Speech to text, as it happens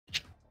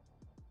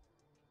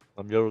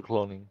I'm Euro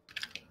cloning.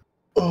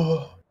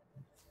 Oh.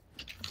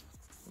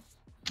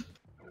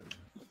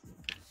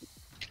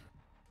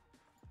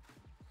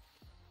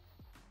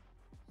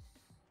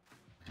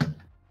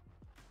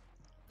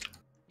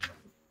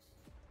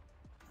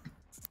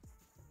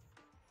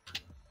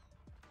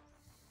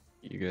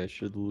 You guys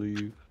should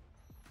leave.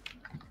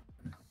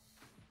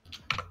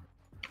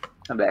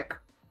 I'm back.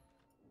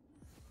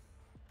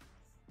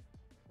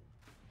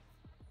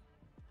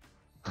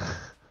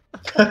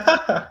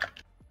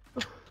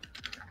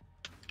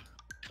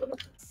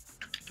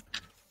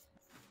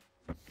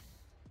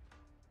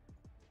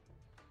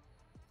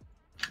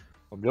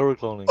 I'm Euro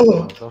cloning.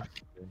 Oh.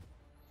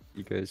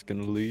 You guys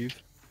gonna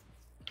leave?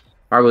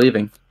 Why are we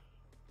leaving?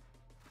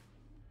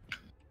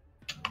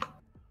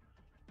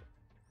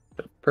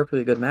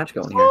 Perfectly good match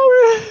going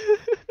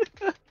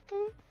here.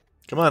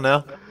 Come on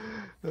now.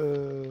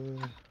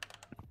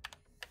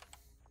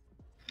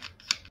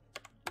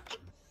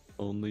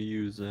 Only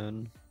you,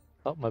 Zen.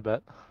 Oh, my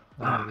bad.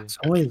 It's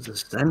always the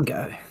Zen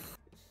guy.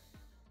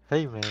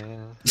 Hey,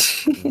 man.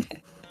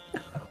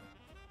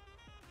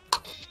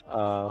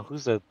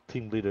 Who's that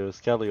team leader?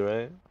 Skelly,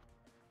 right?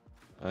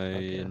 I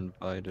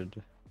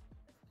invited.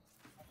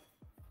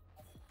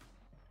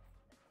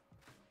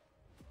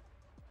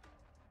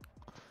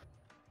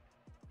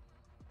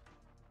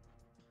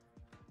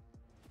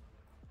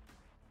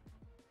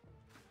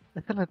 I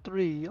got a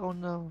 3. Oh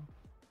no.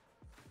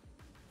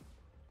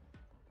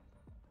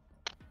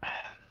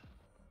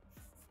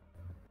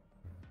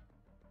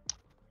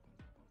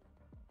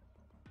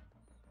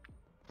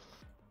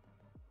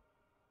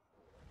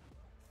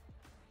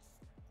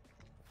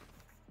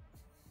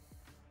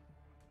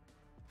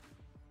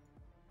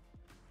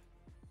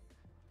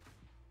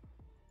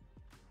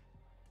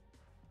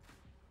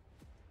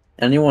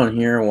 Anyone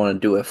here want to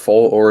do a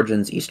full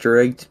Origins Easter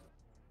egg?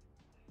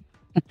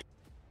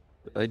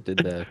 I did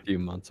that a few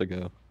months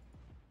ago.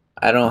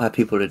 I don't have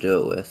people to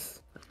do it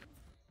with.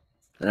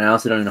 And I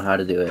also don't know how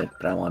to do it,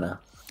 but I want to.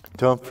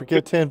 Don't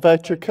forget to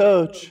invite your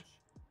coach.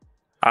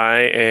 I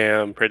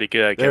am pretty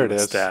good at There getting it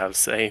the is.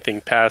 stabs.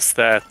 Anything past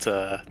that,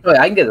 Oh,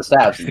 yeah, I can get the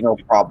stabs, no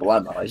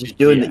problem. I was just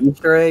doing the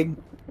Easter egg.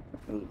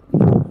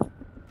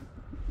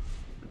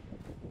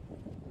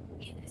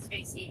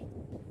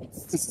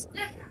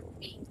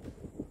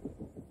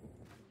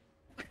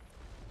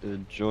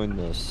 Join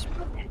this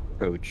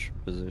coach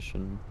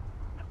position.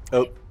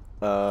 Oh.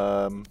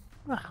 How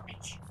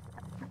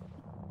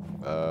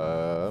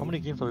many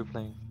games are we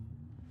playing?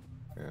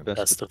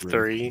 best of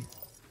 3.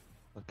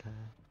 Okay,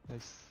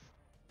 nice.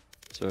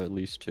 So at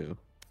least 2.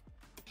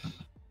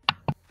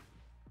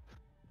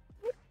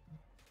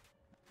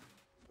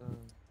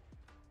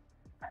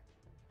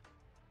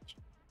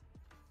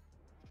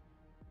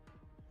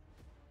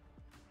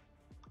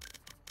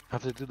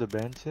 Have to do the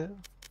bans yet?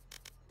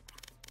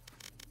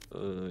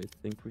 I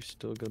think we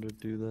still gotta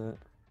do that.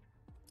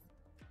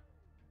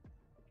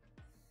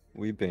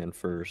 We ban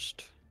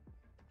first.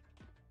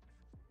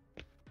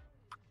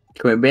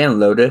 Can we ban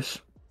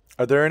Lotus?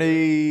 Are there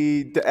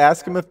any?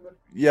 Ask him if.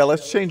 Yeah,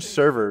 let's change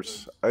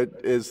servers.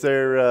 Is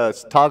there?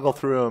 Toggle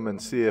through them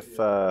and see if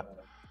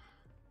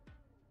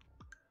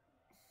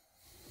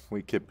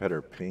we get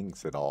better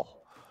pings at all.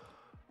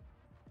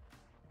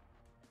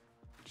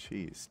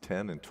 Jeez,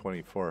 10 and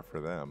 24 for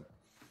them.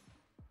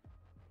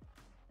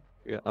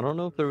 Yeah, I don't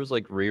know if there was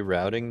like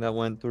rerouting that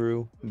went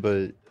through,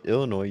 but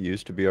Illinois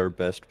used to be our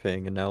best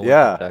ping, and now look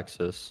Yeah. at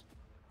Texas.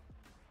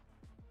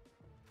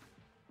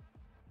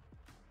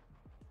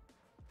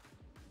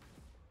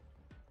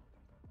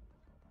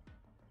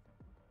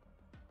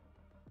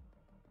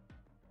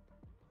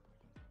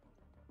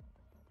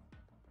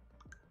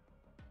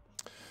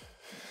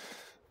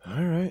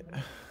 All right.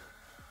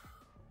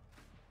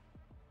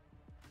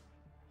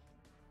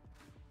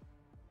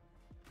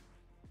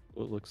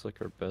 What looks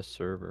like our best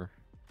server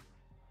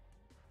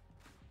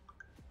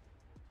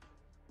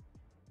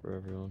for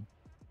everyone.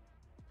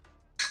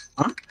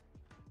 Huh?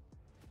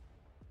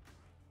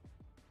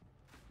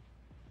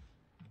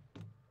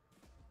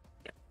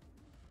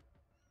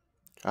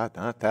 God,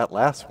 not that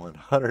last one.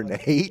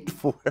 108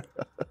 for.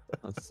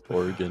 That's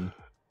Oregon.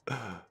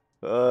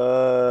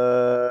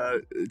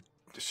 It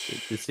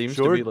seems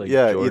to be like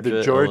yeah, Georgia,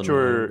 either George Illinois,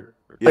 or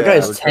That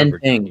guy's Georgia, 10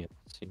 Virginia, ping.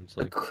 seems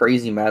A like.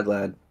 crazy mad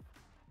lad.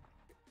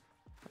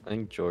 I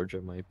think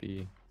Georgia might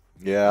be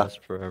Yeah,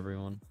 best for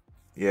everyone.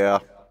 yeah.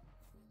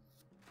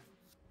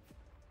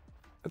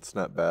 That's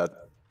not bad.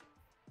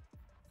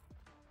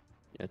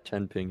 Yeah,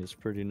 10 ping is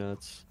pretty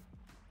nuts.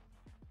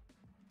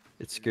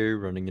 It's scary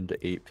running into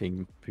 8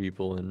 ping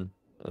people in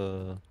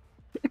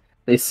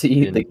They see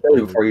you, they kill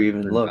you before you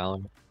even look.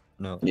 Valorant.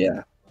 No,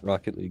 Yeah.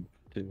 Rocket League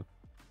too.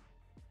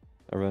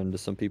 I ran into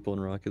some people in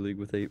Rocket League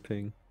with 8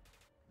 ping.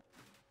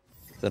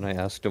 Then I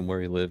asked him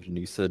where he lived, and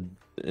he said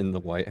in the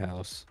White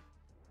House.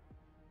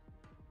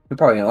 You're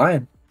probably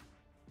lying.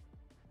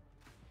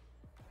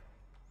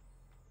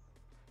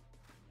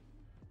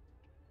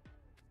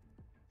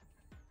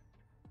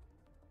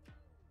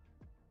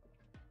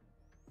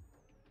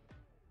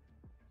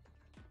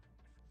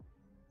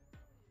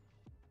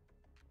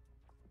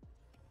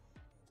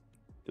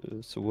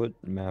 So what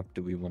map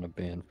do we want to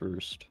ban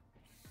first?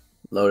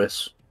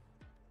 Lotus.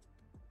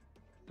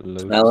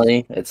 Lotus?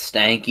 Smelly. It's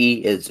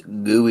stanky. It's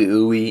gooey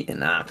ooey,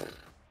 and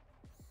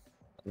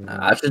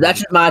that's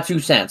just my 2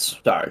 cents.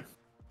 Sorry.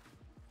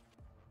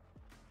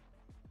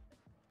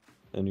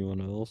 Anyone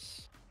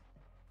else?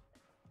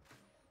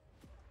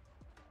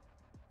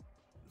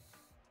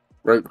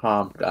 Great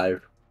calm, guys.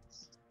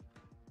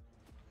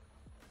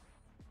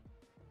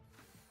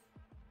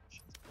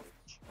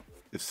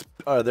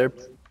 Are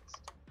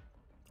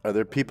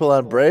there people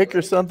on break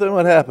or something?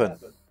 What happened?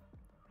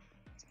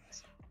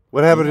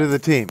 What happened to the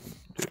team?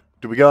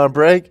 Did we go on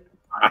break?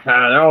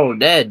 No,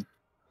 dead.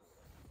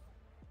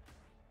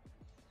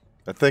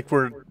 I think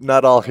we're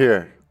not all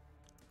here.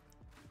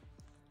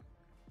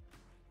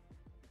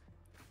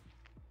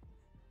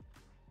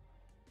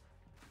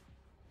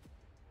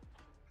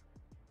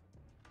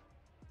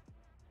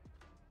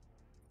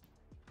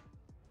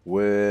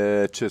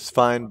 Which is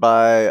fine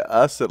by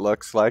us, it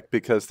looks like,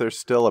 because there's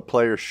still a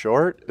player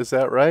short. Is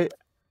that right?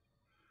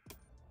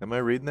 Am I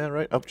reading that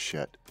right? Oh,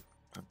 shit.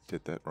 I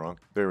did that wrong.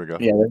 There we go.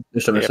 Yeah,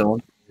 there's still missing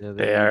one. Yeah,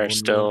 They are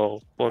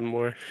still one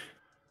more.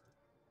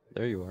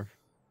 There you are.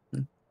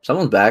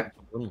 Someone's back.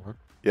 One more.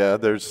 Yeah,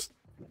 there's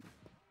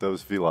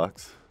those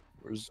vlogs.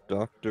 Where's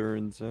Doctor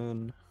and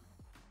Zen?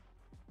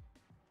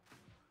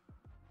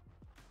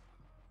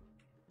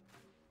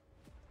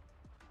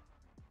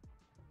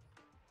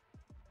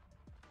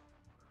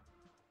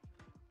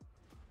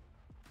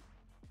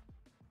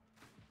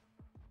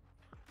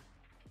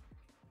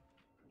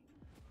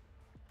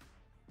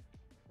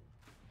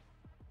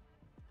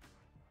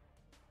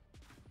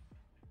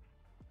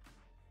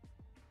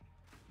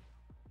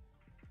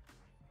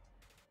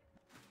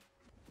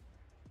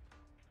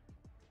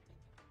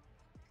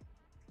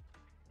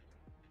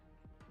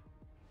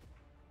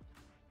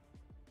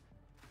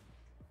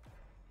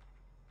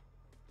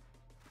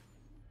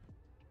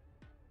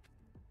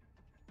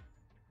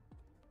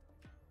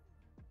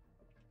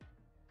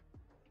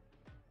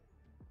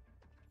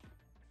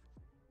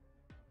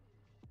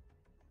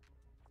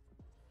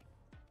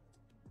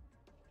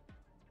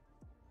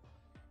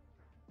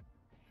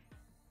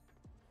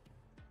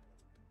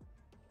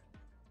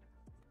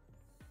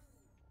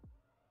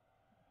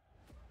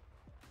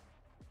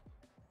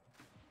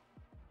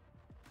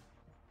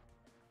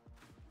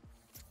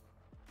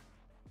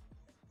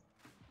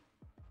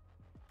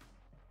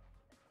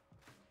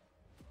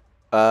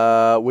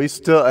 We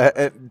still,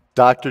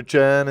 Dr.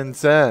 Jen and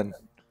Zen.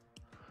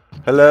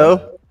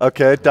 Hello?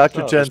 Okay,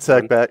 Dr. Oh, Jen there's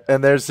one. back,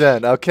 and there's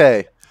Zen.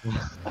 Okay.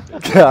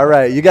 All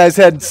right, you guys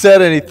hadn't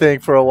said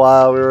anything for a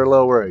while. We were a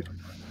little worried.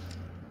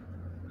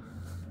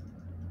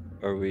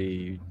 Are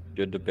we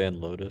good to ban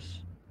Lotus?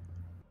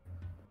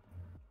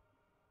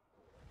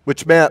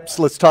 Which maps?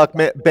 Let's talk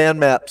band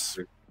maps.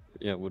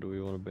 Yeah, what do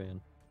we want to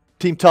ban?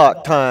 Team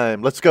talk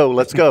time. Let's go.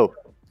 Let's go.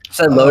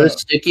 Said Lotus,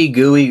 sticky,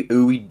 gooey,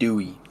 ooey,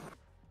 dooey.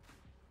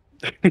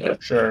 Yeah,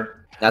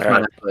 sure. That's my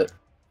input.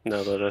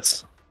 No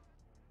Lotus.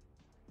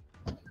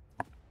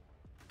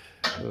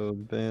 So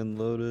ban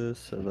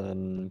Lotus, and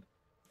then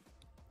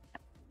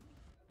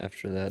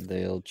after that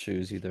they'll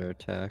choose either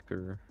attack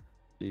or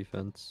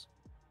defense.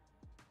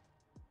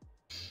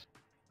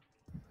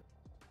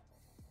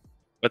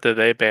 What did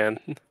they ban?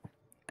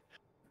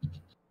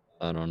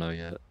 I don't know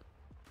yet.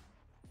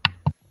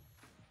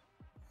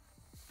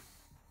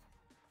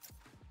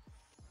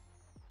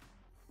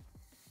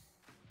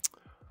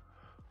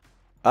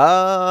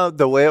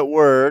 The way it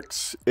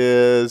works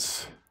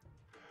is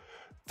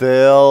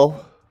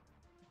they'll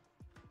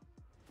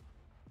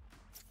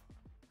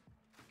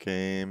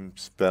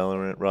games,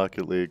 Valorant,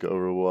 Rocket League,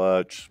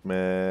 Overwatch,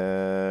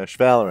 Smash,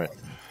 Valorant,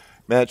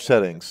 match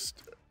settings.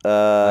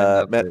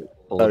 Oh, you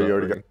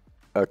already got.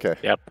 Okay.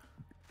 Yep.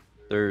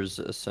 There's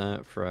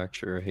Ascent,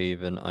 Fracture,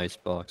 Haven,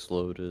 Icebox,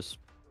 Lotus,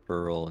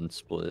 Pearl, and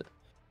Split.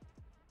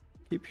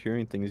 Keep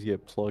hearing things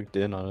get plugged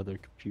in on other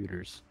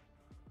computers.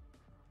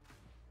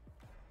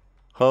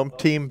 Home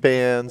team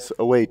bans,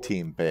 away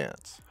team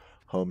bans.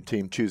 Home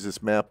team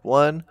chooses map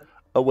 1,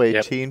 away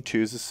Yep. team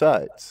chooses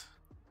sides.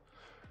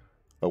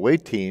 Away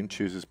team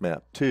chooses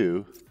map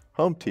 2,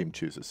 home team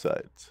chooses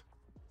sides.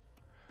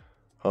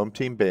 Home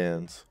team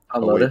bans,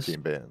 away Lotus?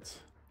 team bans.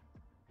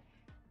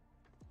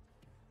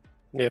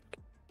 Yep.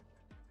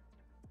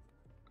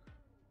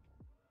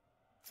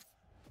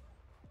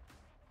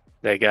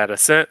 They got a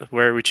scent.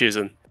 Where are we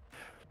choosing?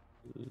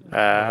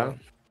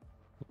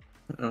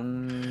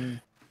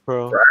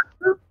 Pro.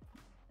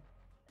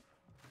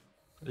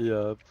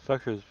 Yeah,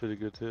 Fracture is pretty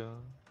good too.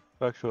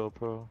 Fracture or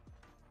Pro.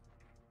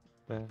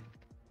 Man.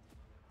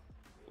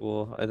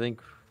 Well, I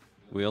think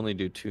we only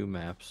do 2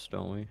 maps,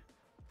 don't we?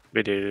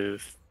 We do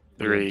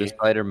The 3.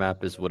 Decider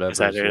map is whatever.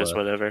 Decider is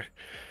whatever.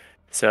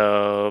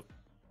 So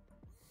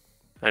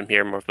I'm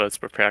here. More votes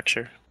for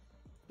Fracture.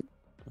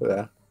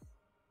 Yeah.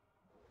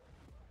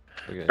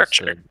 Okay,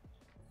 Fracture.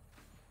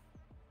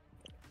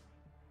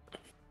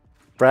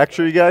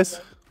 Fracture, you guys?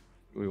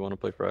 we want to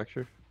play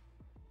Fracture?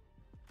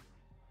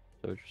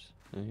 So just,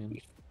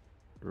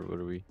 or what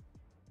are we?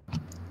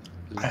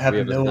 I have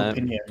we no Ascent.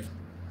 opinion.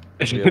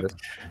 We have a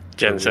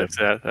Jen so we have checks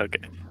out. Okay.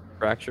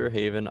 Fracture,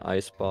 Haven,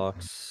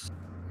 Icebox,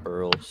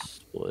 Pearl,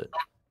 Split.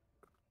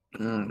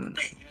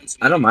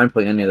 I don't mind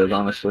playing any of those,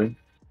 honestly.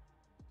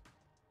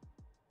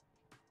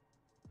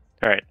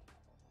 All right.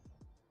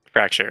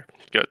 Fracture.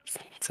 Good.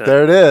 So,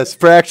 There it is.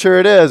 Fracture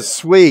it is.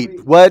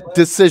 Sweet. What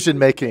decision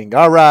making?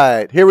 All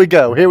right. Here we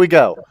go. Here we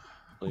go.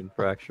 Clean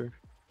Fracture.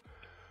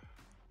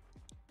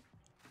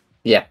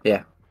 Yeah,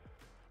 yeah.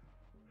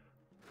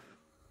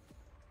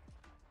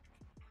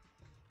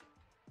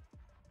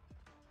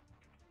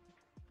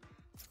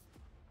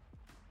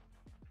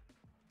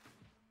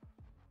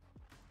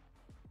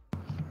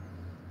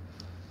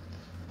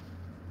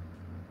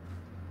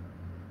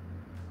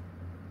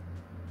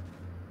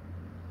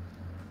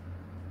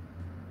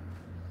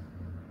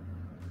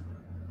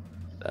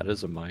 That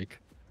is a mic.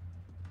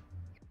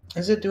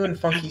 Is it doing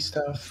funky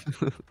stuff?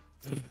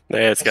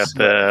 yeah, it's got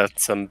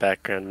some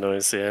background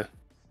noise. Yeah.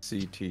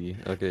 CT.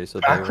 Okay, so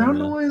Background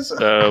they're noise?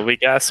 So we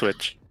got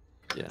switch.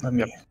 Yeah. Let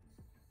me.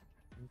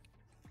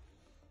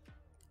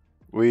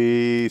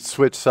 We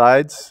switch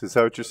sides. Is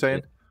that what you're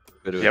saying?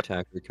 Go to Yep.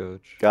 attacker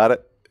coach. Got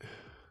it.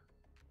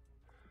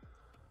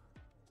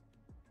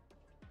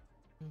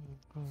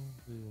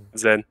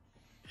 Zen.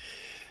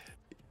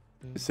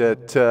 Is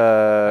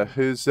that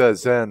who's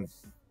Zen?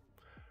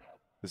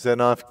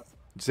 Zen off.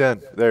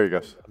 Zen. There he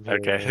goes.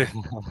 Okay.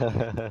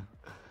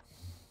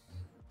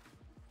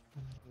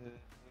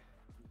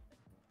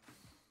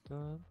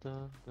 Dun,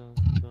 dun, dun,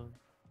 dun.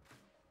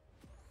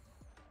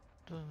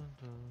 Dun,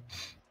 dun,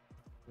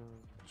 dun.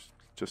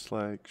 Just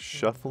like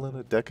shuffling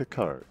a deck of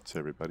cards,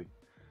 everybody.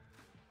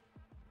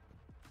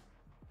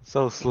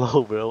 So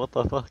slow, bro. What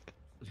the fuck?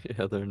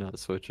 Yeah, they're not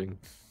switching.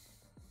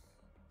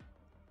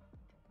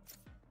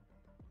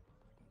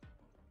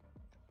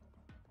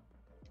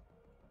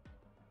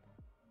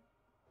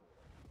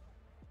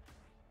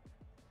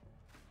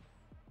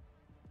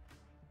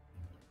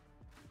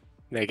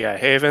 They got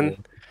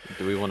Haven.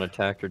 Do we want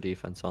attack or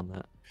defense on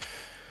that?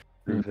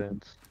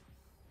 Defense.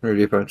 Or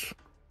defense.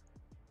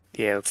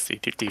 Yeah, let's do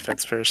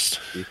defense first.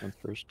 Defense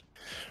first.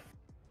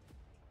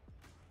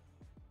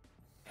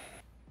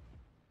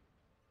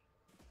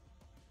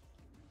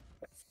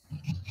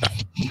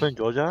 Playing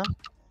Georgia?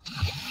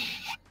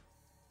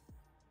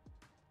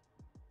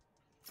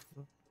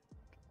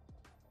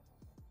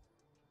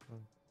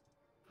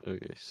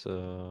 Okay,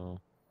 so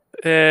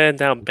And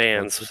now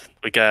bands.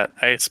 We got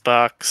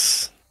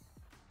Icebox,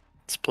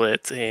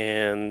 Split,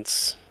 and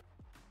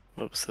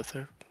what was the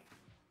third?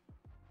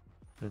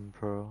 In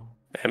Pro.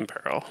 And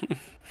Pearl.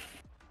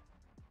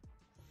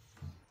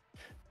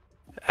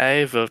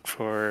 I vote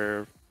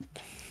for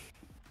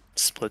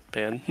Split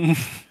ban.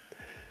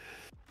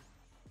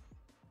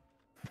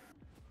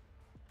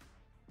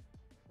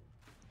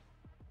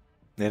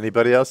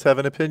 Anybody else have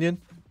an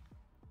opinion?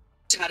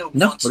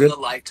 No, we're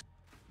good.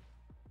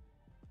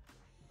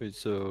 wait,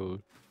 so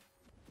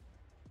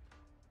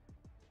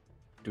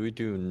do we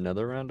do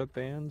another round of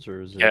bans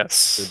or is it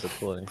Yes. good to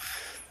play?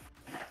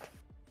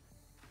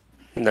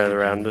 Another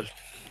round of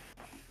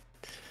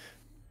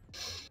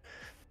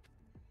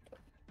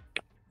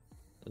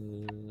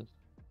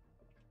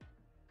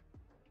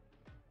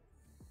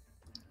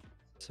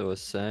So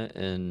Ascent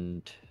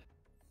and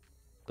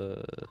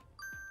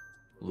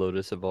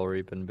Lotus have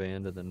already been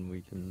banned, and then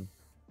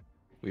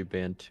we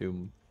banned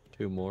two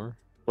more.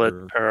 Split,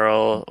 or-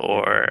 Pearl,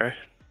 or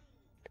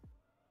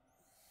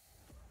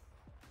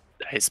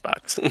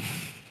Icebox.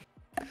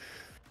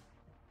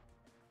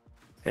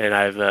 And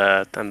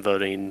I'm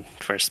voting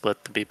for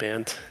Split to be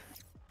banned.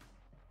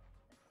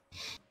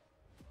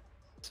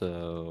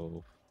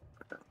 So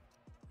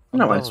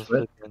No, down it's with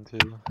split. Split again,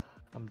 too.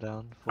 I'm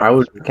down. I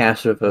would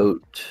cast a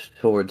vote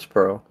towards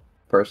Pearl,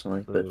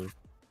 personally. But so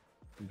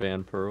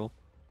ban Pearl.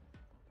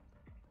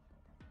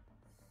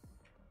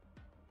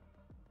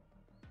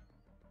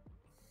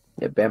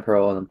 yeah, ban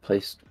Pearl and then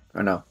place.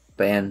 Or no,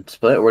 ban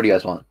Split. Where do you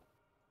guys want?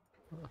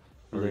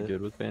 Are we Lit.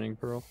 good with banning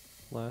Pearl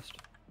last?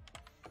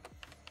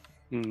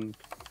 Hmm.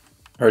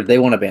 Or they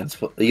want to ban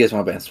Split. You guys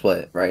want to ban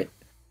Split, right?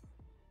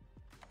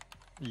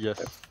 Yes.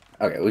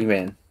 Okay, we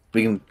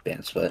can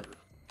ban Split.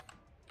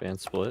 Ban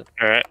Split.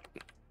 All right.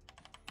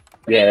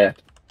 Yeah.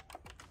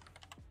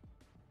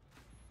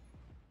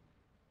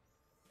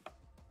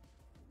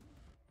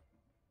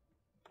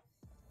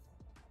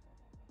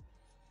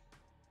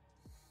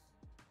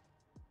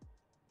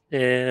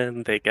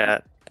 And they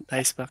got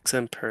Icebox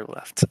and Pearl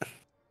left.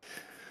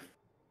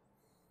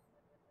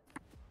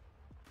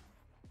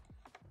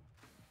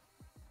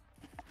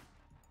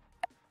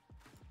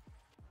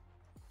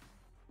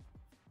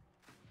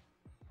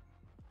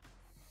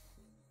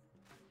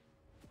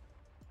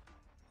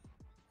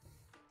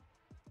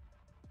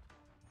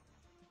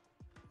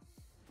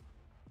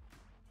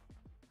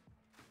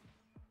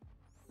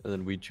 And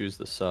then we choose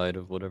the side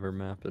of whatever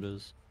map it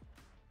is.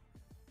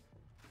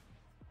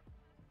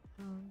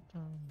 Dun,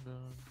 dun, dun,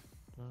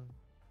 dun,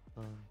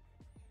 dun.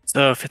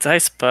 So if it's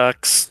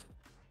Icebox,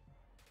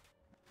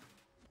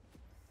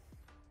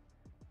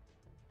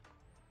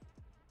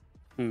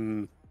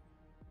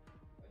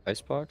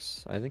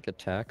 Icebox? I think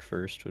attack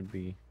first would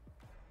be.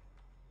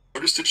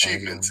 Noticed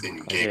achievements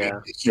in gaming. Yeah.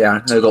 Yeah,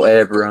 I'll go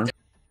everyone. So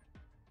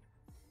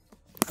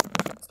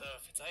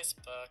if it's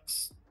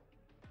Icebox.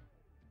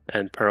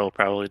 And Pearl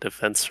probably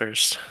defense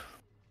first.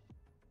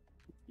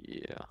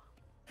 Yeah.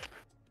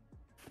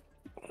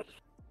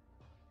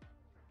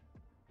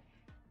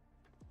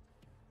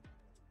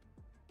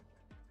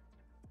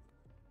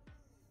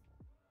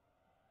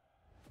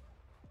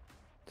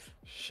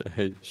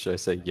 Should I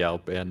say Yao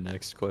ban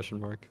next question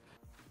mark?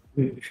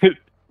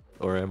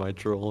 Or am I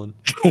trolling?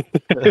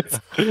 Let's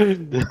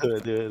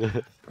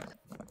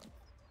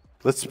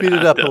speed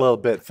it up a little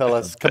bit,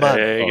 fellas. Come on.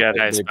 You got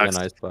they Icebox.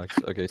 ban Icebox.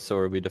 Okay, so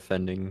are we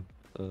defending?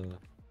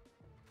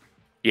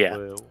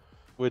 Yeah.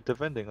 We're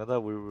defending. I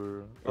thought we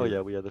were. Oh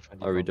yeah, we are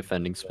defending. Are we from-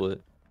 defending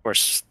split? Or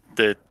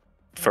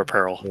for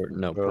Pearl. Or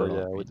no, Pearl, Pearl.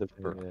 yeah, we're Pearl.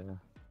 defending.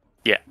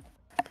 Yeah.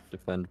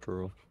 Defend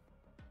Pearl.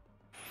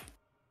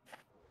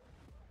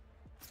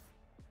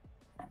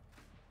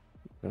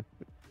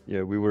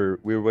 Yeah, we were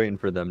waiting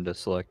for them to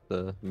select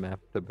the map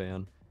to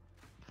ban.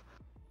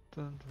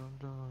 Dun, dun,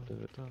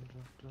 dun, dun,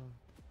 dun,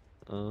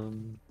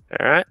 dun.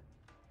 Alright.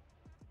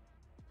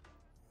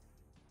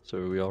 So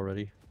are we all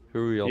ready? Who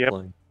are we all Yep.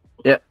 playing?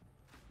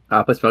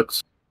 Play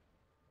smokes.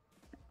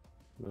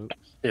 Oops.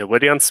 Yeah,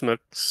 Woody on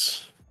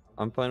smokes.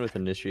 I'm fine with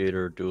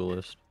initiator or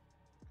duelist.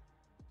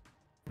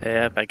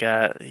 Yep, I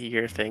got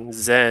your thing.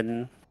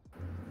 Zen.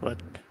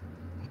 What?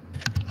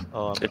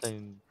 Oh, I'm It's-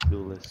 playing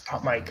duelist.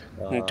 Hot mic.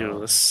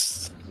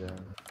 Duelist. Yeah.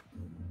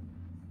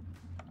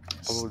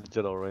 I'm with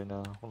Jedi right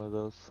now. One of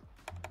those.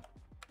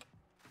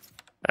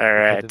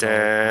 Alright, didn't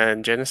know.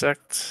 and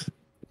Genesect.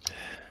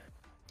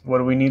 What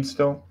do we need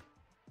still?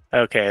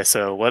 Okay,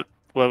 so what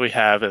we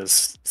have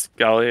is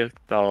Scully.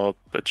 I'll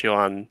put you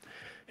on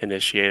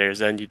initiators,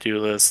 then you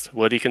duelist.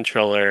 Woody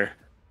controller.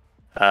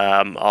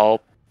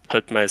 I'll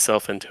put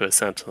myself into a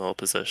sentinel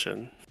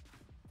position.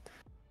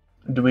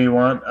 Do we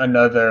want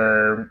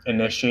another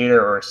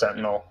initiator or a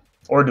sentinel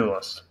or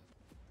duelist?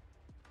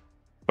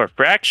 For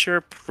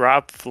fracture,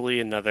 probably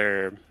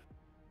another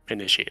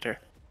initiator.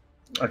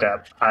 Okay,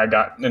 I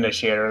got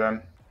initiator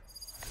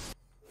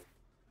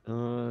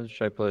then.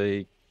 Should I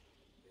play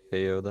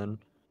KO then?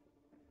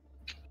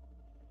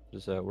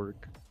 Does that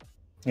work?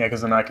 Yeah,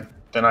 because then I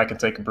can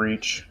take a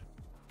breach.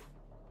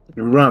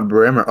 You run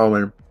Brim or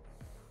Owen?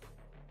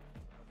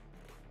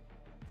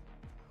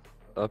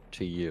 Up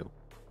to you.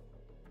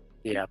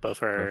 Yeah,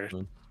 both are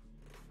Question.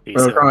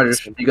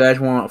 decent. You guys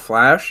want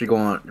flash? You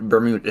want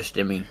Brim with the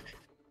stimmy?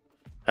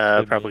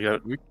 Probably go.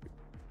 We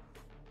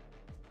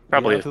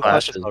Probably have a two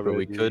flash. flashes, but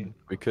we already.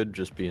 could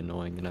just be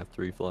annoying and have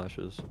 3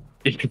 flashes.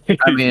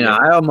 I mean,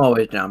 I'm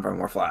always down for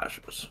more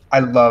flashes. I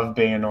love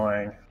being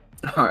annoying.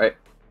 All right.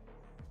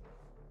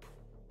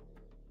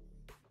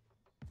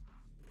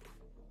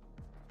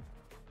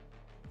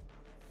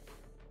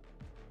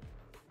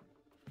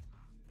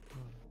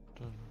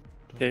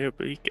 There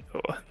we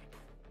go.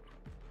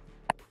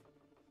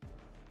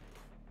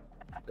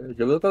 Did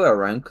you look at our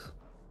ranks?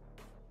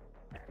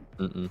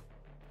 Mm-mm.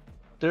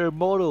 They're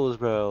models,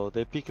 bro.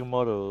 They're picking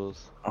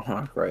models.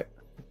 Great.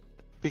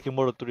 Picking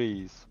model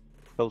 3s.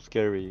 So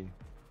scary.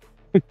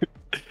 It's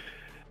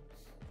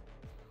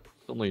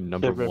only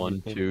number Favorite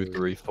 1, 2, behavior.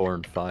 3, 4,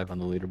 and 5 on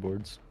the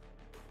leaderboards.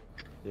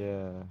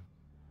 Yeah.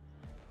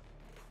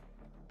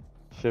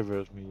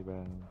 Shivers me,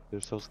 man.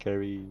 They're so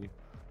scary.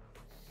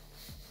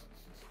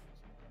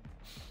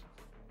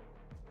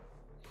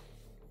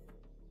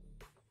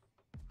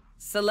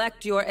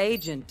 Select your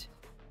agent.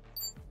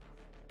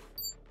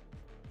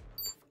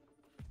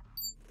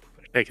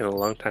 Taking a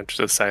long time to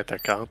decide their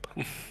comp.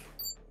 Yeah,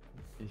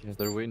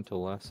 they're waiting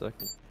until last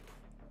second.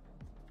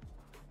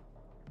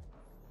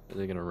 Are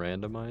they gonna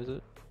randomize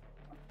it?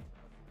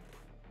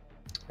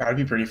 That'd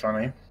be pretty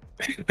funny.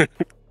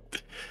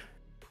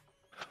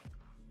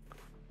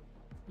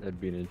 That'd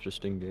be an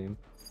interesting game.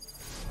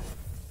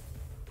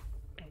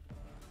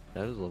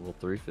 That is level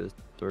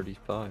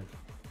 335.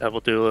 Double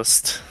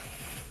duelist.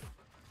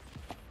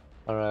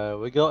 Alright,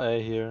 we go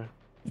A here.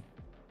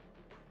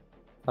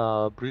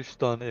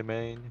 Bridgestone A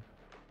main.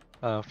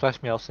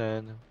 Flash me out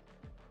Sen.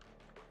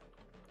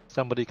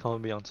 Somebody come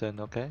with me on Sen,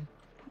 okay?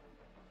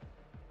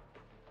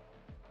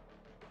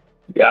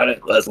 Got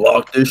it. Let's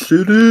lock this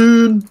shit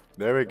in.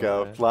 There we go.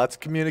 Alright. Lots of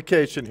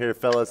communication here,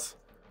 fellas.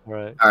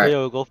 Alright. Alright.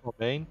 KO go from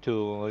main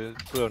to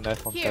put a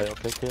knife on Here.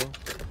 site, okay, KO?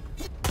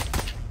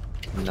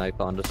 Knife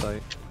onto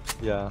site.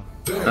 Yeah.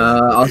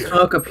 I'll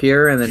smoke up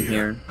here and then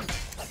here.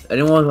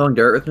 Anyone going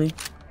dirt with me?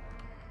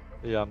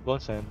 Yeah, I'm going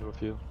Sen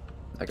with you.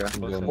 Okay. I'm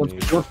going Who's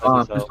main. who's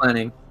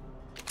planning?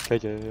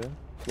 KJ,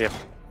 yeah?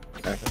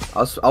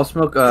 I'll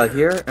smoke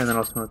here and then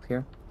I'll smoke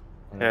here.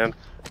 And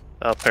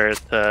I'll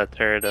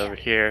turret over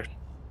here.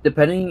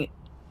 Depending,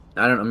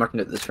 I don't know. I'm not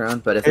gonna do it this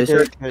round, but if they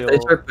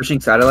KJ, start pushing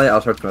satellite, I'll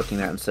start smoking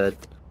that instead.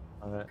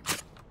 Alright.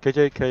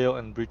 KJ, KO,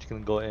 and Breach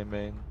can go A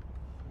main.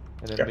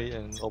 And then Okay. me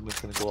and Omen's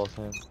gonna go off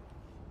Sen.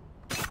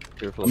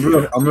 Careful. I'm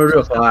gonna do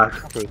a flash.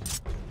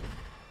 First.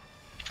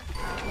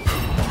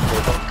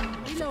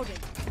 Reloading.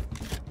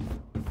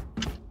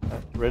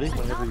 Ready?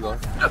 Whenever you are.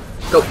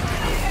 Go.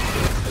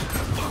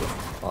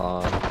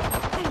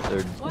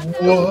 They're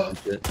Whoa.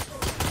 legit.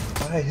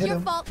 I hit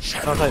him.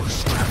 Outside.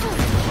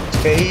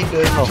 Fade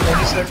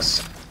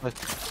 26.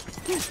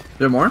 Is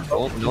there more? No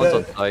one's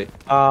on site.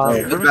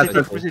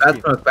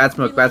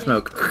 Bad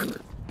smoke.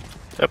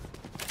 Yep.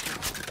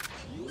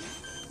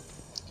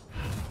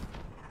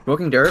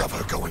 Smoking dirt.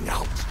 Cover going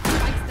out.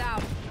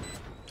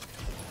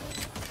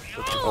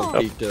 Oh,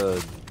 peeked,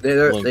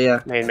 They yeah.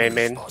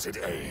 Main. Spotted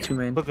A. 2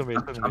 main. Look at me.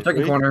 Look at me. I'm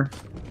checking Wait. corner.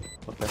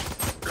 Okay.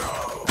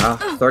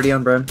 30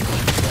 on Bren.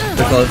 They're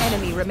One close.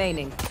 enemy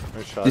remaining.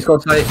 Nice shot. He's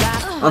close site.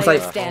 Last On player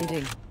site.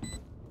 standing.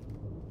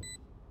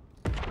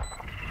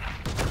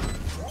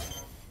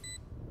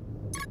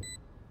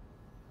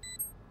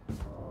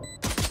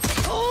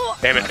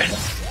 Damn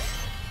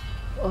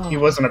it. He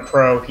wasn't a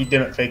pro. He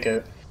didn't fake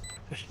it.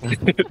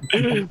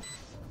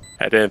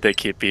 I didn't think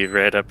he'd be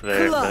right up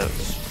there,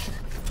 but...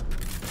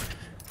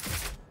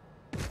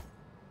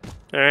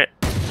 Alright.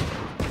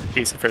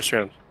 Decent first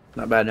round.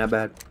 Not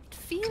bad.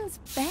 Feels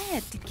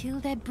bad to kill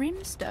that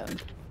brimstone.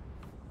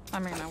 I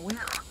mean, I will.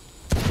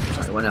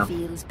 Alright, one now.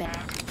 Feels bad.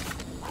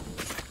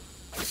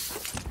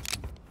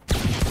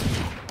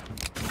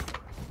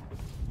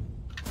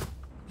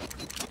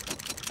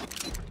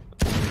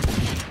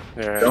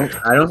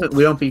 Alright.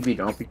 We don't peek B.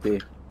 Don't peek B.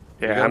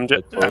 Yeah, I'm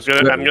gonna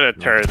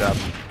turn it up.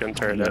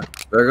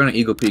 They're gonna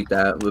eagle peek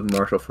that with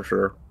Marshall for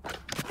sure.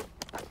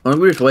 Why don't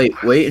we just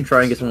wait and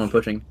try and get someone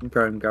pushing.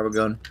 Try and grab a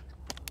gun.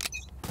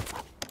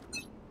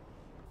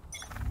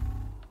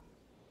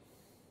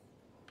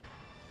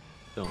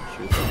 Don't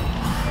shoot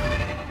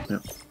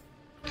them.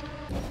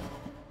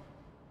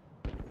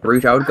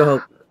 Reach, I would go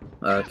help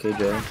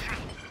KJ.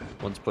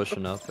 One's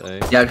pushing up, eh?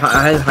 Yeah,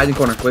 hide in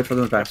corner. Wait for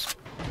them to pass.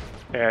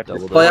 Yeah,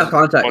 Double Play out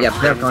door. contact. Yeah,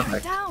 play out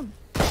contact. Down.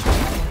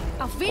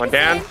 I'll feed one it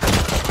down. in.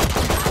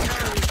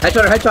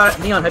 Headshot,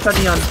 neon.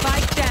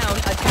 Spike down.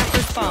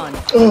 Attacker spawn.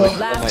 Oh,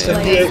 Last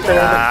 78 player.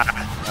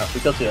 Ah, We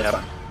still see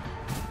that.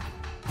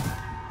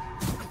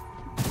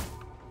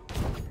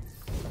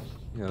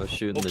 Yeah, I was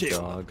shooting the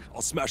dog.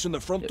 I'll smash in the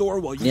front door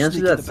while you Neon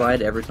sneak sees in that the slide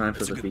back. every time for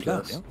That's the a good peek plan,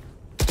 us.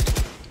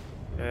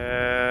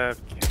 yeah?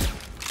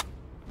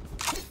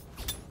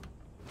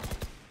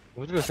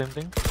 We do the same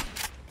thing.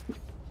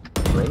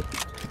 Wait.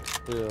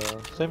 Yeah,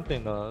 same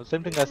thing.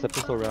 Same thing as the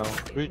pistol round.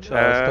 Reach.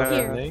 Here.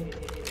 Stun me.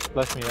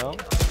 Flash me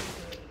out.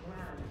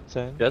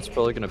 Same. Jet's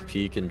probably gonna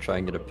peek and try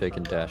and get a pick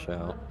and dash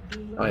out.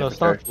 Oh, yeah, No, for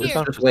start. sure.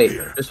 Start.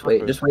 Just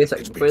wait a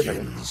second.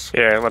 Begins.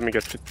 yeah, let me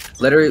get.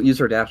 Let her use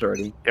her dash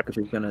already. Yep. If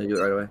she's gonna do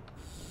it right away.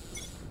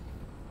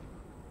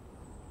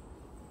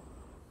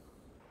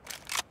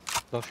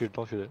 Don't shoot.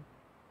 Don't shoot it.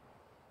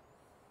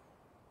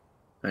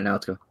 Alright, now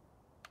let's go.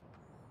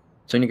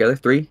 Swing together.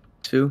 3,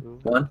 2,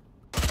 1.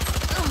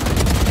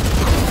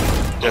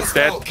 Just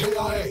dead. KIA.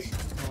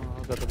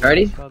 Oh, got the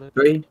Ready? got it.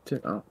 3,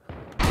 2, oh.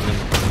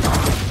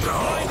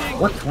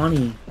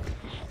 120.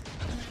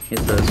 Hit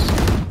this.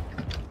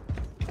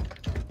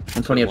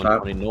 120 up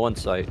top. 120, no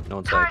one's sight. No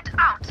one's sight.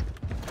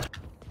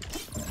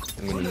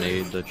 I'm gonna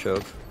nade the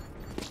choke.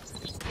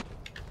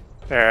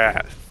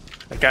 Alright.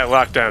 I got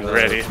lockdown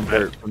ready. From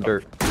dirt. From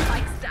dirt.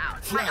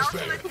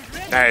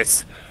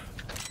 Nice.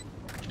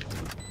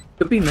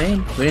 Could be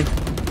main. Wait.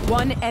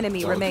 One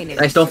enemy remaining.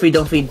 Nice, don't feed.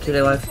 Stay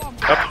alive.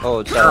 Oh,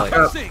 it's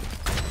satellite.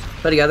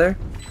 Play together.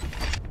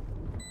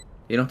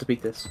 You don't have to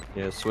peek this.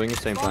 Yeah, swing the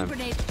same time.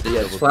 Grenade.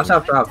 Yeah, just flash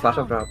out drop. Flash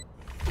out!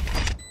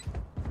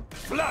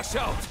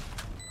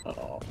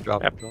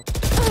 Drop. Yep. Drop.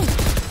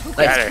 Who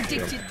Got her.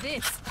 predicted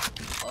this?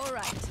 All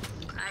right.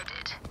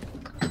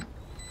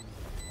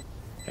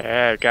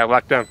 Yeah, got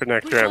lockdown for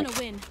next Who's round. gonna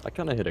win? I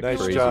kind of hit a Nice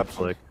crazy job.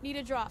 flick. Need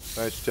a drop.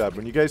 Nice job.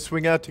 When you guys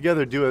swing out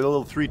together, do a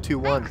little 3, 2,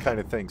 1 kind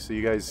of thing. So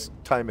you guys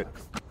time it.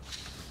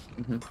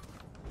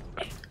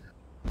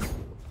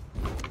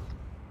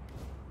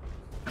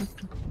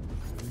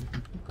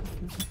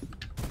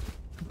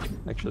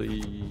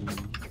 Actually,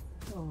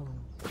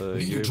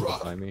 you're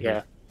behind me.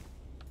 Yeah.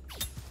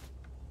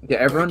 Yeah,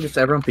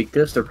 everyone peek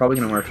this. They're probably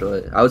gonna marshal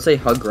it. I would say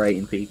hug right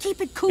and peek.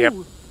 Keep it cool. Yep.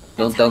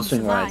 That's Don't how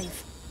swing you right.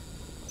 survive.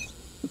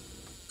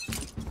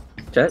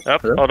 Jet? Oh,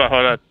 Hello? hold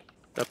on.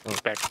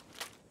 Up, back.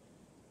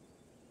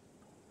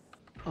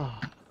 Oh,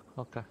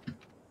 okay.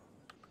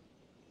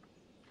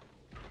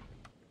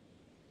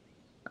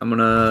 I'm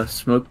gonna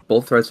smoke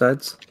both right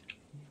sides.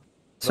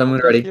 Someone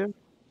No, ready? here.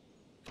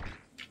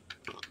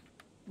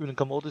 You gonna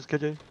come ult this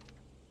KJ?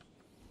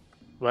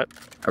 What?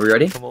 Are we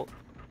ready? Come ult.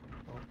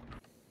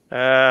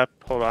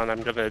 Hold on.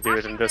 I'm gonna do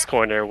it in this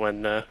corner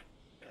when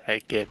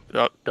I get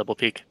double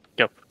peek.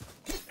 Go.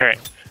 All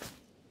right.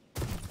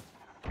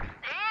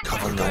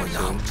 Cover going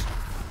out.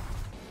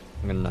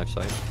 I'm gonna knife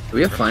sight. Do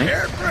we have flank?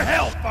 Prepare for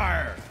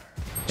hellfire!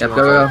 Yep,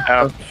 go.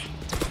 Out.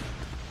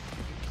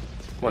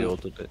 We One,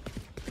 ulted it.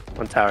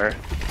 one tower.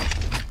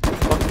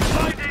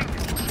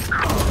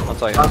 On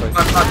sight, Fuck, on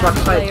sight.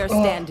 Player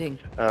standing.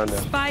 Oh no.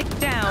 Spike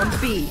down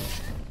B.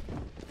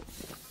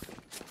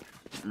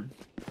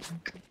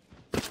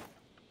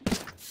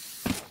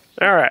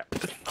 All right.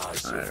 I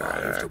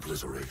survived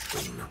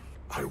obliteration.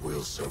 I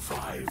will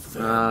survive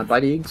them.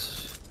 Bite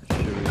eggs.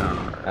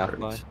 Half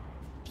buy.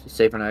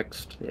 Save for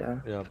next. Yeah.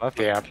 Yeah, buy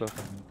for Yeah. next, buy for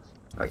next.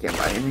 I can't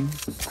buy anything.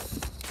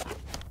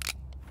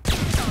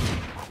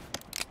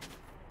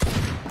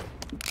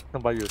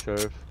 Come buy you a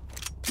sheriff.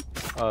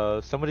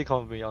 Somebody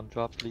call me on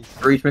drop, please.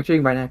 Reach, make sure you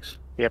can buy next.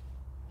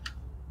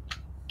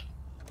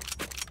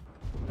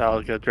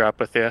 I'll go drop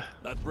with you. That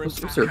What's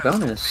brimstone their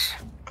bonus?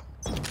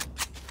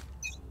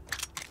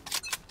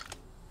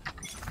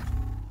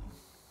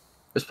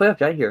 Let's play up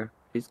guy here.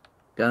 He's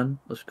done.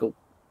 Let's go.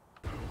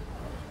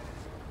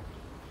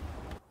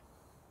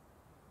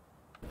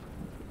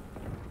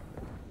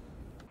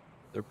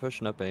 They're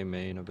pushing up A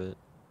main a bit.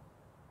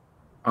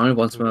 I only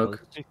one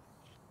smoke.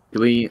 Do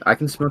we? I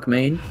can smoke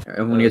main.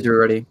 And when you guys are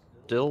ready.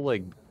 Still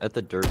like at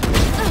the dirt.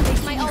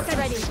 My ult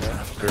ready.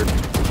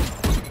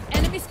 Dirt.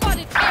 Enemy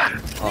spotted.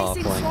 Oh,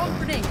 Placing flank. swarm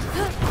grenade.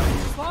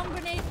 Swarm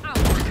grenade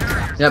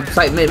out. Yep.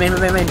 Site main.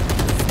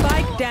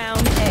 Spike down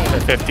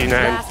A. 59,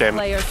 Last damn.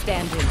 player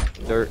standing.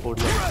 Dirt.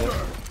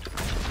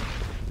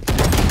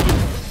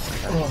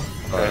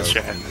 Nice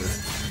shot.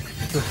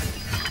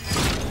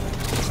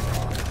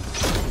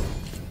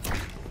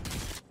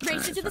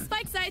 Race into the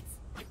spike sites.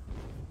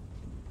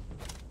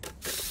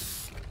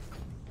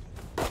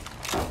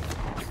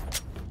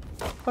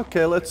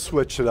 Okay, let's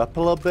switch it up a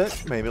little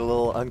bit. Maybe a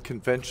little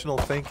unconventional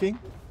thinking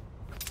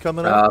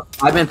coming up.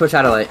 5-man push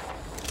satellite.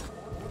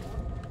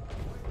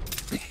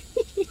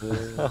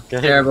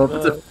 Okay. Terrible.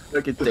 That's a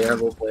fucking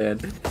terrible plan.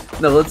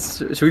 No, let's.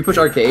 Should we push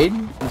arcade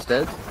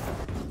instead?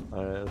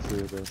 Alright, let's do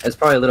it then. It's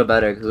probably a little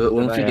better because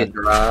once we get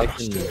I dropped.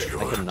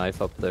 can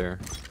knife up there.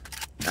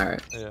 All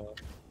right. Yeah.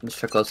 Let's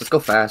check close. Let's go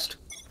fast.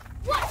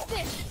 What's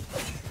this?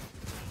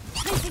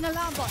 Placing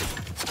alarm bot.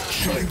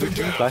 Shutting the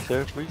gap. Back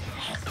there, please.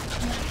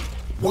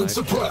 One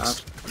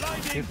suppressed.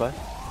 Okay, bye.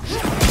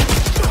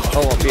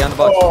 Oh, beyond the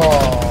box.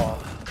 Oh,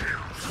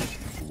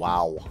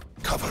 Wow.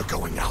 Cover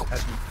going out.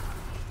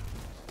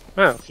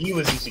 Oh, he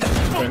was using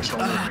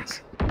conventional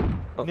movements.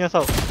 Yeah,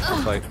 so.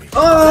 Spike.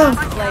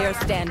 Oh! Player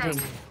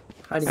standing.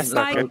 How do you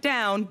Spike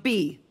down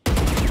B.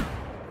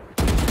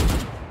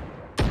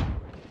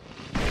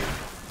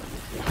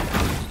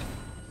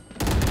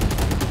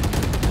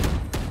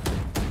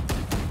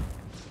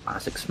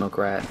 Classic smoke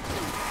rat.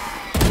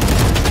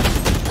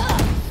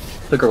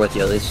 Took her with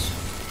you at least.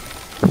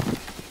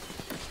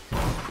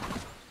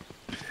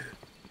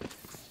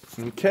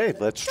 Okay,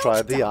 let's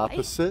try the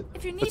opposite.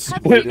 If you need Let's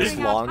help wait as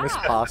figuring out long as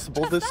how.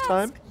 possible this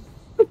time.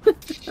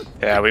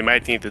 yeah, we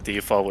might need to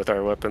default with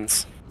our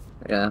weapons.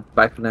 Yeah,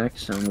 back for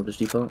next, and we'll just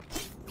default.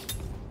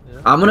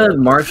 Yeah. I'm gonna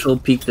Marshall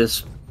peek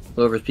this.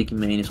 Whoever's peeking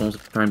main is almost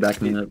trying to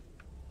back me up.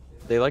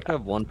 They like to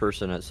have one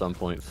person at some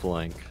point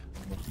flank.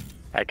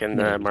 I can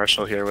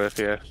marshal here with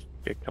you.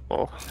 A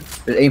couple.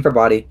 Just aim for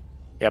body.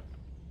 Yep.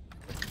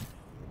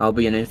 I'll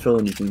be in intro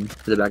and you can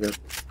do the backup.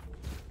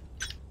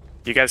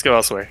 You guys go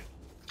elsewhere.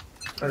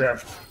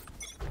 Okay.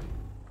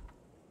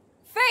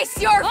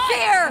 Face your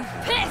fear.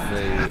 Piss.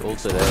 They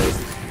ulted A.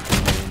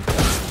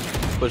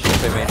 Push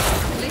up A main.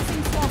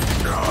 Placing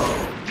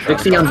swarm.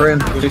 60 on brim.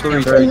 60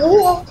 on brim.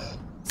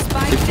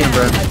 Spike 16, down.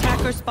 bro.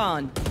 Attacker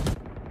spawn.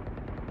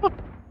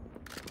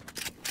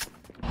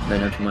 They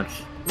know too much.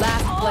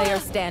 Last player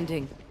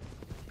standing.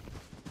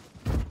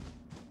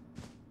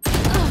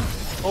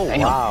 Oh,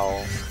 Damn.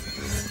 wow.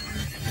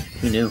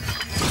 He knew.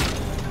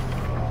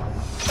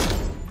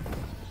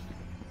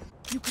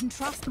 You can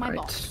trust my Right.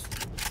 boss.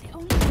 I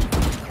only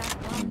that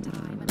one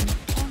time, and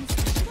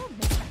honestly, don't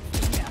miss that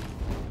finger. I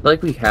feel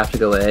like we have to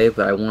go A,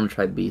 but I want to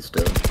try B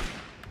still.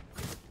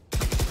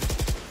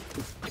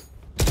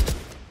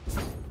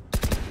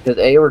 Because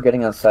A, we're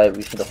getting on site,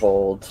 we should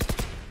hold.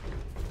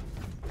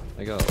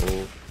 I got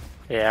ult.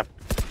 Yeah.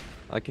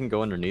 I can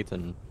go underneath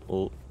and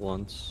ult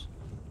once.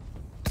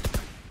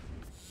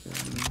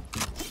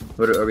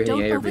 What are we hitting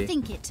Don't A or B?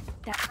 overthink it.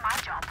 That's my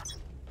job.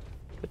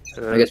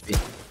 I guess B.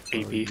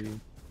 BB.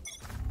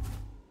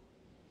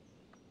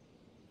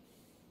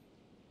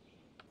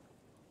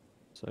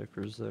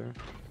 Cypher's there.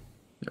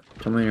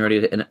 Tell me when you're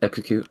ready to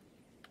execute.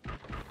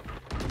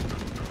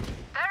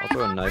 I'll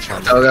throw a knife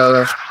on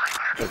Go.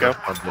 Go, go.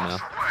 Harbor now.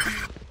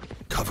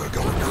 Cover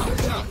going out.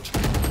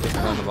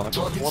 On the box.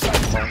 What the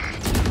fuck?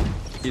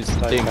 He's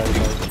Nice, ding. nice,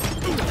 nice.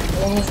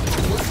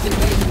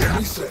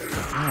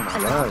 Oh my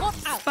god.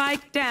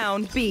 Spike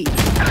down B.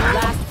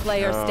 Last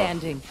player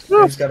standing.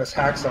 He's got his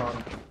hacks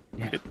on.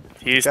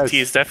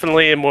 He's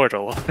definitely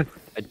immortal.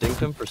 I dinked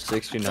him for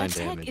 69 Their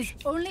tech damage. is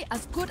only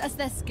as good as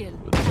their skill.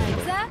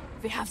 Right there,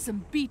 we have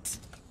some beat.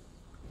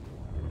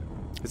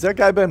 Has that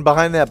guy been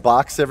behind that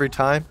box every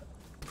time?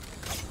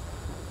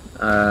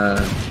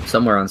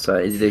 Somewhere on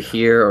site. Is it either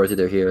here or is it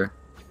either here?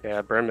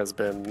 Yeah, Brim has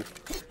been.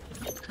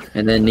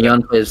 And then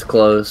Neon plays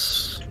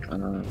close.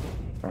 Wrong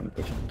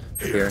location.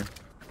 Here.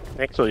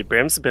 Actually,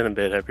 Brim's been a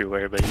bit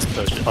everywhere, but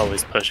he's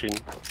always pushing.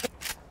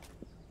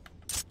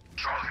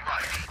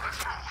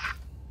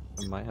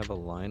 I might have a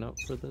lineup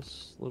for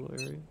this little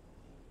area.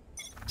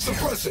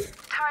 Suppressing.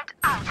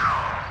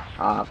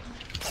 Ah.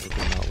 I did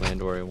not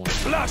land where I want.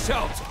 Flash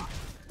out.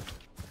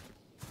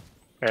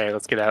 Alright,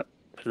 let's get out.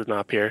 There's an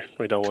op here.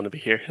 We don't want to be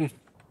here.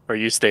 Or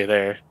you stay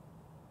there.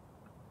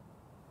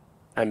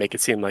 I make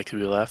it seem like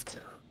we left.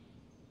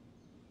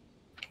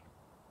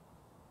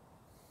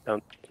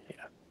 Don't. Yeah.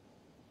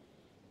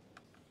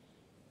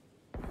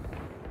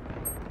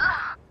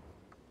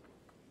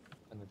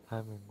 And the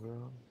timing,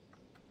 bro.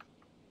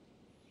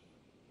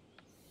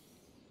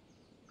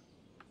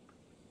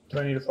 Do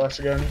I need to flash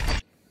again?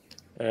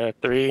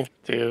 3,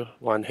 2,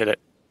 1, hit it.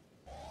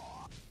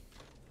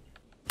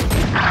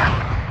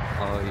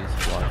 Oh,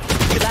 he's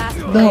watching. Last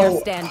No. player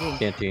standing.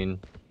 Canteen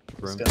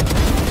room.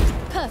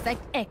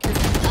 Perfect echo.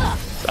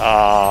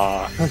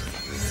 Ah.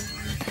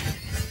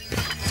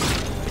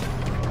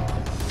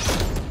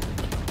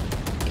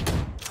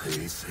 They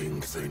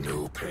think they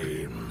know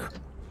pain.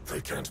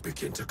 They can't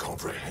begin to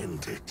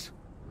comprehend it.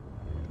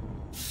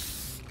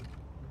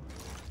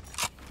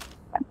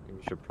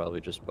 We should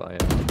probably just buy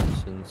out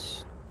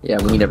since Yeah,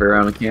 we need every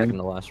round we back in can.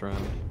 the last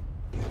round.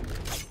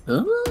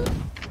 Huh?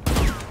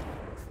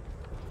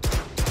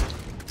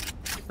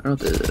 I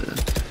don't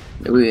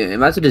know. We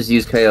might as well just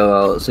use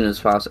KO as soon as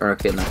possible. Or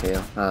okay, not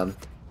KO.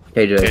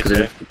 KJ,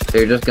 because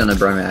they're just gonna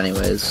burn it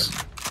anyways.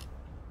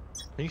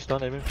 Can you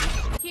stun him?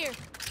 Here.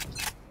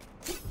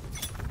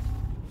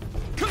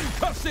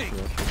 Concussing!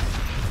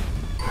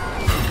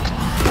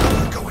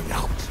 Going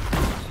out.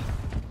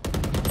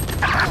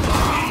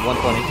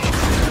 120.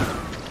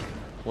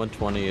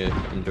 120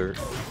 in dirt.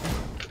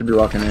 Should be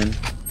walking in.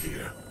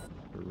 Here.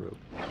 Or rope.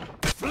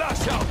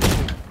 Flash out!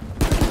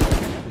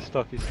 He's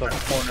stuck, he's stuck.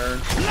 Corner.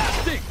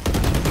 Blasting!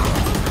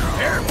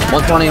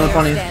 120,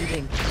 120.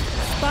 Standing.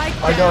 Spike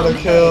I got down a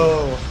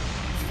kill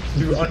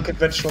through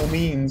unconventional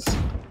means.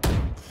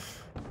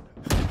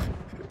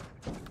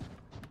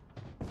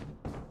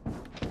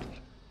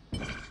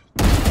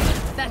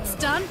 That's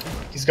done.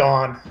 He's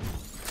gone.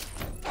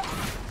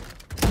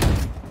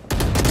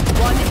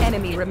 One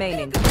enemy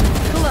remaining.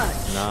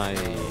 Clutch.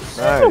 Nice.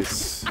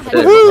 Nice. I had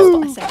Woo!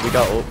 to myself. We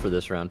got ult for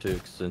this round too,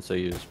 since I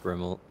used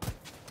Brim ult.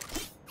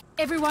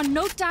 Everyone,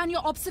 note down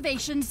your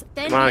observations.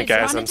 Then Come on, here's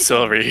guys, one I'm at a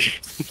silvery.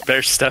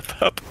 Better step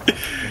up.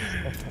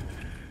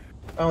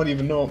 I don't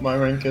even know what my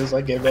rank is.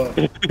 I gave up.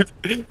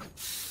 I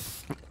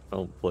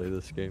don't play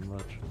this game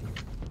much.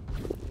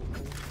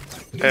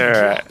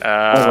 Alright,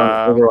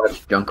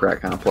 Overwatch Junkrat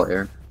kind of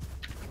player.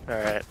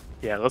 alright.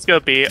 Yeah, let's go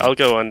B. I'll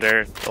go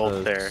under.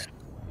 Ult there.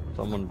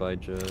 Someone buy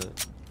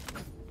Jet.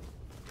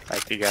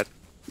 Like you got.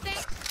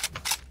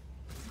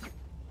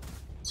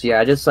 So yeah,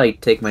 I just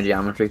like take my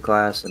geometry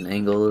class and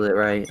angle it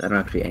right. I don't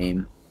actually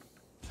aim.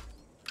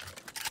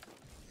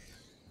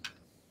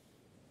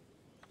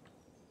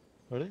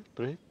 Ready?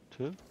 3,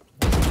 2.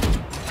 Oh,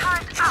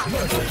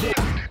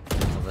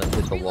 that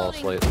hit the wall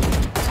slightly.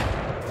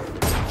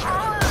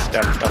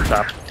 Step up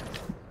top.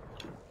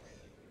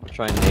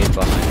 Try and nade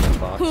behind the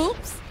box.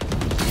 Oops.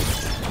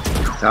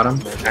 Got him.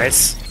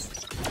 Nice.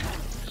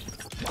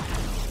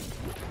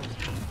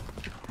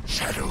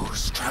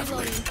 Shadows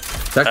traveling.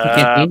 Check the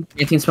canteen.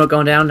 Canteen smoke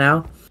going down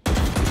now.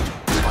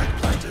 Spike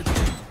planted.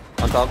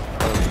 On top.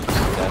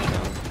 Oh, dash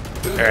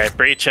down. Alright,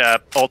 breach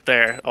up. Ult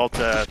there. Ult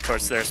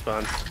towards their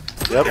spawn.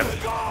 Yep.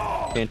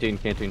 Canteen,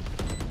 canteen.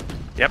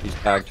 Yep. He's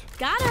tagged.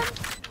 Got him.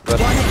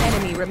 One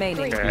enemy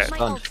remaining. Alright. He's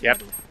stunned.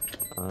 Yep.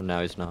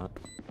 Now he's not.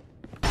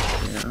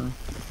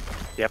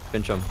 Yeah.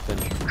 Pinch him,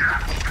 pinch.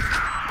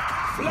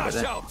 Flash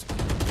out!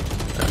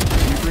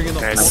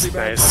 Nice,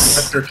 nice.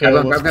 After Grab,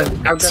 KO. grab, grab,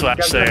 grab, grab, Slash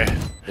grab, grab. there.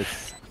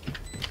 It's.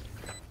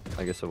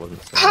 I guess it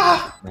wasn't.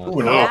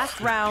 Ooh, no. Last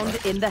round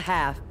in the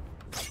half.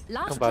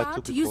 Last by round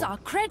two to use people. our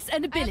creds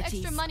and abilities.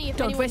 extra money if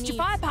Don't anyone waste your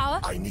needs.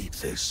 firepower. I need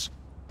this.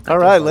 All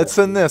right, let's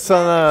end this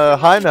on a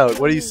high note.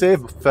 What do you say,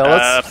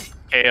 fellas?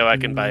 KO, I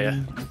can buy you.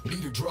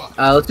 Need a drop.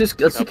 Let's do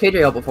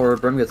KJ out before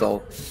Brim gets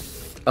all.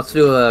 Let's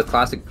do a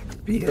classic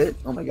B hit.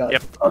 Oh my god.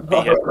 Yep. Be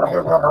hit.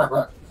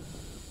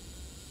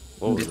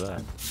 What was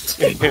that?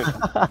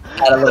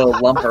 Had a little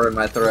lumper in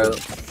my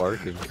throat.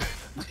 Barking.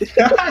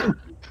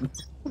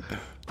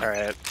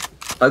 Alright.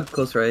 Up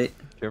close right.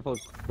 Careful,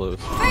 close.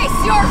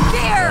 Face your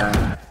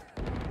fear.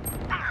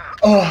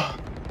 Oh,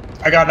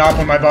 I got an op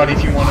on my body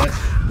if you want it.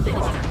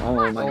 Oh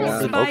my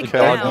god. Spike Okay.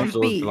 down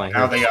Absorbed B. my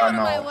Now hit. they got an Out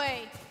of my op.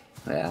 way.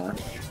 Yeah.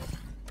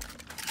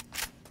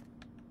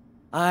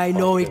 I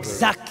know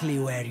exactly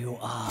where you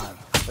are.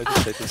 I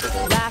just hit this.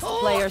 Last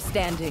player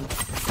standing.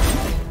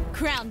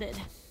 Grounded.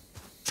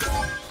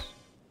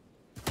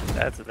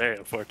 That's very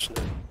unfortunate.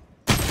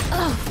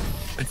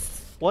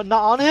 What?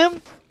 Not on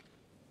him?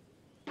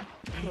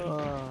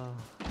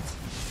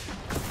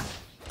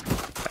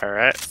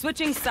 Alright.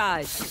 Switching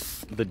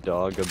sides. The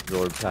dog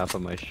absorbed half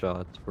of my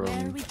shots Where are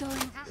from we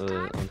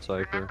going? on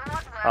Cypher.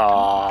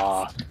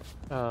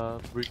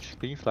 Aww. Breach,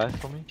 can you flash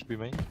for me? Be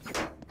main?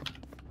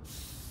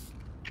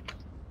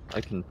 I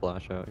can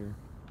flash out here.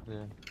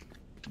 Yeah.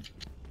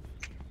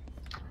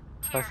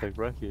 Flash like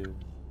right here.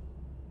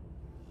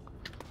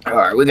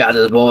 Alright, we got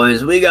this,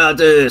 boys. We got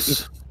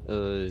this.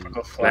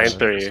 Go flash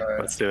 9-3. side.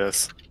 Let's do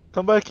this.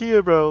 Come back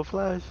here, bro.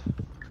 Flash.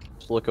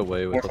 Just look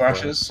away with More the flash.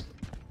 flashes.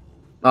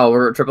 Oh,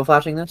 we're triple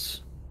flashing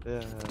this?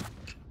 Yeah.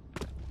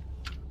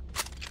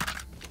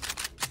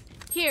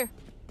 Here.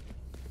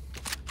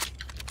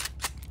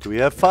 Do we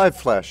have 5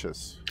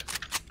 flashes?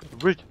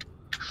 Breach.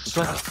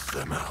 Snuff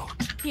them out.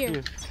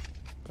 Here.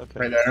 Okay.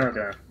 Right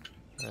there.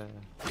 Okay.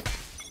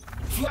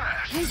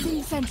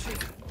 Placing sentry.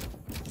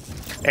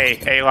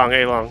 A long,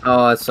 A long.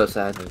 Oh, that's so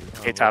sad.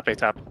 A top, A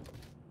top.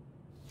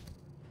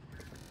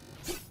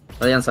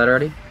 Are they on side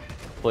already?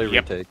 Play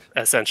Yep. retake.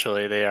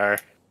 Essentially, they are.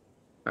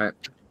 Alright.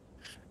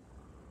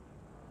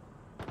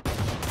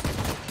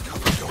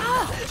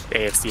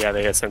 Yeah,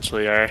 they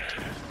essentially are.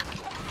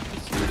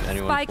 See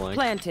anyone Spike flank?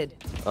 planted.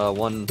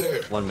 One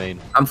main.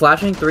 I'm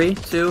flashing. 3,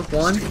 2,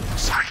 1.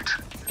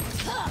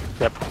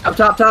 Yep. Up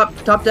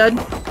top dead.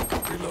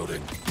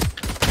 Reloading.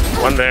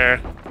 One there,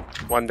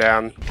 one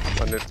down,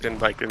 one that's in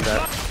like in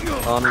that.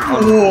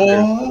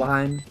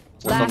 Behind.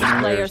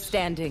 Last player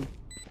standing.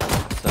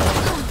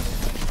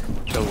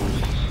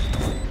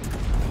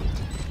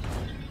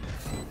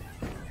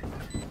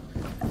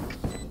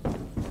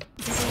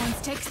 Is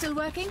everyone's tech still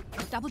working?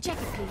 Double check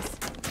it, please.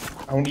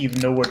 I don't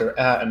even know where they're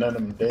at, and none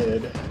of them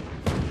did.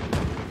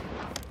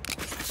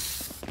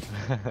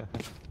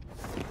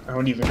 I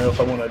don't even know if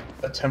I want to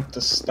attempt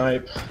to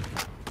snipe.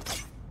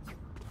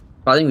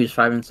 I think we just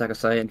 5 in second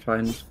sight and try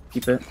and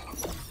keep it.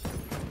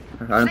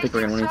 I don't think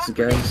we're gonna win these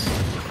guys.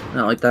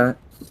 Not like that.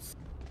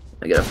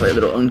 I gotta play a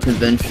little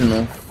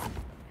unconventional.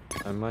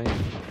 I might.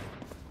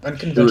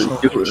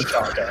 Unconventional Do it.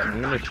 shotgun.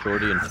 I'm gonna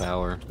shorty and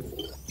tower.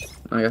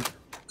 Okay.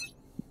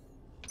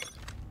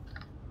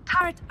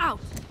 Turret out.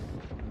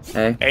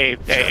 Hey. A.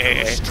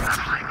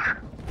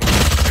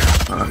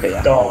 Okay,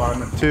 yeah.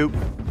 Gone. 2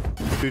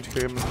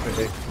 came.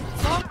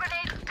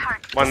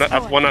 One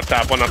up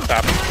top, one up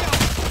top.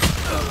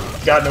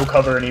 Got no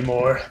cover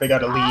anymore. They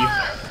gotta leave.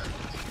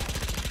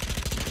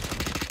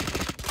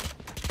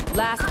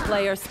 Last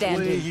player Wait,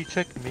 standing. he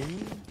checked me?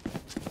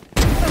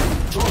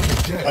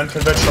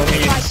 Unconventional Spike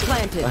needs.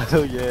 planted.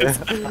 Oh yeah.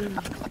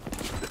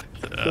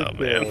 Oh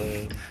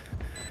man.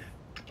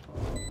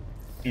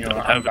 You know,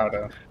 I'm about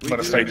to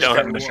start just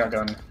grabbing the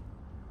shotgun.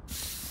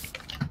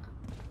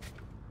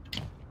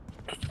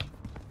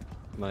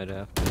 Might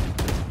have.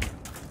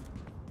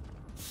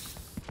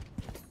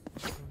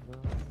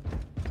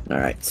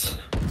 Alright.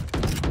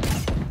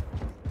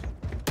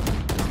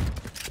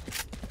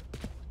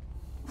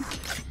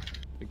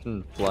 We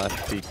can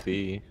flash peek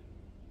B.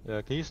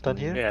 Yeah, can you stun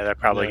here? Yeah, they're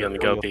probably gonna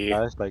go B.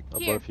 Guys, like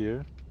above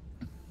here.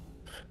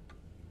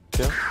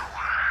 Yeah.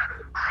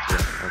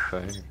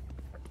 Okay.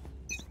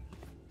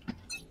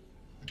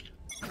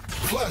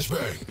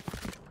 Flashbang.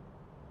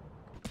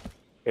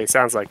 It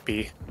sounds like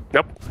B.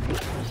 Nope.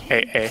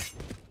 A.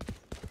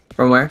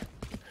 From where?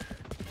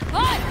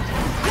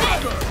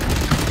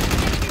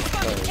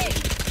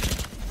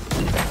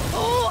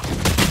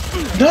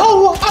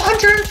 No!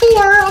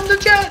 104 on the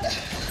jet!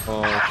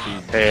 Oh,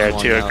 geez. They are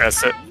One too out.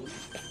 aggressive.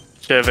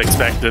 Should have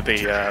expected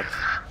the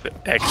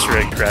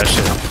extra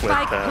aggression with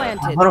Spike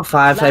planted.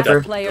 105 Last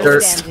Hyper. player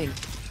Dirt. standing.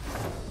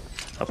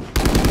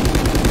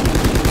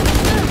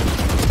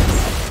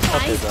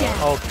 Okay,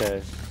 bro.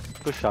 Okay.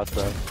 Good shot,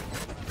 bro.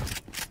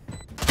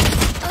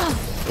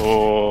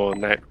 Oh,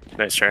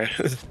 nice try.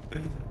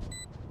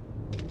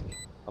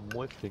 I'm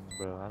whipping,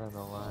 bro. I don't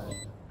know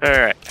why.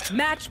 Alright.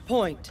 Match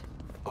point.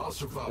 I'll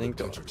survive Think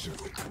the desert too.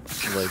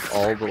 Like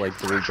all the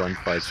 3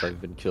 gunfights I've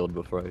been killed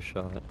before I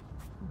shot.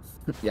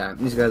 Yeah,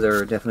 these guys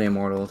are definitely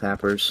immortal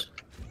tappers.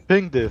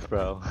 Ping this,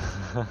 bro.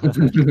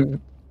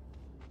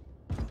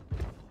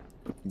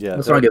 Yeah.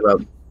 Let's not give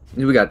up.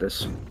 We got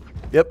this.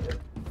 Yep.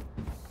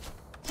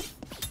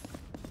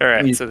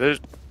 Alright, so there's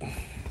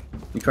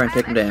You try and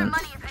take them down.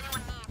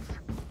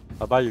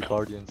 I'll buy you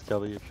Guardians,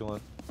 Kelly, if you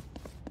want.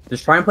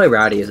 Just try and play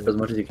Rowdy as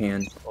much as you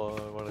can. Or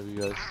one of you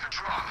guys.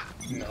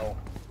 No.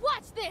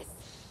 Watch this.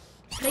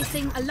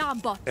 Placing alarm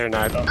bot. they're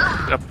not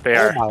up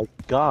there. Oh my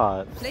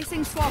god.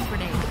 Placing swamp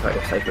grenade. Try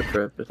to Cypher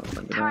trip or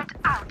something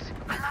like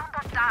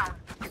that.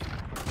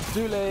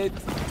 Too late.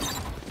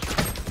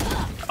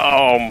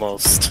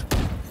 Almost.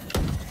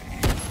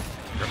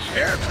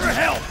 Prepare for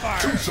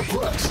hellfire.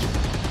 Suppressed.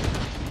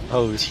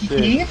 Oh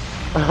shit.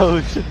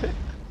 Oh shit.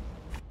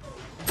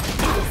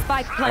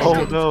 Spike Oh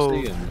planted. no.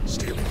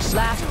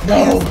 Last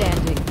player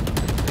standing.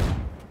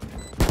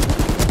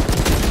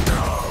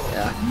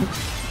 Yeah.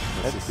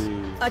 Let's see.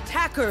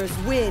 Attackers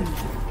win.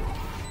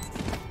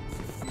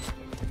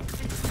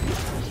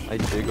 I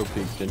Jago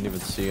peeked, didn't even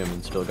see him,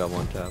 and still got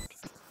one tapped.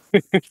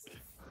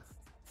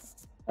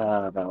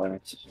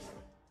 Valorant.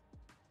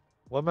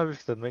 What map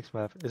is the next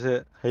map? Is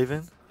it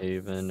Haven?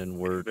 Haven and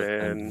we're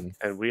defending.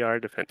 And we are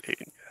defending.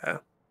 Yeah.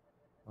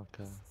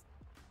 Okay.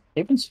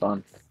 Haven's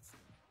fun.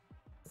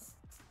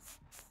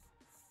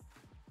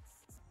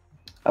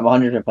 I'm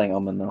 100% playing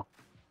Omen though.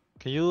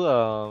 Can you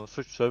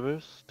switch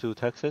servers to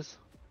Texas?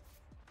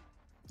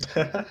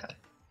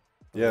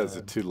 Yeah, is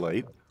it too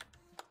late?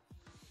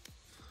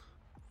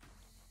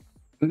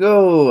 We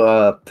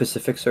go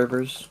Pacific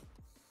servers.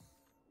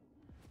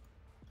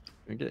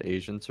 We get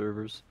Asian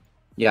servers.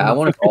 Yeah, I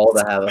want us all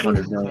to have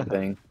 100 million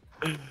ping.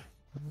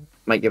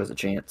 Might give us a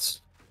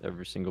chance.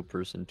 Every single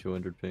person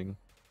 200 ping.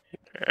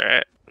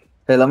 Alright.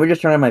 Hey, let me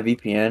just turn on my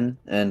VPN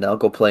and I'll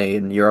go play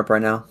in Europe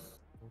right now.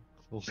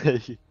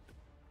 Okay.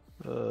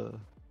 Oh,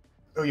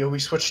 yo, we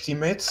switched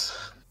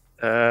teammates?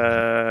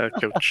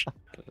 Coach.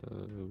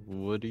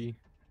 Woody,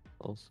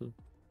 also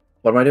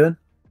What am I doing?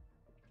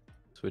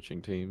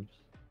 switching teams.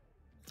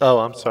 Oh,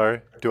 I'm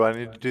sorry. Do I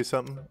need to do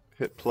something?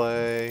 Hit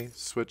play,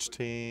 switch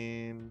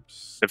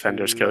teams.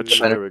 Defenders coach.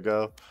 There we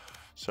go.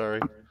 Sorry.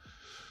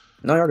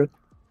 No, you're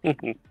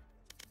good.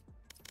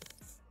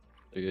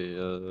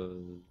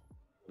 Okay,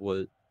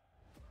 what?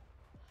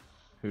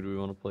 Who do we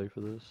want to play for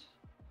this?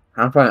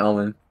 I'm fine,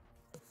 Omen.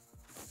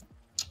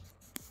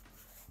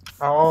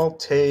 I'll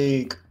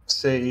take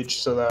Sage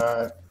so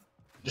that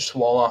just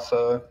wall off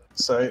a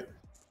site.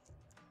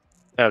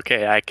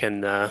 Okay, I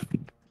can do I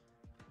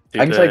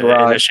can play the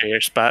Garage.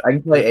 initiator spot. I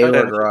can play A or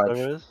Whatever Garage.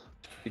 it is,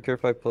 You care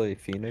if I play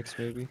Phoenix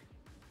maybe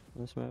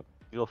on this map?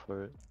 Go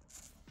for it.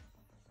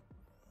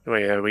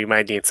 We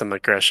might need some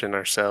aggression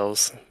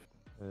ourselves,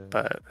 Yeah.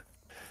 but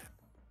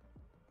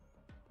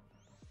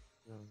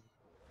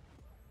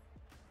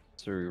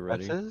So are we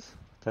ready? Texas?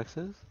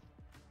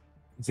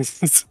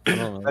 I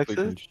don't know if we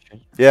can Texas?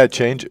 change. Yeah,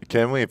 change it.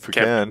 Can we if we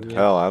Can- can? Yeah.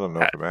 Hell, I don't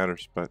know if it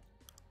matters, but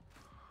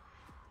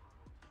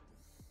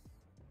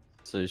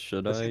So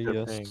should Let's I? see their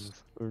Yes.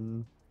 pings.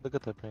 Look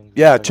at the pings.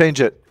 yeah, Like, change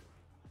it.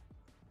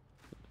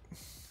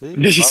 See? It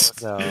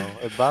balanced now.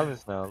 It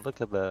balanced now. Look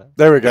at that.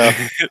 There we go.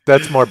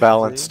 That's more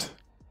balanced.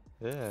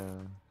 Yeah.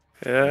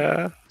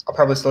 yeah. I'll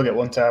probably still get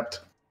one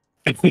tapped.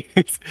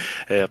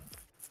 Yep.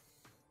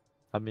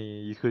 I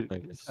mean, you could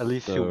Okay, at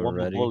least shoot so one more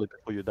ready? bullet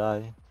before you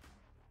die.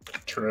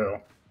 True.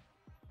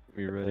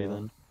 We ready Yeah.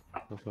 then?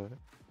 Go for it.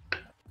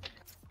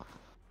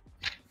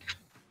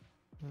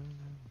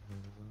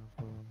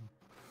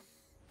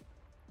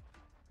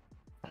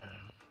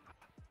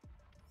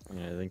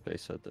 Yeah, I think they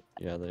said that.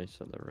 Yeah, they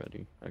said they're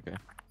ready. Okay.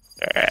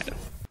 Alright.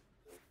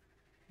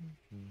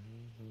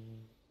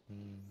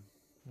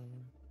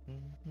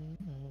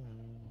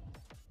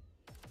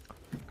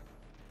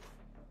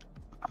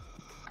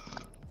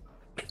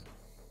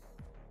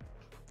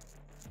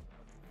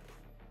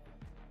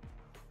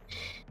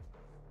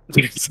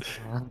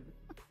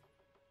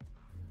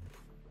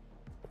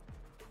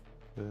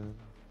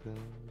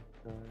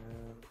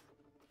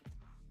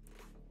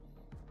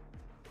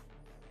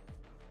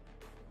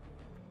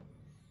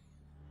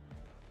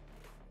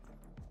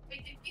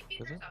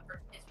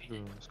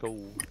 Let's go.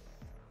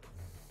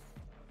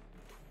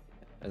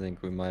 I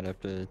think we might have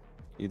to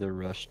either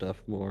rush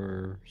stuff more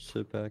or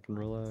sit back and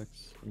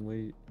relax and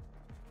wait.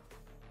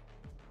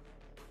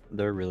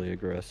 They're really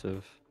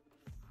aggressive.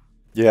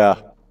 Yeah.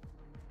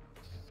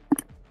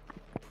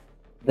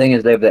 Thing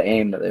is, they have the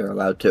aim that they were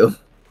allowed to.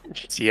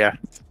 Yeah.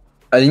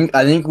 I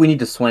think we need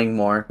to swing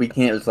more. We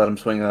can't just let them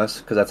swing us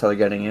because that's how they're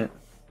getting it.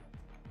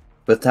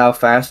 With how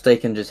fast they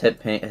can just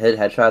hit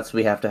headshots,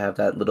 we have to have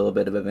that little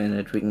bit of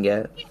advantage we can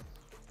get.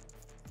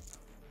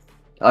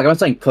 Like, I'm not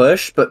saying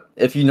push, but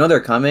if you know they're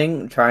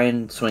coming, try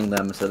and swing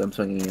them instead of them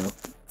swinging you.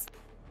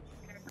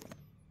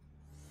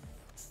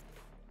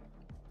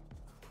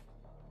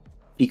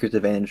 Seeker's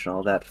advantage and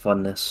all that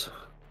funness.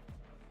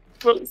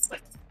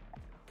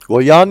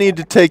 Well, y'all need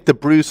to take the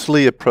Bruce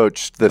Lee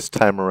approach this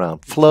time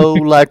around. Flow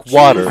like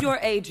water. Choose your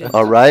agent.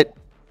 All right.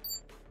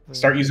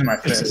 Start using my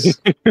fist.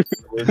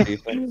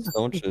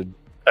 Someone should.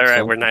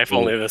 Alright, we're knife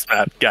only this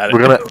map. Got it.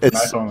 We're gonna. It's.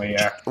 Knife only,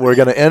 yeah. We're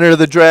gonna enter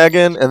the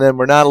dragon, and then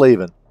we're not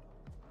leaving.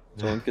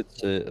 Someone could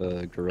sit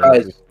garage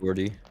Guys. with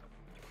 40.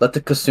 Let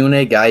the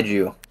Kasune guide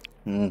you.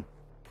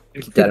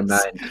 Keep that in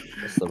mind.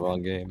 That's the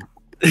wrong game.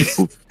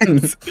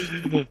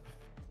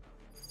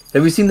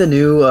 Have you seen the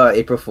new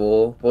April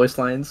Fool voice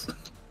lines?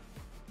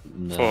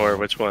 No. For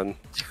which one?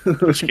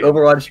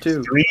 Overwatch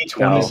 2.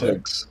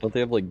 326. Don't they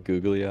have like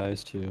googly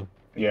eyes too?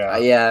 Yeah.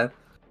 Yeah.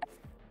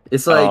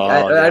 It's like, Oh, I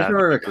yeah, just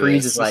remember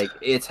McCree's this. is like,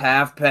 it's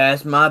half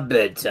past my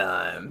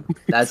bedtime.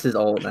 That's his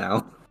ult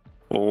now.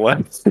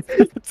 What?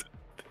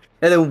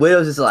 And then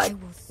Widow's is like,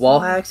 wall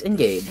hacks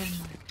engaged.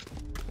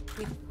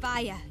 With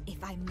fire,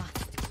 if I must.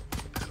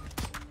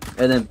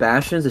 And then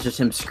Bastions is just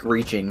him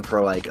screeching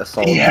for like a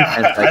solid 10 Yeah,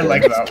 seconds. I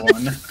like that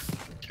one.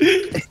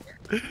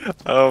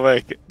 Oh my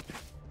god.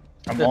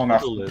 I'm balling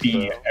off Little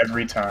B bit,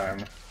 every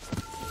time.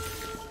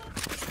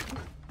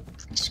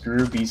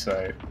 Screw B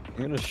site. I'm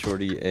gonna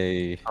shorty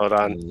a. Hold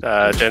on.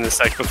 Jen, a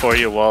sec before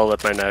you wall,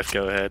 let my knife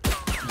go ahead.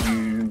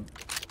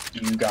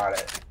 You got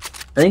it.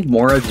 I think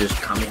Mora just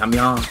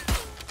Kamehameha.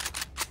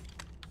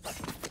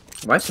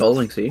 Am I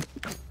soloing C?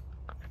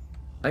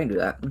 I can do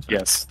that. That's fine.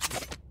 Yes.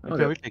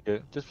 Okay, we take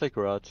it. Just play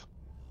garage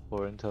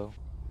for intel.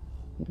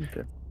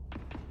 Okay.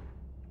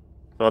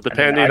 Well,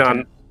 depending I can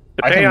on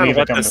depending on leave it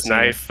what down this to C.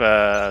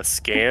 knife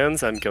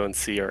scans, I'm going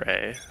C or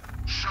A.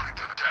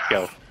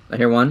 Go. I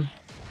hear one.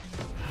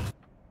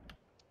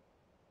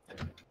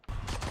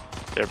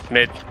 They're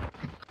mid.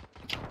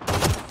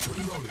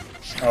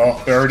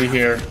 Oh, they're already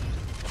here.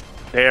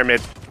 They are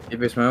mid. Give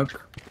me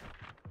smoke.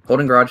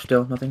 Holding garage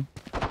still, nothing.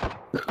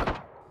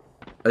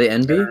 Are they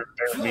NB? They're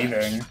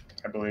leaving,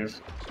 I believe.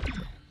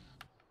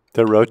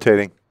 They're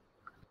rotating.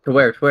 To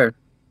where? To where? Do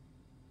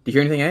you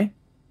hear anything, A?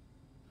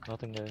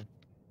 Nothing there.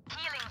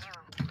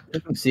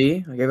 Nothing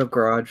C. I gave up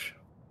garage.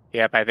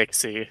 Yep, I think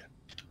C.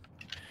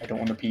 I don't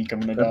want to peek, I'm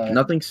gonna die.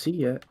 Nothing C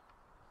yet.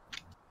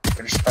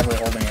 They're just probably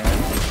holding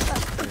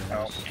it.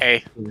 No.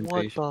 Hey.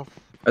 What the? Are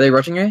they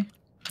rushing A?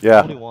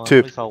 Yeah, Only one. 2.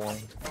 Only saw one.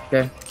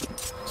 Okay.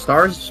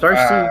 Stars C.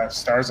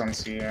 Stars on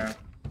C, yeah.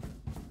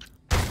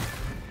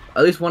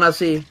 At least one at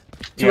C.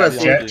 Two Yeah, at C.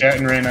 Jet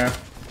and Reyna.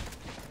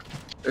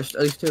 There's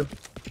at least 2.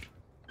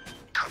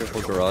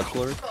 Careful garage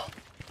lord.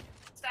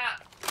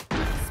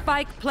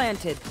 Spike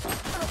planted.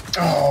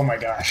 Oh my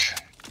gosh.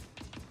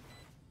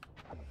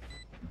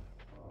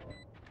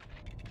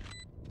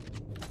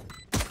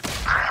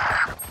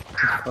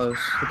 Close.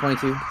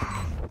 22.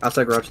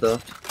 Outside garage though.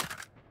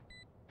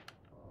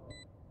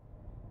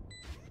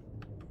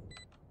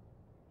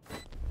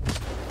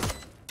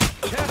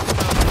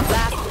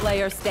 Last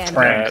player standing.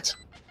 Pranked.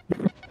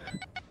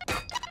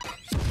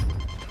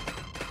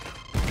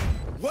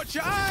 Watch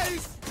your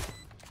eyes!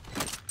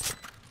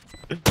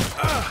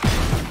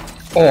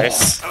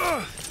 Nice.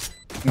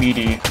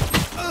 Meaty.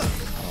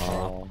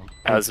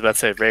 I was about to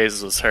say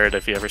Raze was hurt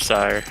if you ever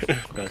saw her,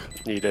 but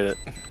you did it.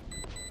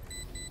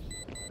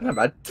 Not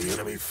bad. The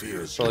enemy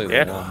fears Probably you.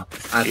 Yeah. one.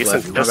 That's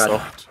Decent left. Not pistol.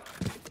 bad.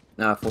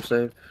 Nah, full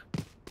save.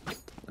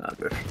 Nah,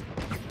 good.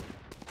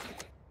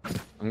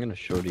 I'm gonna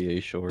shorty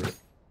A short.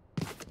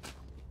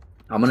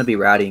 I'm gonna be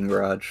ratty in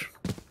garage.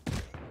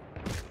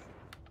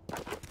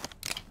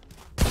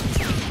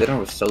 They don't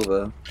have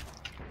Sova.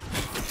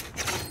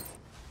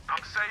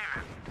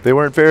 They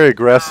weren't very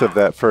aggressive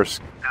that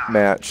first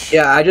match.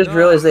 Yeah, I just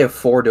realized they have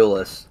 4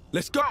 duelists.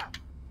 Let's go!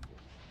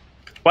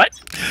 What?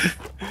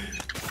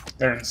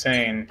 They're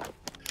insane.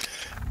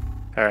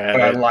 Alright.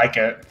 But I like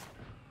it.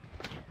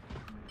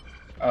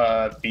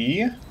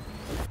 B?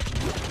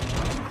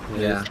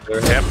 Yeah.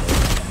 Yep.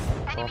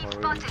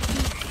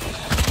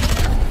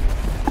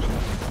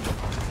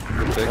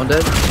 One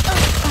dead.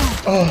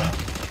 Oh,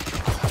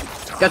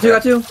 Got 2,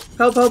 got 2.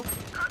 Help, help.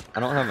 I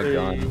don't have a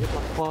gun.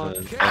 What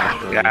the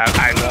fuck? Yeah,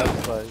 I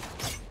know.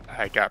 Like,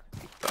 I got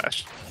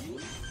flashed.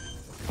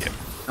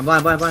 I'm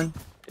blind, blind, blind.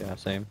 Yeah,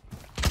 same.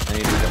 I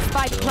need a gun.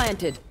 Spike still.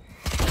 planted.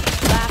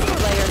 Last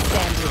player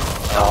standing.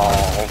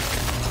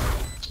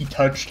 Oh. he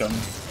touched him.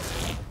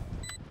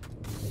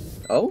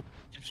 Oh?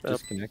 Just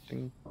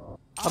disconnecting.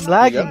 I'm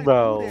lagging,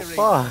 bro.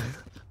 Fuck.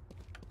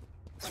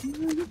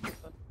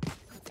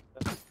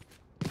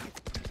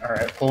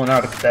 Alright, pulling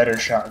out a better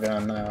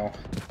shotgun now.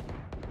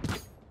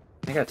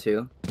 I got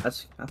 2.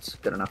 That's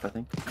good enough, I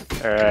think.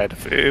 Alright,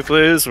 if we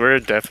lose, we're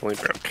definitely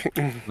broke.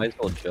 Might as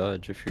well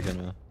judge if you're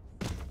gonna.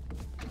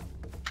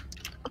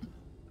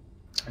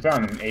 I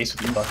found an ace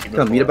with Bucky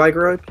Come meet a before. bike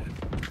garage?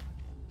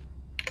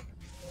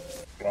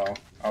 Well,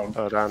 I'll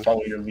Hold on.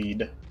 follow your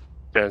lead.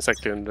 Yeah, it's like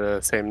doing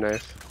the same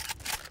knife.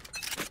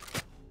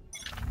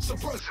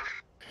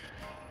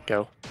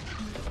 Go.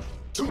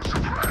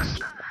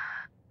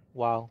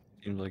 Wow.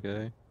 Seems like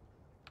A.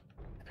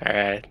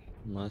 Alright.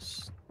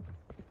 Unless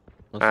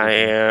I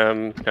they can-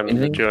 am coming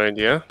to Anything? join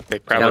you. They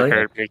probably Gallery?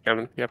 heard me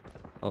coming. Yep.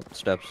 Oh,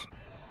 steps.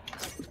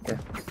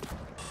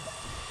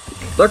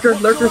 Lurker,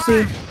 lurker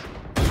C.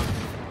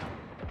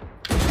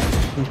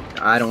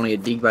 I don't want to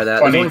get deeked by that.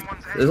 Funny.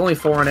 There's only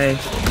 4 in A.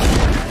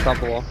 Top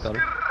the wall, got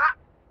it.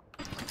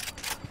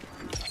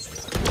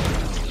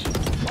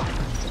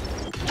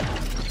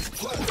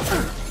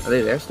 Are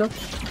they there still?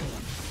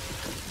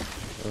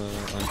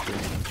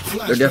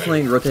 Unsure. They're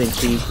definitely rotating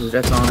C. There's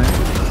Jets on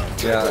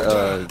it.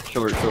 Yeah,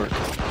 short.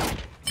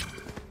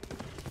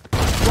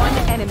 One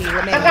enemy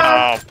remaining.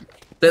 Oh,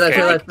 Stay alive, stay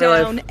Okay. alive, stay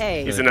alive. Down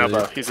A. he's an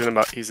elbow.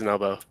 He's an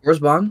elbow. Where's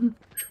Bond?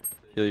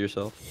 Heal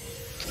yourself.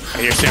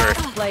 Hey, you're sewer.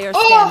 Player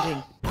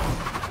standing.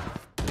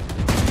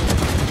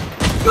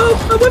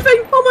 Oh, I'm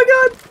whipping! Oh my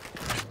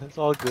god! It's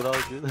all good, all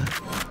good.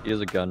 He has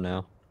a gun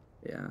now.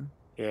 Yeah.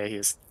 Yeah,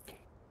 he's.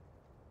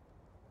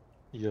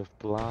 You have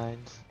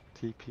blinds,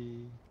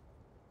 TP.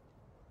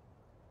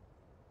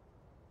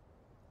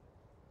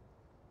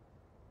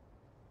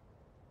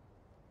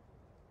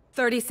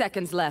 $30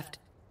 seconds left.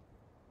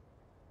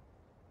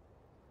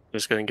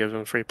 Just gonna give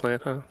him free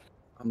plant, huh?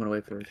 I'm gonna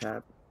wait for the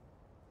tap.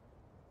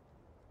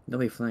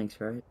 Nobody flanks,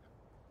 right?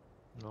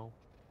 No.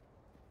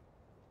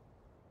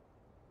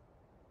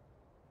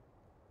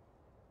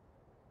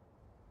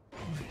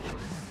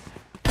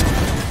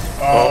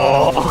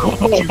 Oh!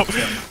 Juked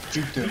him.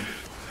 Juked him.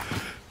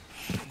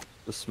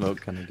 The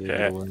smoke kind of gave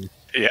Yeah. it away.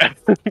 Yeah.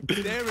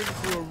 They're in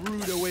for a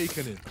rude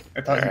awakening.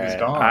 I thought he was Alright,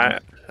 gone.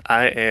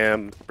 I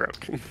am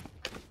broke.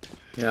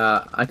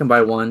 Yeah, I can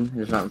buy one.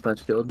 It's not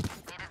punch killed.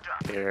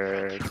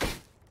 Here.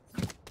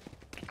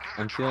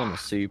 I'm feeling a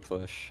C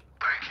push.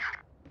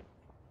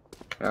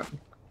 Yeah.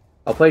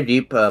 I'll play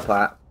deep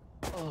plat.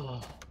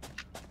 Oh.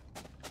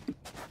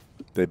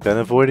 They've been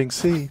avoiding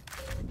C.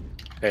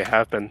 They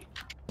have been.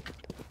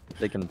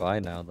 They can buy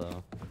now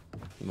though.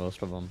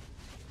 Most of them.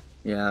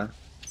 Yeah.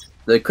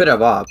 They could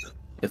have op.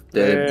 If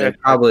they, Yeah. they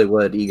probably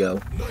would ego.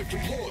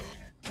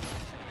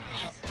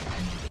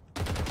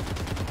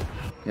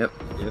 Yep.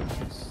 Yep.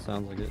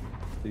 Sounds like it.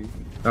 Dude.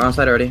 They're on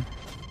site already.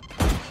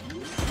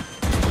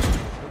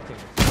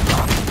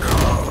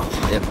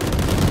 Yep.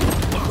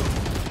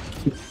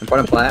 In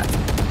front of plat.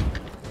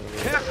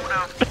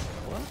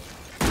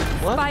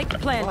 What? Spike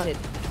planted.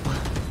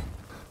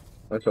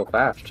 Why so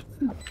fast?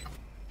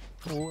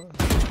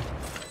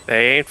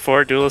 They ain't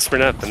 4 duelists for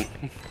nothing.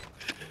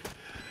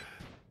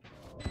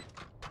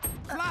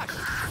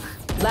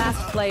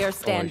 Last player Oh, he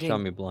standing. shot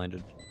me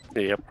blinded.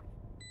 Yep.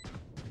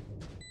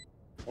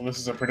 Well, this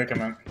is a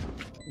predicament.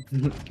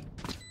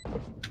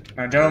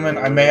 Now, gentlemen,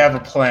 I may have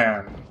a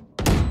plan,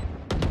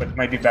 but it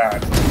might be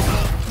bad.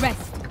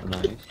 Rest.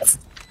 Nice.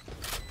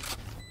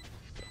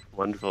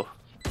 Wonderful.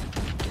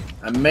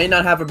 I may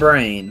not have a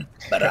brain,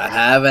 but I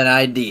have an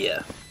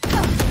idea.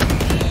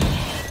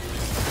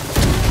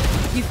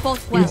 You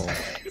fought well.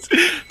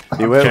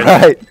 He went Okay.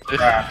 right.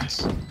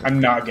 Cracked. I'm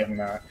not getting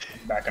that.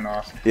 Backing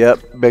off. Yep.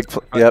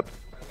 Yep.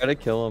 Try to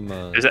kill him.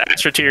 There's an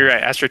Astra to your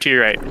right. Astra to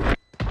your right.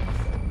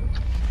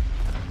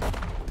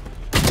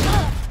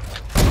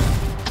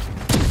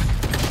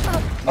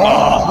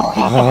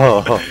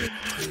 Oh.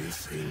 They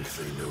think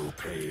they know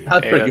pain.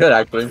 That's pretty good,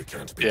 actually.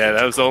 Yeah,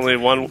 that was only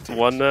one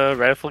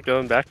rifle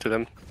going back to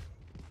them.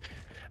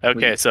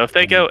 Okay, so if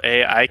they go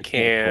A, I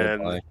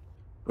can.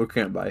 We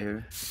can't buy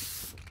here.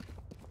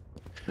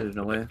 There's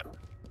no way.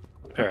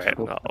 Alright,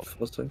 Cool. I'll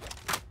Let's see.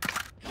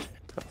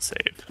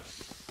 save.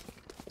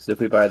 So if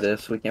we buy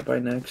this, we can't buy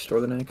next or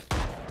the next.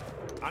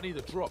 I need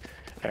a drop.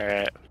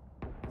 Alright.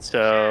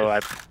 So I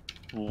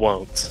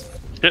won't.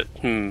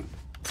 Okay,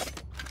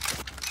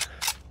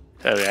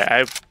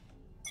 I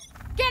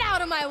Get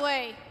out of my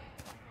way.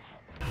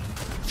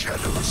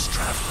 Shadows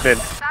travel. mid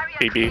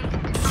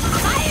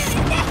BB.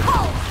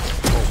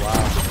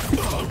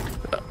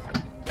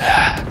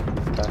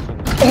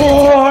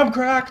 Oh, I'm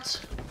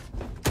cracked.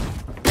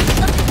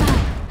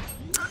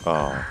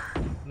 Oh.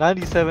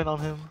 97 on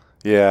him.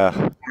 Yeah.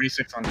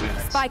 46 on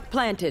Phoenix. Spike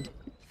planted.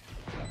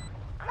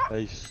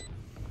 Nice.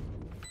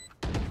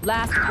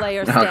 Last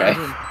player Okay.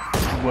 standing.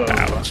 Whoa.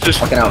 Just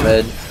Fucking out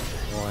mid.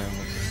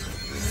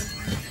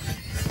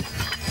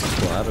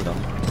 Splattered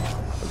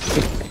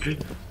him.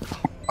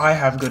 I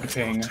have good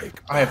ping.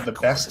 I have the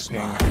best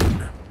ping.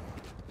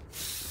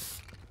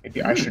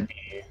 Maybe I should be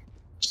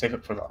save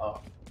it for the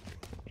up.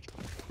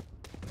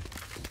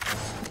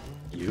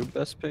 You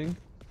best ping?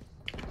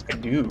 I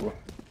do.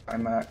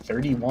 I'm at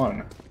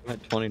 31. I'm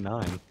at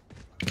 29.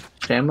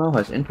 Samo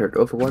has entered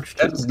Overwatch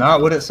 2. That's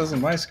not what it says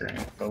on my screen,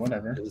 but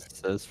whatever. It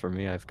says for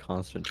me I have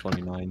constant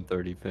 29,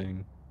 30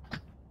 ping.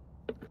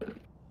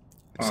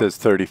 It says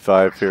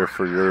 35 here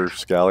for your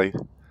Scally.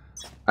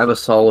 I have a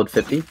solid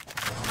 50.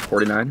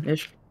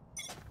 49-ish.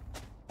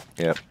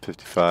 Yep,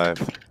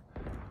 55.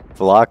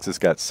 Velox has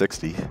got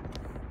 60.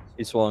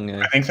 He swung A.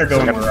 I think they're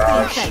going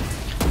Mirage.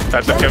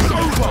 that's okay.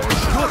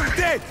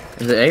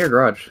 Is it A or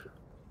Garage?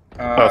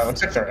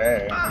 Looks like they're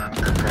A.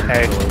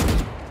 Hey,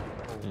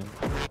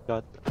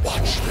 Got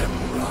Watch them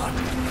run.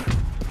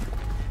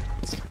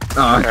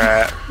 Oh,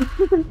 alright.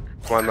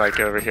 One like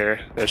over here.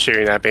 They're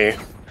shooting at me.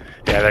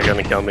 Yeah, they're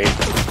gonna kill me.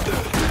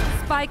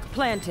 Spike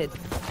planted.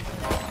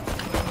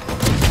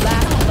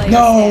 Last player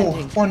No!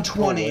 standing.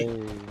 120.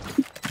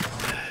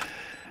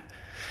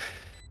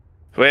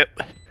 Whip.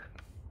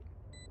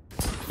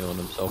 Killing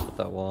himself with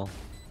that wall.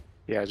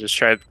 Yeah, just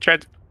try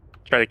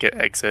to get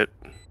exit.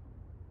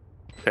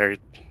 There.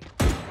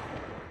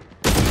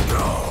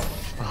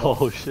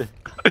 oh shit.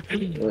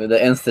 the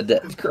insta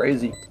death is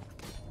crazy.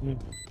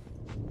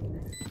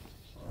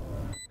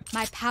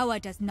 My power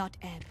does not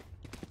ebb.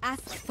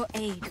 Ask for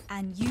aid,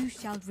 and you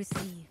shall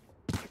receive.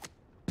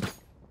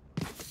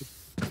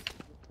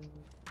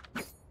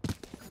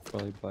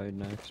 Probably buy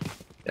next.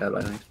 Yeah,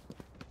 bye next.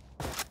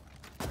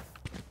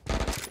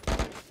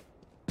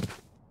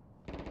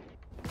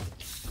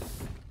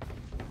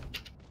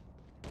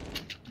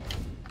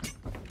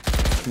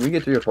 If we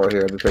get 3 or 4 here,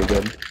 it'd be pretty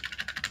good.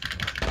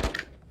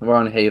 We're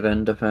on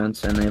Haven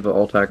defense, and they have an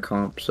all-attack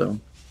comp, so.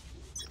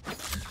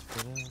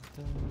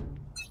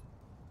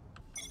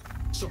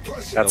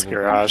 Suppress That's it.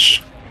 garage.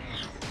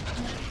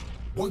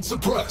 One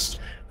suppressed.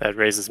 That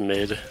raises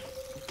mid.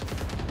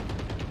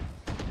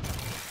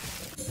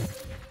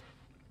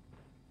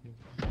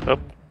 Oh,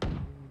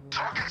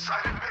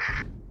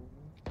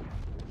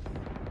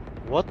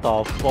 What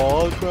the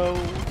fuck, bro?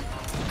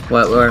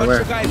 What?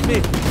 Where? Guys,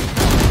 mid.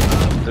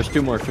 There's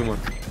 2 more, 2 more.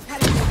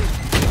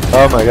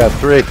 Oh my god,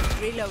 3.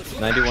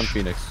 91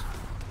 Phoenix.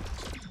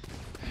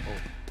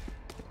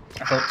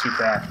 I felt too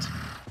cracked.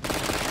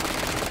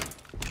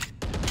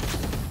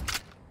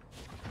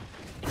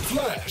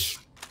 Flash.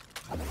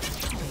 Does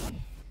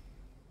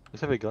he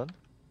have a gun?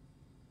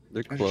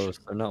 They're close.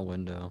 They're not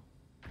window.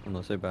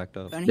 Unless they backed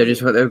up. They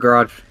just went their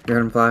garage. You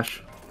heard him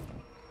flash.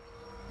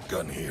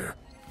 Gun here.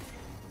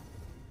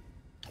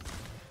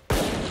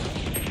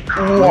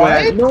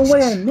 What? No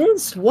way I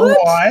missed. What?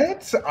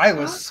 What? I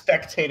was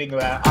spectating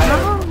that.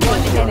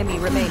 One enemy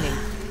remaining.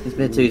 He's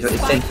mid 2. He's same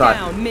Spike spot.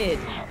 down mid.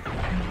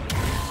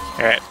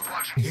 alright.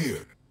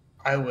 Here.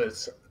 I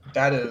was.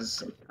 That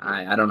is.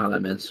 I don't know how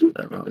that missed.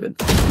 I don't know how good.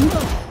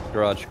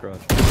 Garage.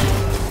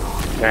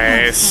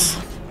 Nice.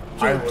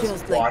 I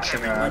was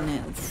watching that.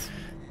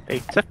 They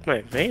took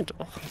my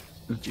Vandal.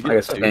 I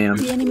guess scam.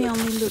 The enemy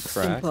only looks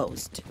Crack.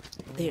 composed.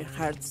 Their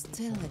hearts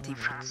still a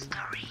different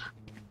story.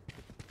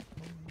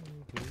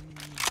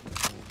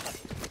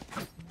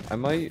 I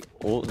might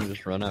ult and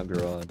just run out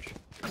garage.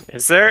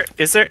 Is there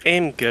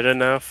aim good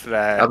enough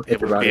that I'll hit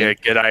it would the be body. a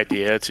good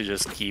idea to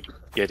just keep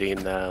getting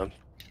the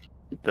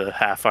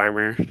half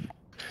armor?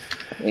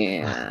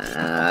 Yeah,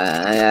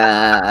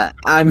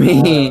 I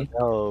mean,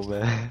 Oh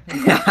man.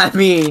 I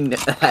mean,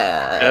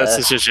 This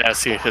is just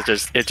asking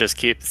because it just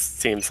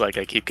seems like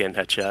I keep getting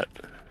headshot.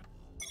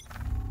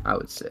 I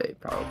would say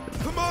probably.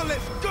 Come on,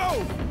 let's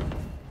go!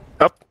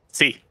 Oh,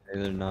 C.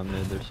 They're not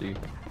mid, they're C. You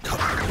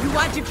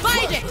want to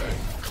fight it?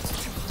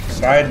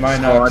 Side my Oh,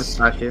 I nuts. just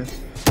knocked you.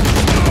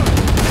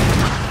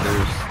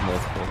 There's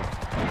multiple.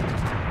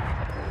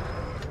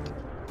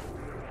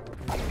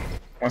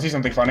 Want to see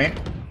something funny?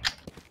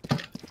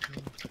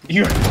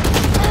 You.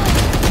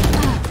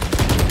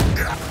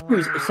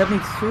 Who's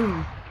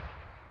 72?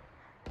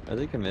 Are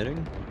they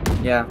committing?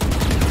 Yeah.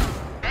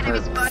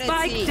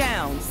 Spike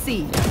down,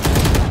 C.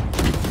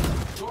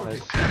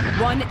 Nice.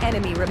 One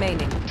enemy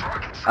remaining.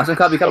 I was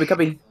gonna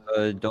copy.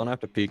 Don't have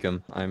to peek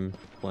him. I'm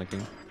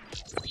flanking.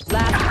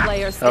 Last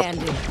player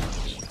standing.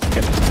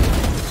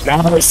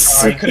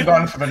 Nice. Oh, you could have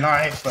gone for the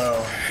knife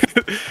though.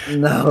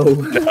 No.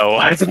 No,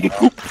 I think.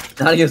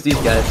 Not against these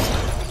guys.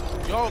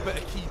 Y'all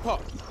better keep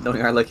up.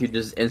 Knowing our luck, you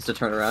just insta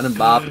turn around and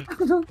bob.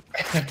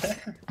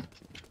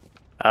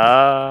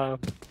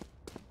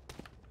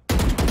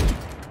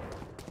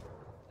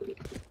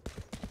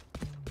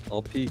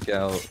 I'll peek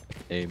out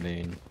A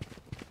main.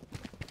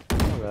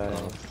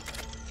 Alright.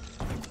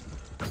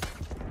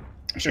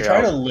 I should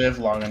try to live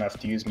long enough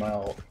to use my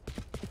ult.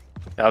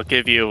 I'll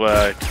give you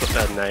a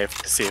knife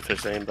to see if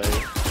there's anybody.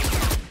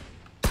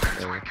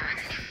 So,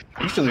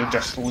 I usually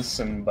just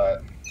listen,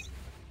 but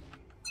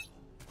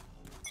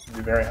it'd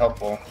be very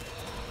helpful.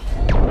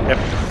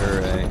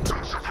 hooray.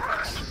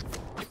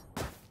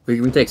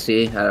 We take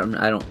C. I don't know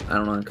how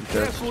to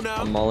compare. Careful now.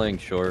 I'm mulling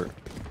short.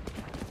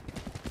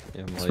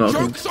 Yeah, I'm Smoke.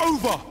 mulling. Joke's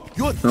over.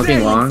 You're Smoking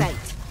dead. long. Are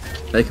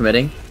they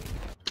committing?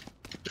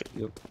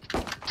 Yep.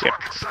 Yep.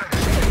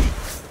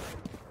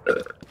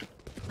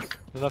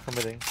 They're not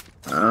committing.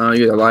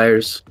 You the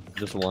liars.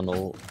 Just one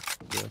ult.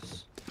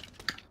 Yes.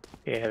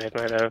 Yeah, they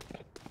might have.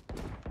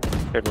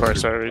 Of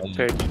course, already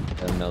picked.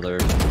 Another.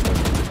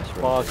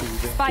 Fuck you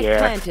think? Spike Yeah.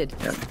 planted.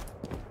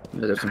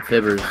 There's some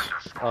fibbers.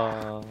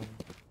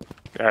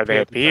 Are they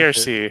at B or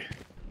C?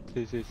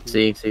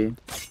 See. C.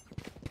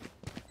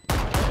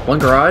 One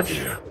garage.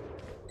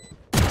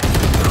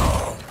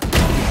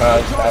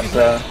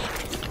 That's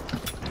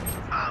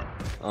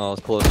Oh,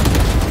 it's close.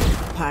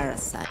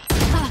 Parasite.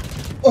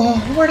 Oh,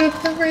 where did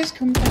the race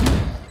come from?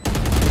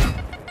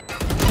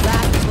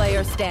 Last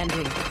player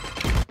standing.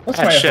 What's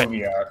Ah, my shit.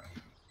 FOV at?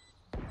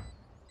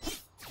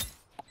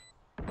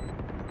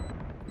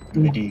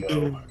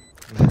 Video.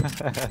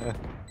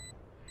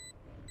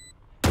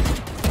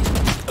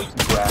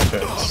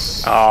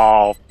 Graphics.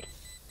 Oh.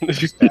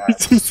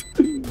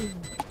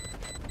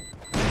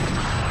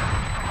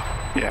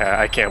 Yeah,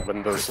 I can't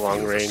win those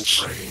long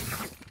range.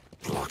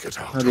 Block it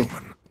out, Okay.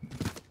 Roman.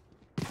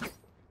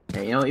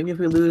 Hey, you know, even if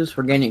we lose,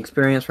 we're gaining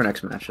experience for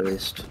next match at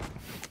least.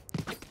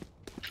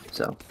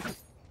 So,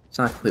 it's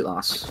not a complete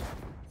loss.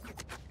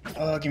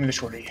 Give me the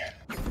shorty.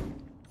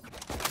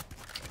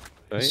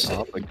 Right,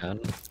 up again.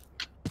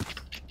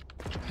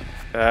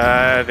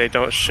 They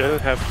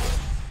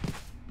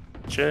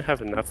shouldn't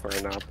have enough for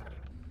an op.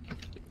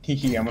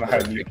 Hehe, I'm gonna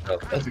hide the Picked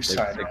up- other they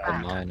side. picked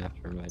up mine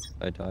after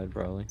I died,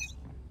 probably.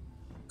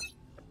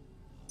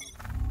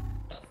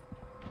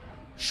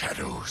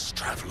 Shadows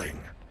traveling.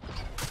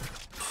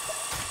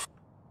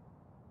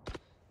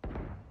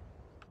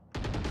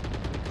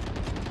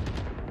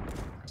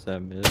 Is that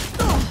mid?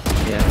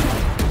 Yeah.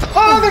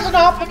 Oh, there's an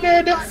op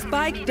again!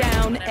 Spike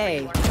down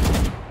A.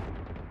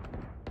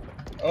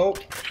 Oh,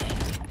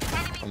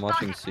 I'm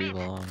watching C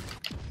long.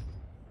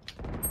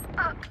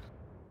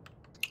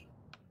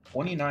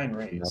 29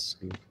 rays.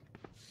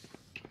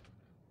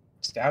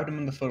 Stabbed him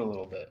in the foot a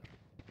little bit.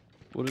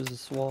 What is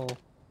this wall?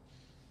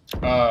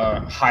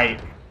 Height.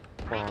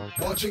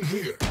 Watching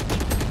here.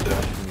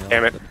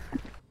 Damn it.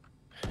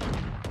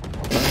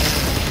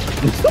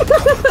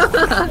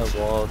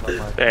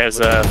 There's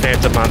a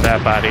phantom on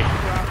that body.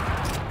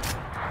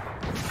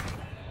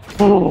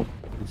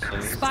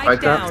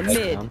 Spike down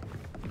mid.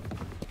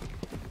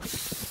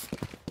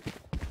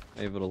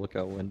 Able to look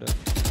out window.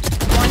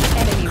 One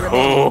enemy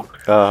remaining.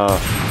 Oh.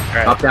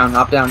 Hop down.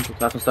 Top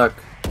and stuck.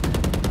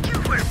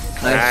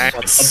 Nice.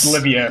 Nice.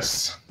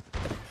 Oblivious.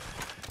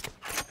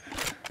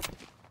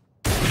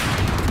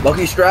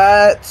 Lucky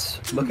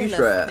strats. The Lucky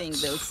last thing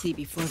they'll strats. see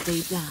before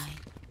they die.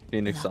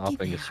 Phoenix Lucky opping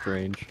they is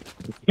strange.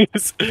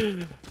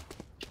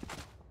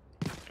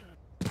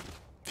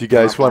 If you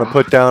guys want to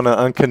put down an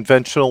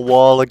unconventional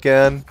wall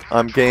again,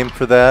 I'm game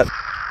for that.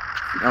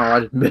 Oh, I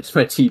just missed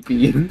my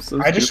TP. I'm so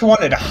I just stupid.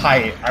 wanted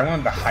height. I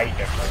wanted the height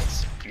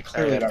difference. And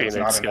clearly that was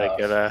Phoenix not gonna enough.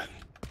 get a.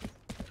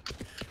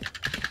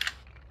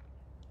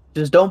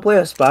 Just don't play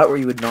a spot where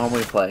you would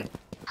normally play.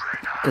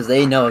 Because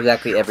they know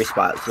exactly every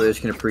spot, so they're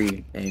just gonna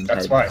pre-aim.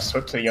 That's why I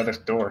switched to the other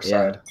door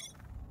Yeah. side.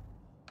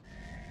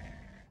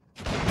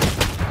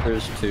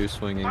 There's two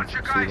swinging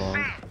C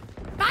long.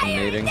 I'm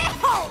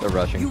nading. They're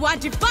rushing. You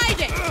want to fight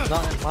it?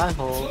 Not in my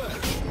hole.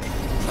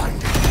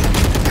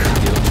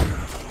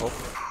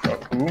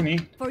 Uni.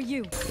 For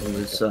you.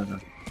 It's,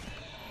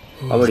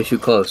 I would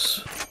shoot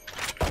close.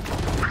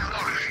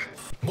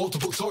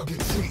 Multiple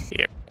targets.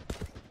 Here.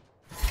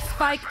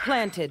 Spike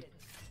planted.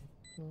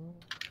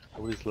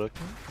 Nobody's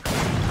looking.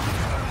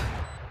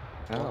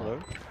 Hello.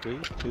 3,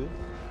 2.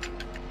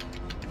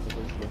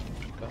 Nobody's looking.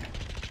 Go.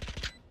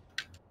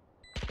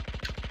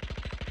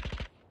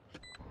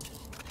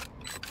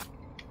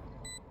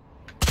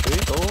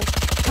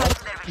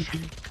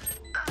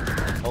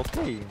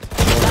 Okay.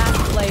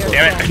 Last player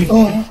Damn it. standing.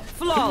 Oh,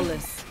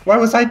 Flawless. why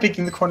was I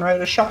picking the corner? I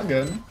had a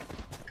shotgun.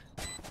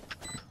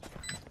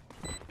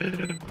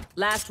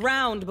 Last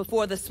round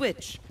before the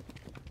switch.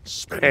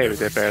 Hey, we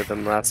did better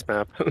than last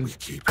map.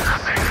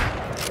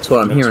 That's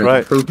what I'm That's hearing. right.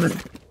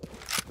 Improvement.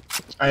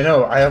 I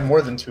know. I have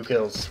more than 2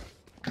 kills.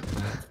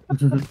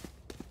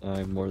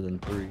 I'm more than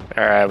 3.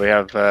 Alright, we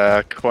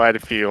have quite a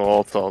few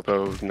ults,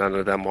 although none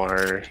of them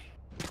are.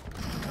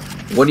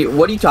 What are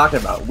you talking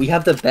about? We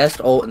have the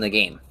best ult in the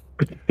game.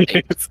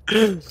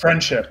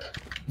 Friendship.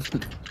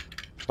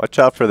 Watch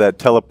out for that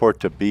teleport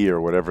to B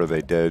or whatever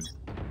they did.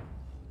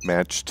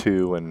 Match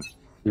 2 and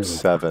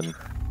 7.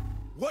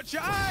 Watch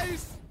your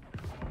eyes.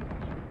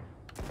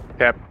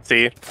 Yep,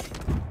 see?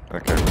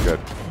 Okay, good.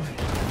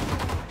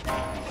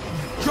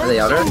 Are they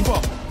out already?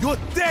 Over. You're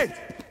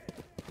dead.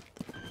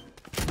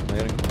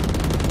 Nading.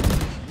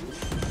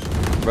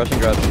 Rushing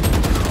garage.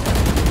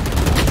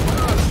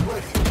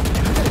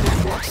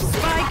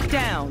 Spike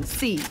down.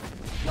 C.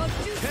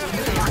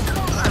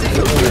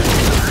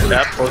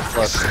 Yep.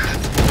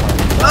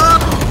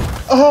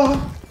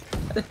 Oh!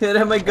 I didn't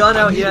have my gun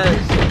out yet.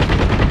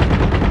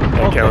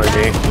 They're killing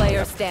me. Last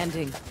player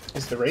standing.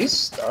 Is the race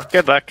stuck?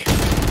 Good luck.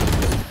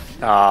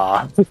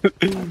 Ah.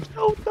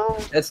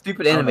 That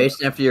stupid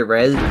animation after your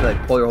res, you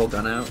like pull your whole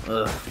gun out.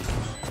 Ugh.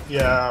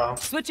 Yeah.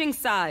 Switching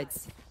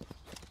sides.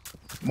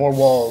 More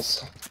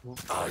walls.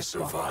 I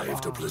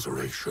survived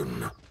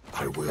obliteration.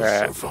 I will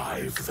Alright.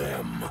 survive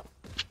them.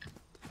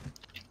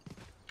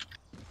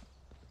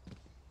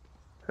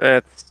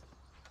 That's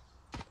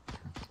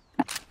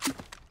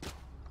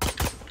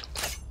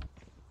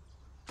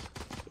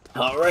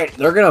Alright,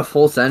 they're gonna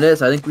full send it,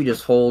 so I think we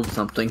just hold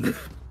something.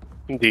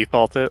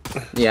 default it.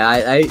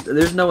 Yeah,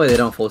 there's no way they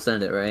don't full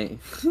send it, right?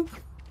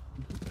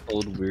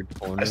 Old weird I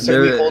corner. say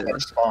we They're- hold our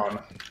spawn.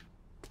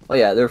 Oh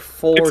yeah, there are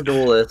 4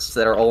 duelists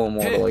that are all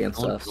immortal against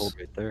Don't us. go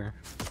right there.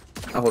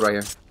 I'll hold right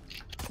here.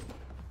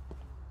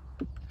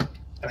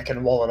 And I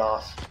can wall it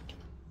off.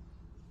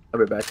 I'll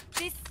be back.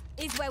 This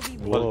is where we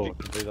Whoa, win.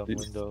 complete on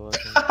window.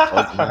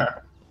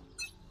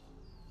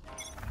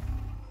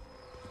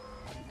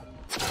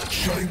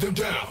 Shutting them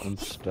down. I'm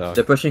stuck.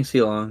 They're pushing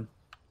C long.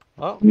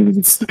 Oh,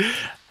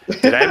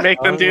 Did I make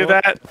them do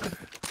that?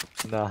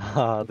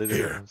 nah, they did it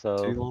Here. Too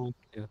themselves. long?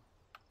 Yeah.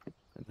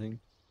 I think.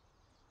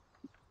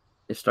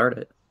 They start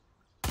it.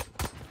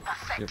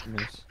 Yep,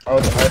 nice. Oh,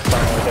 I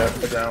finally got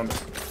the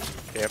ground.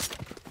 Yep.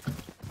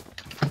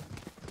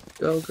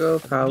 Go,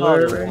 Power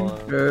Another one.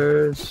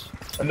 Rangers.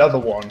 Another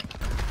one.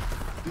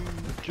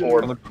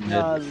 Orb. Coming from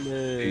mid.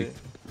 Dale.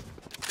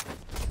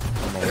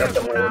 I got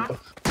the orb.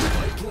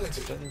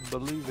 Didn't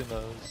believe in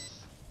us.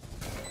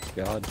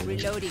 God, dude.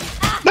 Reloading.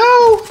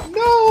 No!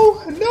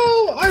 No!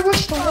 No! I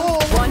wish the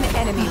wall. One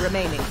enemy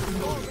remaining.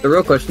 The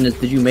real question is,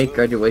 did you make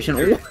graduation?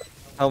 Ooh.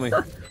 Help me.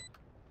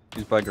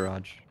 He's by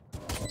garage.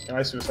 Can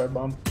I suicide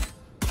bomb?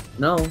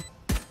 No.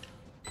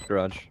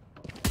 Garage.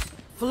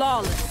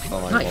 Flawless.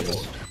 Oh, I Nice. love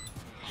this.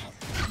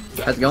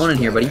 How's it going in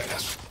here, buddy?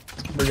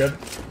 We're good.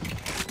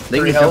 They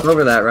can Free jump health.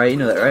 over that, right? You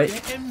know that, right?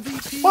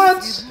 MVP What?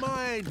 is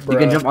mine. You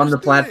can Bruh. jump on the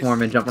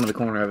platform and jump onto the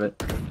corner of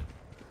it.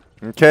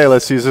 Okay,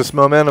 let's use this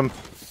momentum.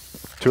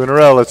 2 in a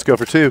row. Let's go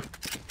for 2.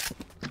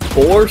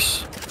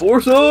 Force!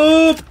 Force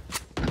up!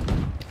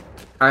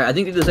 Alright, I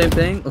think do the same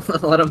thing.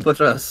 Let them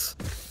push us.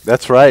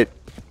 That's right.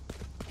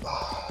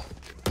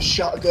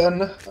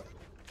 Shotgun.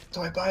 Do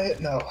I buy it?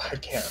 No, I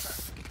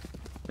can't.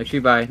 Make sure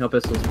you buy. No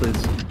pistols,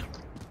 please.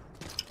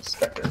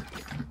 Spectre.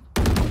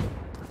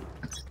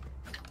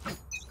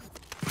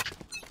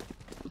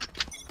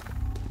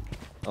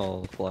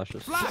 Oh,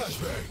 flashes.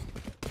 Flashbang.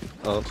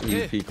 Oh,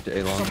 he peeked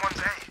A long.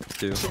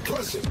 2.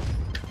 Suppressing.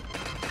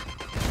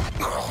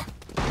 Oh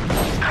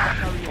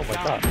my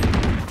god.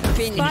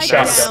 Spike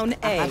Shotgun. down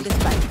A.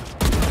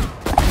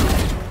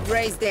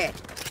 Raise there.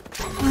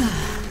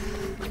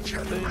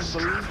 Didn't believe in us.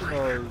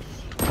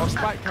 Our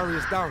spike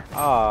carrier's down.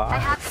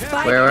 Ah,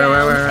 Spike Where?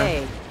 down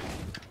A.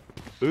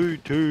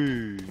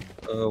 BT.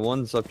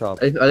 One's up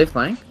top. Are they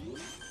flying?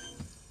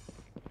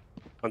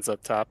 One's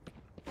up top.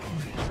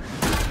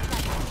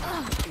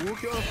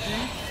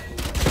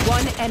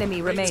 One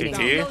enemy remaining.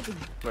 CT?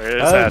 Where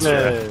is Astra?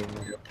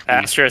 Heaven.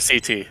 Astra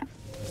CT.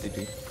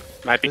 CT.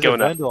 Might be There's a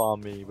going up. vandal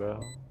on me,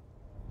 bro.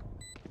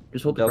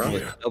 Just hold the Double cross.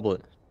 it. Double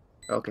it.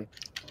 Okay.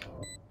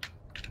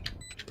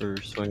 Or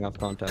swing off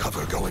contact.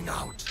 Cover going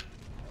out.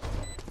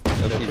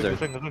 Yep, he's there.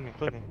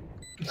 Clicking.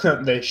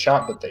 They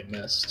shot, but they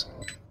missed.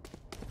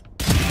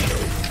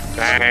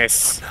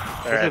 Nice. There's a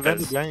Alright, Vandal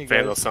there's behind you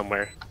Vandal guys.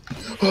 somewhere.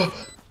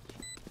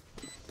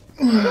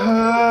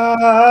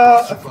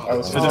 I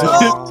was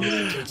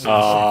Aw.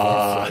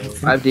 Ah,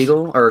 I have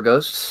Deagle or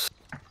Ghosts.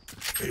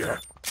 Here.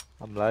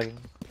 I'm lagging.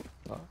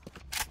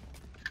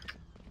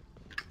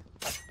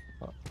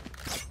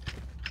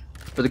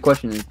 But the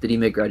question is, did he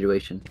make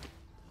graduation?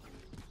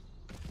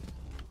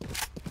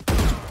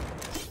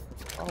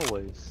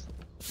 Always.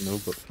 No,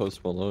 but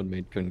Post Malone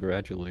made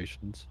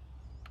congratulations.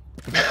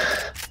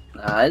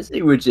 I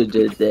see what you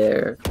did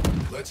there.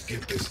 Let's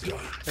get this done.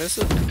 there's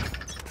a.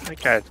 I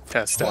gotta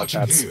test out Watching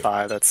that here.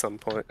 spot at some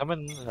point. I'm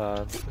in,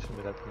 pushing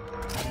me that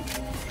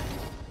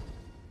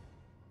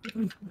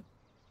thing.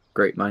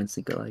 Great minds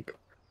think alike.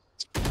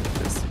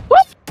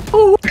 What?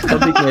 Oh,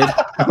 don't peek mid.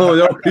 Oh,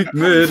 don't peek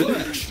mid.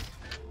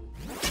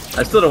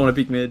 I still don't want to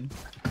peek mid.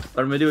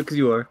 But I'm gonna do it because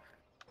you are.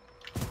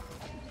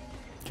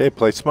 Okay,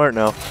 play smart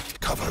now.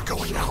 Cover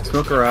going out.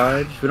 Smoke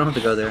garage. We don't have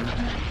to go there.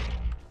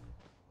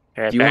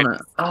 Yeah, Do you back. wanna?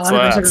 Oh, Slow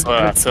I out, have a slow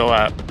out, slow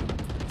out.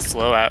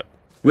 Slow out.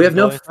 We have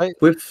no, Going tight.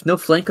 we have no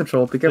flank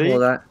control. Be careful of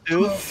that.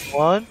 2,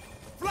 1.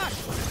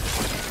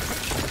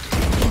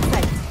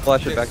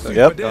 Flash it back there.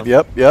 Yep, Down.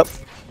 yep, yep.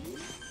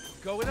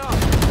 Going up.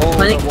 Oh,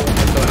 Planning, that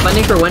one-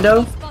 planning for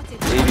window.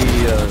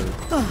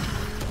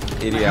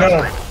 80 out.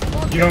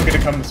 No, you don't get to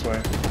come this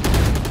way.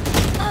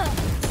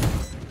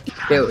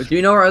 Okay, do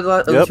you know where the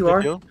other Yep, two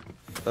are? Kill.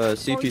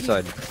 CT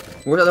side.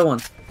 Where's the other one?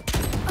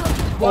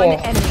 One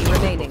enemy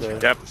remaining.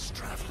 Yep.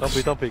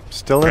 Don't peek.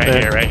 Still in Right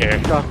there. here, right here.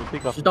 Peek off,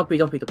 peek off. Just don't peek,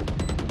 don't peek.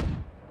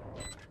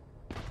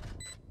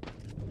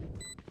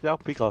 Yeah, I'll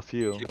peek off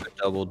you. Keep it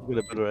doubled. With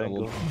a better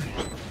Doubled. angle.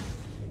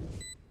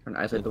 Trying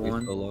to isolate the He's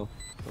one. solo.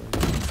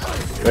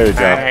 There you go.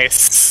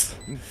 Nice.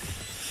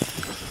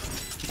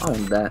 I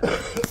want that.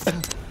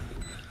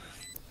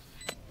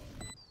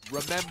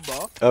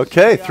 Remember.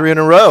 Okay, 3 in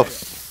a row.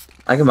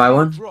 I can buy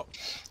one. Drop.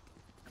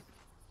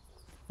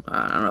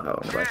 I don't know if I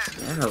want to buy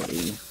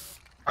Sally.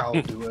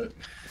 I'll do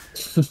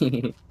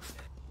it.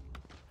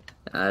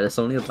 That's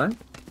only a buy.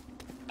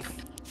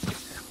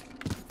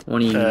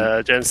 One of you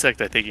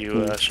Genesect, I think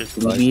you should.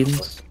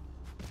 beans.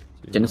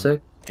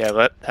 Genesect?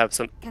 Yeah, have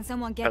some. Can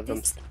someone get Have them.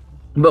 this?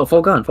 But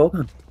full gun, full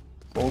gun.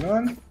 Hold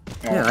on. Oh,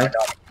 Yeah,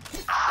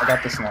 I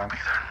got this now.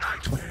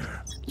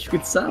 You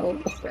could sell.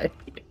 Okay.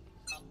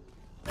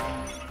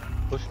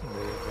 Pushing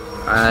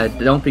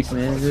me. Don't peek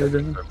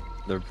me.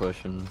 They're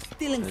pushing.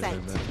 Stealing They're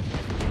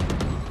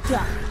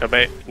sight.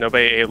 back.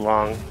 Nobody ate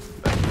long.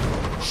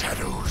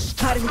 Shadows.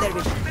 Cutting their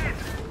vision.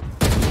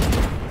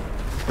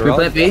 Can we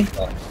plant B?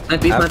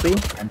 Plant B, plant B.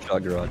 I'm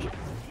shot garage.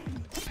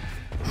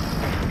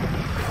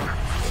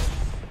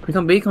 Can we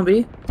come B, come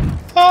B?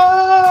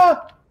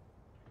 Ah!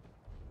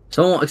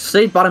 Someone,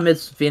 stay bottom mid,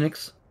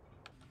 Phoenix.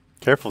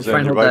 Careful, Just try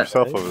and Xander, hold by that.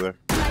 yourself over there.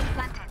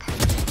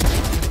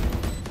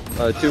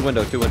 Two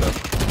window.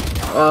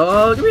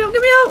 Oh, get me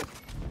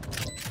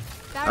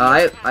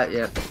out,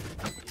 yeah.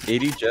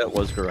 80 jet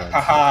was garage.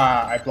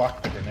 Haha, I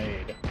blocked the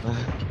grenade.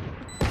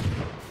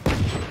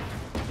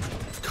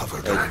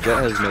 Cover going Jet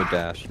out. has no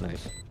dash.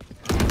 Nice.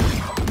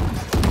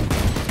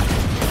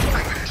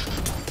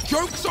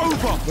 Joke's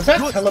over. Was that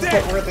You're teleport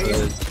dead. worthy?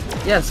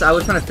 Yes, I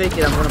was trying to fake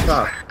it, I'm gonna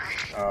pop.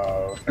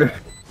 Oh,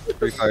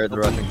 Free fire the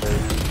rushing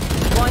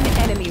cage. One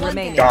enemy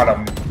remaining. got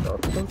him.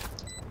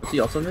 Is he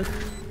also mid?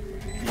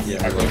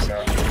 Yeah, I think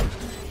so.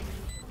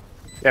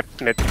 Yep,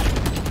 mid.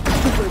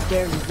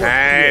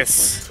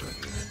 Nice.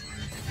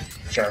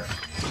 Sure.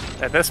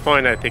 At this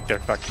point, I think they're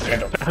fucking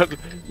dead.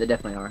 They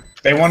definitely are.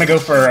 They want to go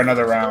for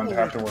another round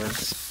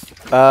afterwards.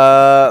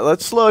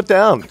 Let's slow it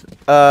down.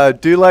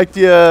 Do you like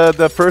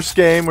the first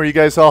game where you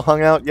guys all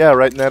hung out? Yeah,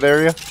 right in that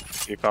area.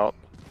 Default.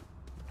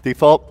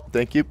 Default.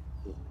 Thank you.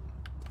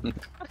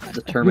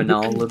 The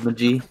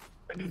terminology.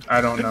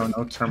 I don't know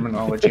no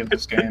terminology of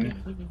this game.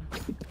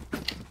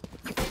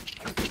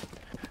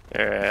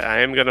 Alright, I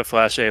am gonna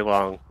flash A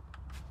long.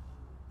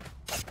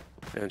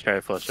 And try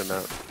to flush him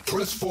out.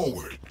 Press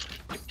forward.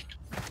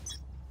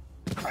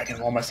 I can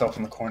wall myself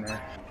in the corner.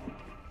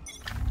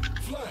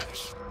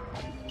 Flash.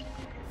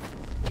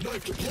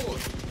 Knife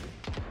deployed.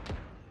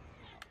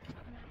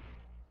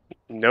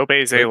 No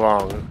base A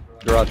long.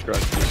 Garage.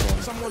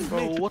 Someone's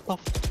Bro, mid. what the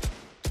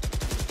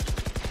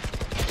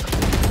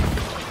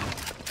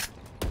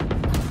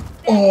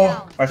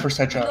Oh, my first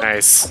headshot.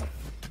 Nice.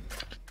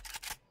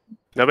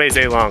 No base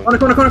A long.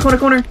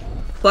 Corner.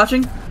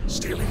 Flashing.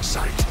 Stealing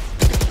sight.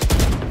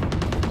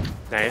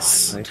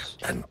 Nice. Nice.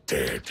 And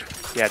dead.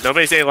 Yeah, no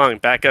base A long.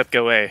 Back up,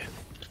 go A.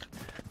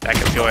 Back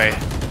up, go A.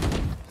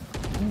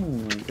 Oh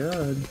my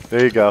god.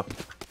 There you go.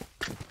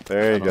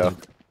 There you go.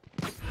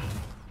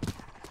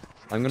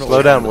 I'm gonna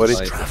Slow down, Woody.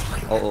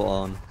 All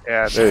on.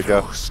 Yeah, There you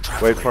go.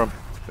 Wait for him.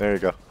 There you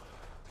go.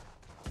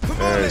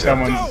 There you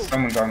go.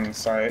 Someone's on the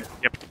side.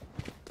 Yep.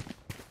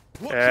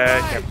 Watch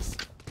yep.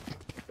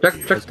 your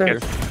eyes. Check there.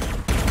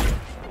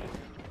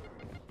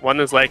 One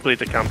is likely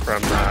to come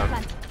from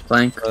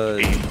Flank.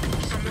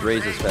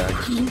 Raise his back.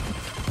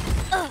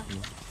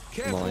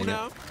 Careful Line it.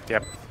 now.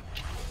 Yep.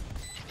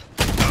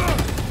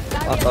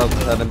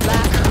 Heaven.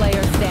 Last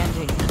player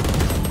standing.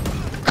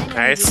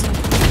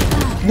 Nice.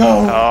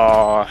 No!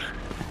 Oh,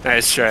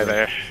 nice try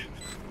there.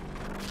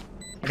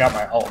 I got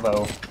my ult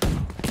though.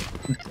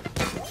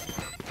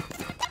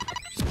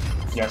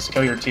 Yes,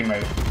 kill your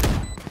teammate.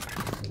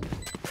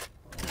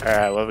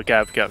 Alright, what we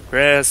got? We got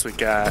Chris, we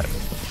got...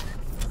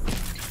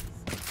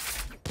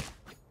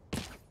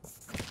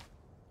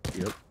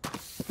 Yep.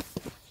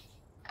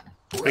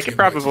 We could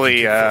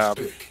probably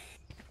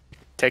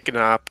take an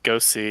op, go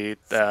see,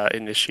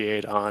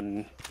 initiate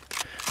on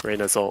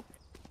Reyna's ult.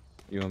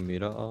 You want me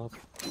to off?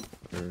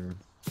 Or...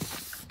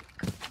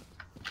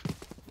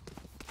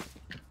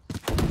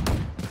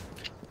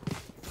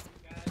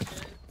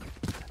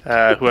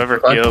 Whoever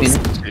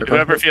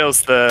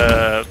feels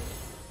the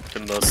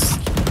most.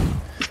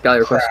 Got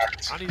your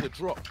request. I need a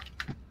drop.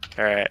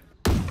 All right.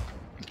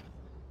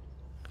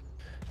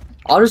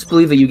 I'll just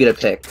believe that you get a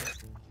pick.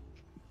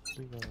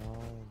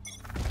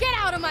 Get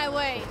out of my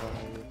way!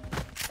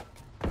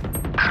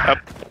 Up.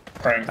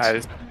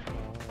 Pranked.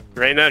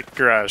 Reyna,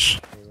 garage.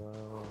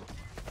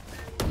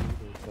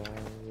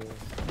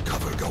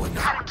 Cover going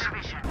out.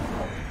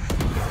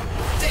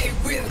 They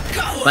will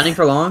go. Planning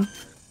for long?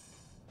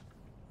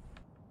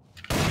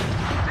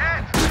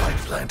 Spike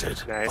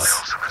planted. Nice.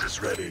 Ultimate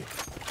is ready.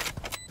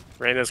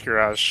 Reyna's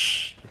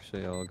garage.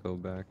 Actually, I'll go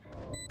back.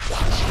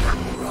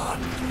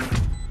 Run.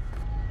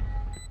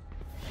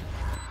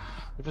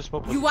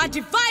 You are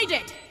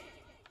divided!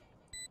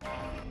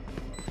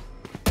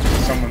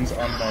 Someone's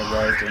on my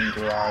right in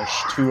garage.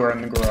 Two are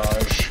in the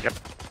garage. Yep.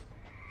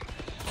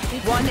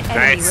 One enemy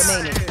Nice.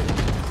 remaining.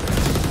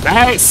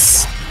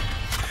 Nice.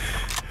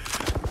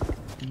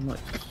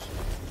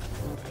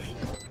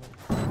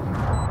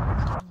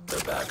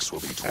 Their backs will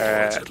be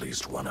towards at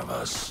least one of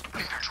us.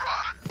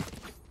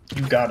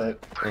 You got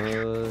it.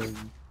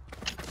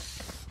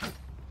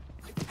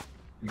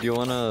 Do you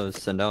wanna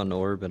send out an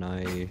orb and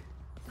I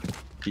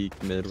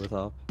peek mid with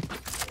op?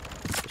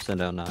 Or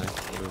send out an eye,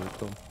 whatever it's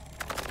called.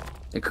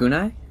 A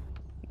kunai?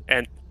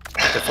 And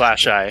the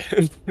flash eye.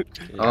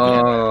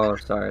 Oh,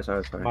 sorry.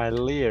 My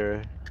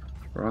Lear.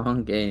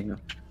 Wrong game.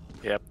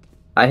 Yep.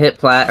 I hit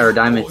plat or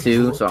diamond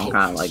 2, so I'm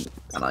kind of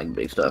like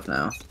big stuff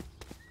now.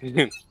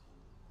 You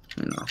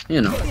know.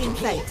 In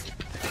sight.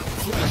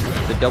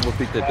 The double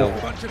peek, the double.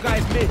 Bunch of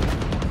guys mid.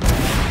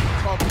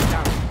 Target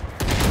down.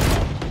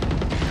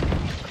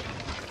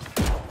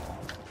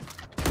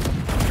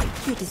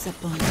 You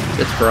disappoint.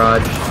 It's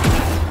garage.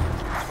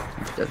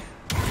 Good.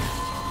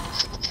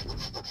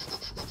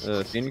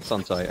 Phoenix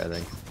on site, I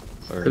think.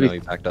 Or Could no, be- he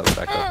backed up. Just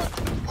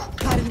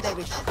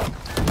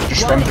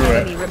One run through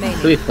enemy it. remaining.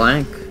 Could be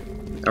flank.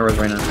 Or was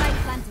right now.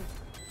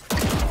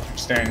 I'm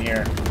staying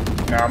here.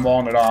 Now I'm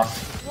walling it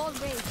off. Wall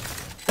raised.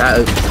 That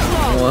is...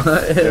 What?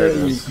 There it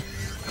is.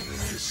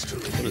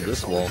 What is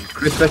this wall?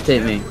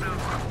 Respectate me.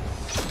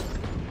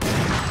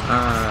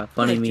 Ah,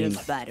 funny meme.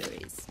 Reduce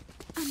batteries.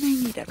 I may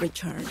need a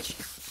recharge.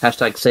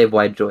 Hashtag save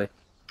wide joy.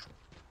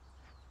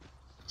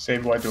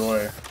 Save wide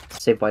joy.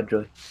 Save wide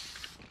joy.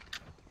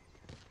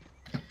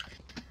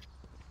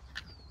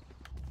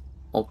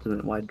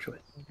 Ultimate wide joy.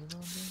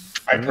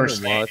 I I'm gonna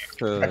personally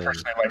watch,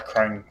 like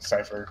crying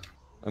Cypher.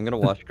 I'm gonna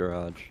watch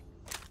garage.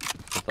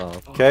 With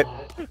op. Okay.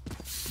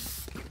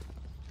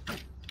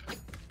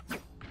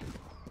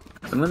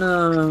 I'm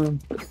gonna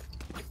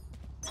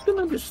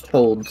just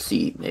hold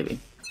C maybe.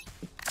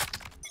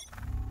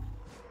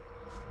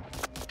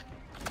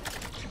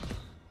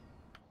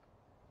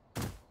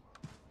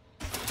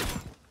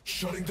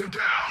 Shutting them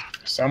down.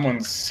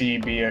 Someone's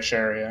CB-ish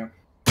area.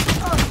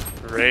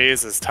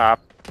 Raze is top.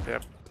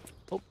 Yep.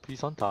 Oh,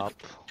 he's on top.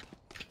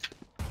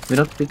 We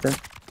don't speak that.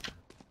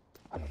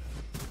 I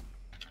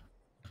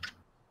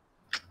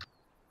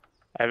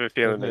have a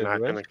feeling they're Mid,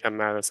 not right? going to come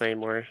at us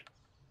anymore.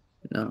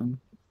 No.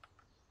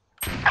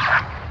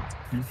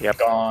 Yep.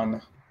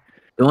 Gone.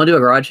 You wanna do a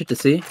garage hit to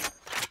C?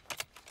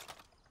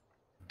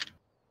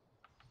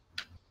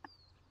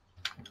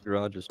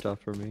 Garage is tough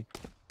for me.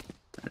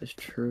 That is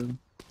true.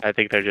 I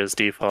think they're just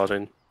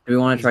defaulting. Do we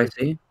wanna try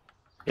C?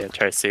 Yeah,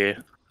 try C.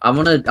 I'm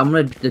gonna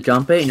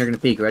jump it and you're gonna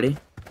peek, ready?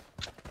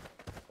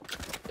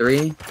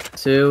 3,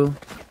 2.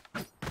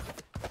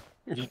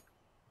 Alright.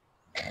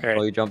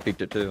 Oh, you jump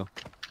peeked it too.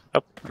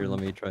 Oh. Here, let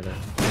me try that.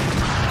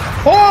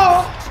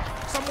 Oh!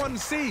 Someone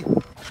see.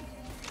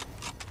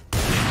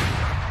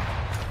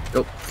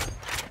 Go.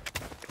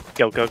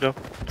 Go.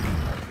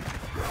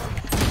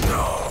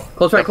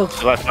 Close right,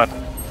 close. Left. Last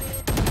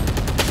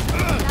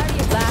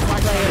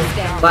player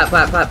standing.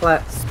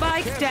 Flat.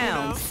 Spike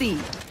down. C.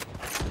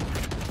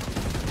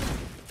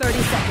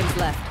 30 seconds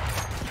left.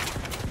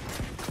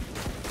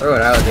 Throw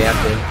it out if you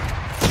have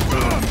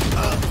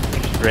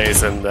to.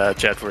 Raze and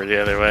Jet were the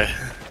other way.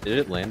 Did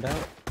it land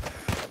out?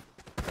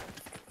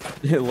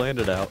 It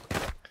landed out.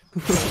 I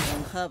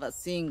don't have a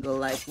single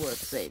life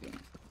worth saving.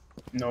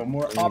 No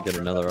more I'm gonna op. get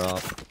another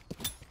op.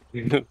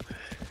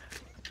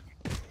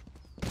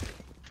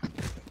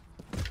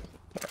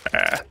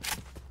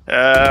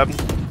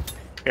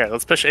 Yeah,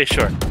 let's push A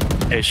short.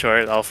 A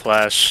short, I'll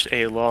flash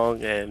A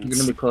long, and You're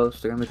gonna be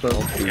close. They're gonna be close.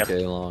 I'll peek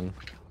A long.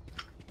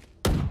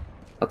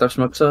 I'll throw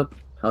smokes up.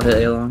 I'll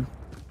hit A long.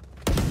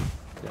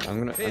 Yeah,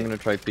 I'm gonna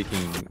try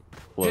peeking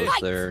close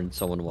there and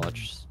someone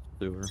watch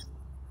sewer.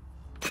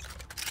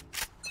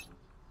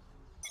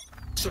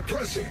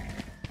 Suppressing.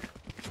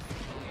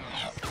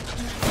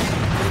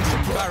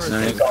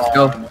 Nice.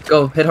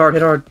 Go, hit hard,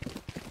 hit hard.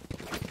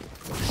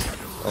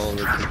 Oh,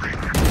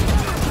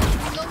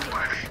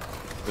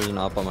 there's an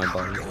op on my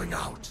body. Going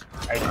out.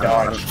 I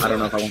dodged. I don't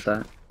know if I want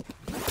that.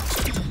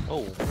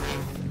 Oh.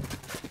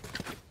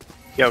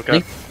 Yo,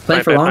 go.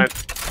 Playing for long.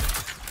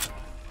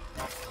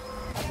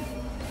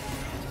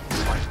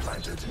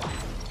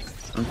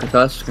 I'm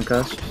concussed.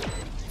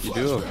 You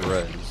do have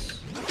res.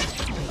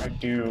 I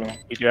do.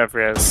 You do have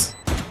res.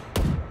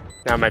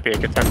 Now might be a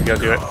good time to go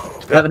do it.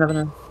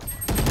 Heaven.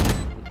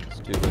 It's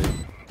too late.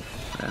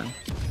 Yeah.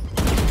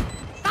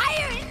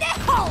 Fire in the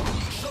hole!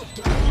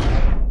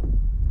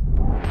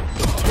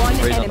 One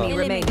Raise on enemy top.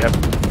 remaining. Yep.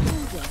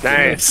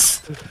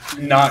 Nice.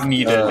 Not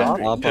needed. Op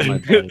on my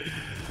body.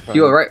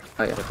 You were right.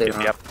 Oh yeah, stay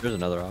around. Yep. There's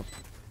another op.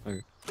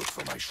 Look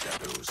for my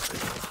shadows, they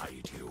will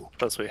hide you.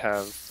 Plus we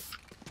have.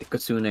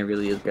 Katsune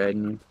really is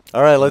guiding you.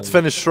 All right, let's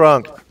finish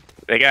strong.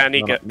 They got an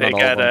eco. Not They all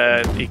got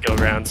of them. eco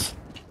rounds.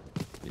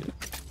 Yeah.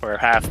 Or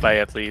half by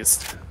at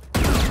least.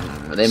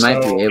 They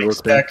might So be able to.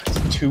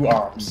 expect 2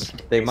 ops.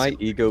 They might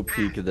ego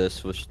peek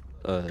this with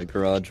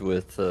garage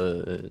with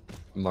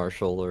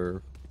Marshall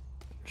or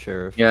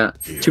Sheriff. Yeah,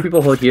 2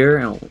 people hold here,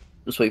 and I'll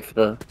just wait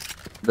for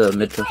the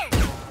mid push.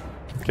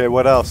 Okay,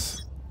 what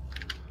else?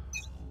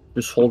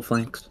 Just hold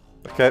flanks.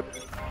 Okay.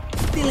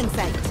 Stealing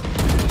sight.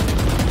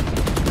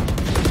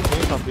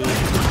 Phoenix on B.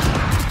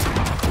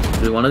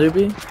 Do we want to do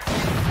B?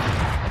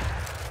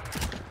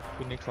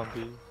 Phoenix on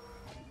B.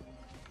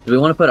 Do we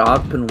want to put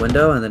op in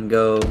window and then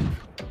go?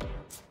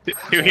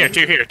 2 here.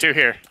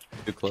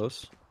 Too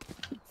close.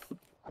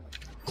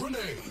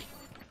 Grenade.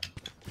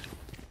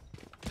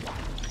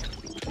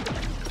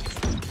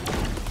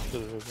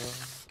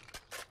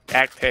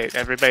 Act. Hey,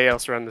 everybody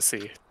else run the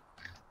C.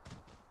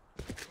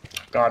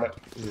 Got it.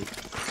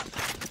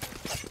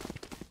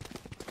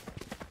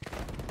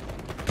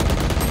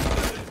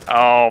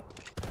 Oh,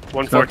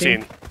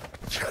 114.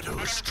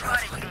 Shadows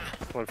traveling.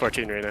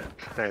 114, Reyna.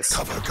 Nice.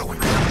 Cover going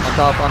On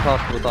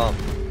top, with top.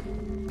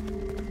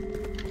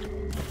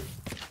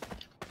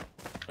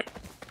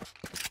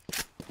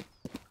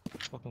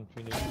 Fucking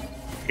Phoenix.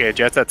 Okay,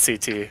 Jet's at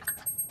CT.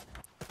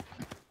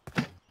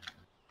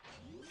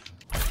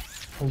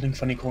 Holding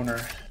funny corner.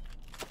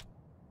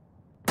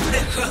 The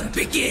hunt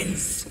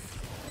begins.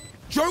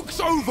 Joke's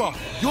over!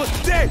 You're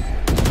dead!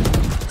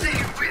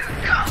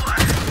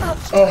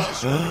 Oh,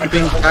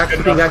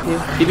 Keeping back to you.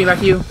 Keeping back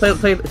to you. Play.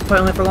 It's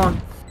playing for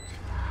long.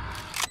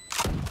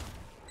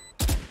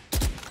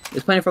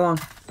 It's playing for long.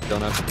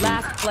 Don't have to peek.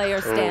 Last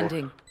player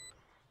standing.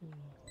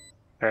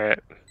 Alright.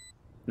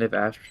 They have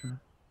Astra.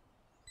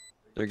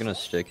 They're gonna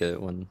stick it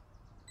when,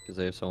 because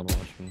they have someone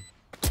watching.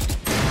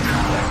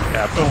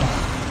 Yeah.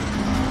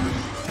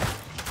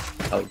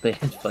 Oh, they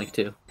had flank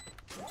too.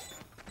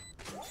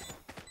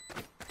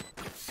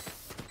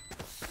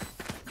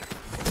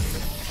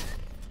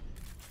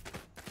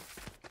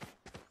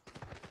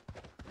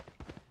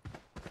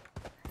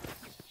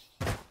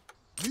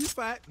 New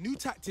fight, new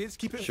tactics,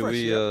 keep it Should fresh.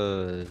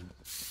 we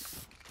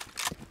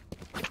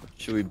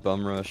should we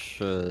bum rush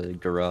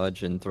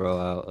garage and throw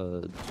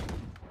out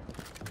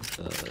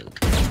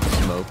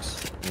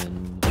smokes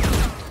and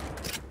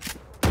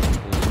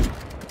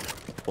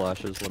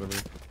flashes,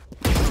 whatever.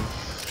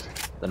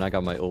 Then I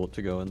got my ult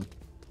to go in.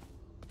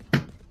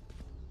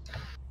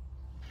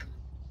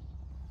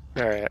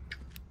 Alright.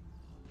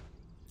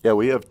 Yeah,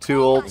 we have 2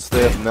 ults,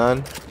 they have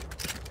none.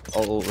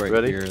 I'll ult right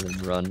Ready? here and then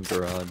run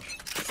garage.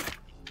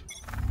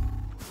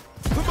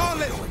 Come on,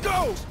 let's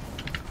go!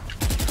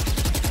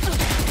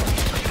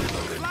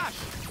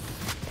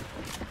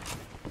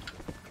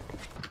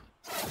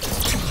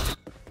 Flash!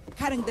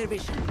 Cutting their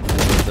vision.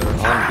 They're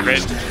on B,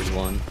 Great. there's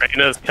one.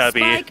 Reyna's cubby.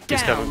 Spike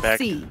He's coming down. back.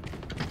 C.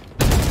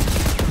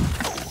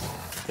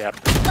 Yep.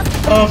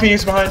 oh,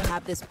 Phoenix behind.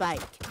 Have the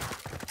spike.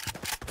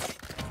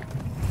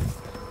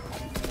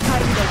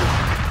 Cutting their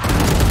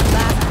vision.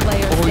 Last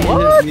player Oh, standing.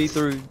 you hit me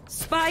through.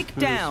 Spike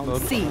the down.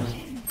 smoke. C.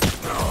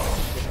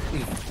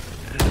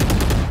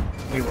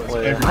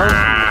 Wait,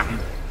 how's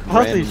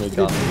he Randomly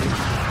got me.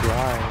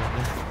 blind?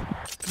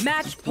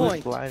 Match Who's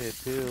point. blinded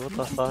too? What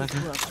the fuck?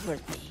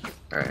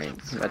 Alright,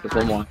 got this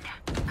one more.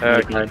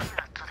 Okay. Dun,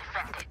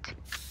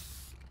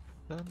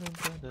 dun, dun,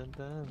 dun,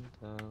 dun,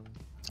 dun.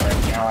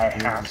 Alright, now I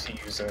have to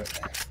use it.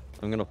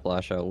 I'm gonna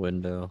flash out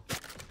window.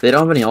 They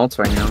don't have any ults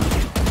right now.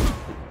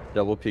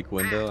 Double peek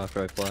window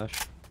after I flash.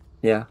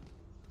 Yeah.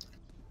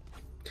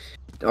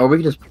 Or we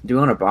could just do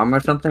on a bomb or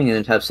something and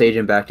then have Sage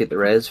and back get the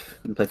res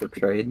and play for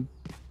trade.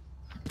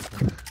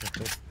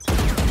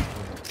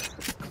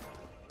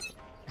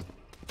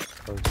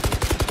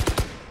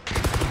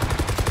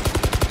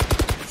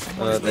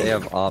 They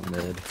have op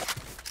mid.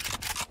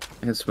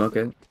 I can smoke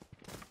it.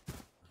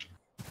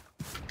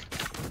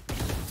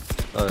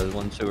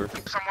 One sewer.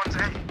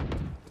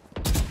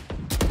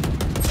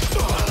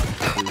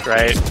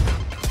 Right.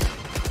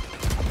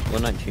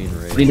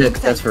 119 We need raid.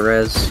 to test for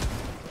res.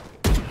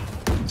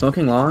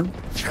 Smoking long.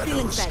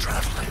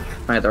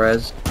 Alright, the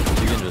res. You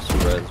can just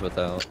res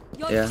without.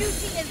 Yeah.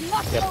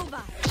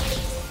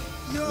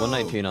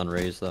 119 on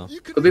raise though.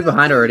 Could be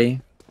behind already.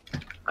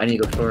 I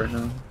need to go short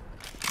now.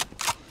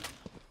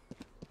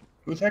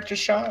 Who's that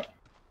just shot?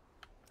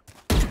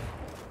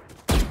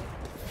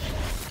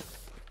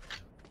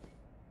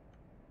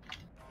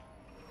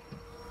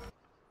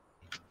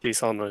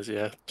 He's on those,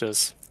 yeah.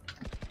 Just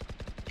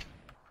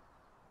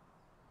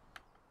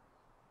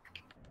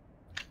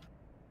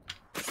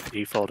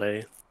default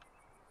A.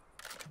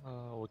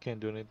 We can't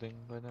do anything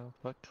right now.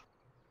 Fuck.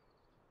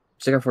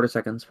 Still got 40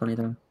 seconds. Funny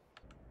time.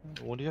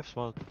 When do you have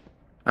smoke?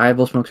 I have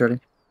both smokes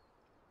ready.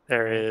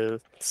 There is.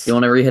 You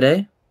want to re-hit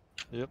A?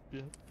 Yep,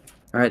 yep.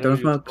 Alright, Whenever don't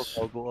you smokes.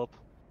 I'll go up.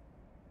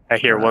 I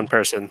hear one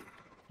person.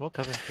 Smoke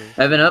heaven, please.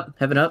 Heaven up,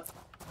 heaven up.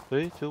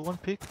 3, 2, 1,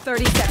 peek.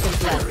 30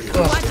 seconds left.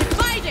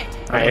 Find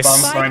it. Nice.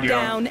 Spike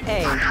down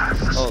A.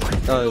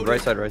 Oh,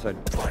 right side, right side.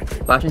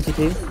 Flashing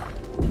CT.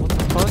 What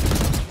the fuck?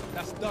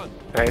 That's done.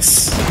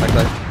 Nice. Back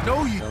side.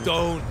 No, you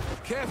don't.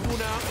 Careful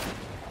now.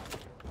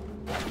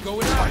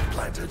 Going out.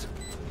 Planted.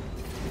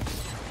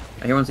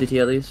 I hear one CT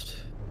at least.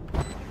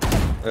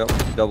 Yep,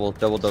 double.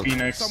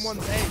 Phoenix.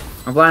 Someone's A.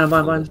 I'm blind, I'm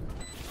blind, blind.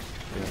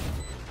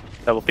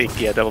 Double peek,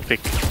 yeah, double peek.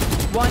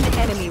 One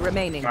enemy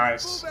remaining.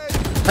 Nice.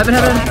 Heaven,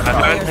 heaven.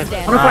 Player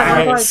standing.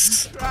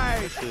 Nice.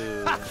 Right.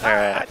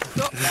 Alright.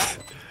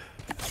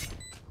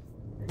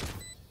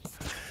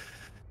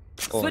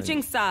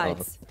 Switching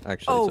sides. Actually,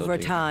 it's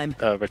Overtime.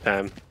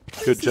 Overtime.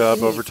 Good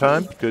job,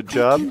 overtime. Good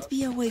job. Can't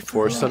be away from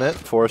Forcing it,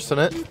 forcing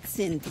it. Let's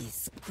end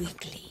this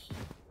quickly.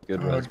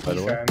 Good res, by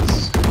the way.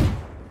 Defense. I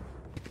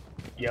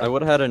Yep.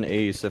 would have had an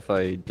ace if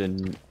I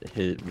didn't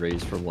hit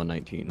raise for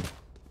 119.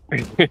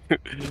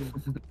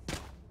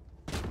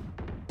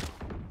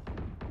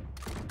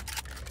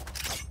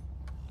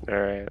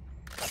 Alright.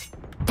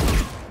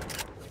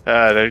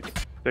 They're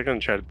gonna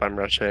try to bum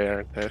rush A,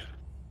 aren't they?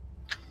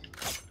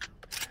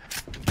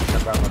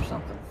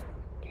 Something.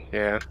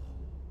 Yeah.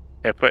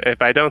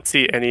 If I don't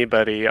see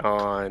anybody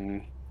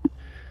on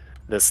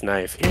this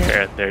knife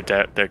here,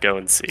 they're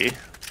going C.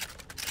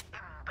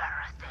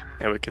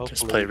 And we could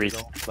just play Hopefully we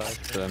don't flash.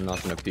 But I'm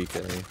not gonna peek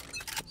A.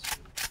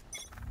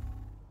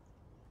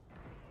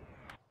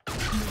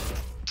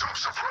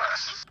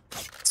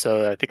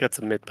 So I think that's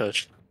a mid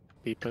push.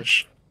 B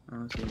push. I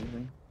don't see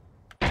anything.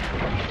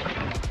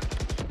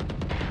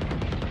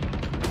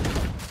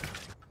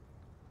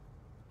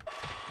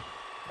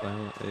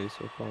 Violent A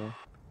so far.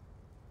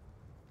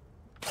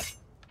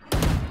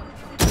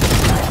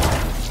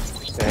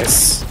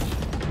 Nice.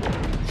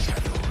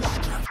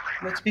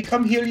 Let's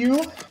become heal you.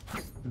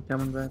 I'm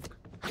coming back.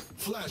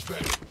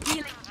 Flashbang.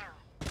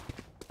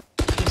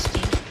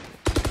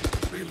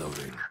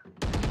 Reloading.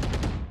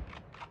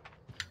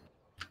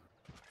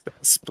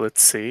 Split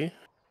C.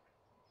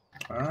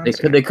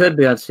 They could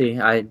be on C.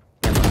 Ah!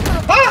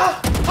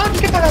 How'd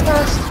you get that at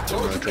first?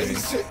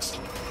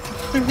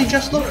 We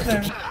just looked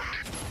there.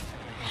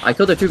 I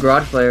killed the 2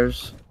 garage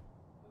players.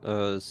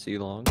 C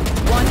long.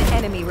 One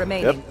enemy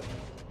remaining. Yep.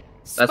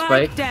 That's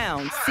right.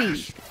 Down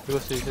C. Go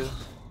see too.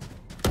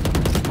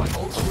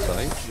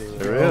 Side.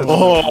 There it is.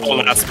 Oh,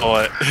 last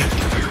bullet.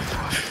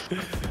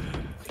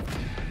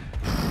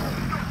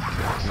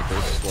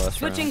 Last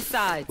Switching round.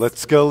 sides.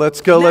 Let's go, let's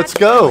go, let's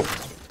go.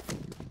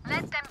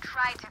 Let them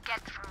try to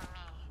get through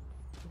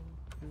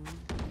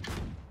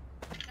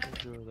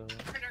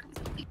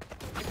me.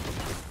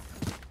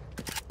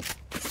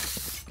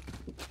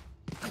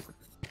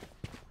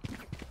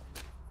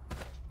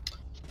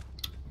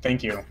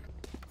 Thank you.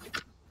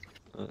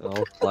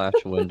 I'll flash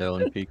a window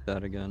and peek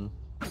that again.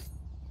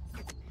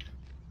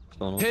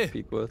 Someone else to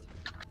peek with.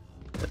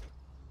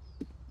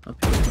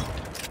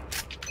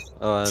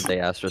 They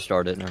asked to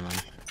start it. Never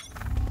mind.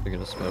 They're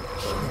gonna smoke.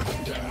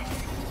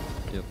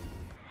 Yep.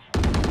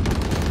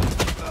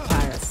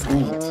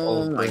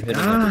 Oh my they're hitting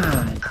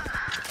god.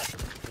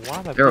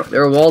 it.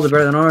 Their walls are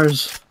better than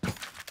ours.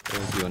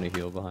 There's you on a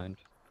heal behind.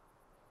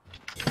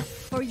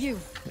 For you.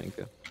 Thank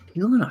you.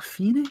 Healing a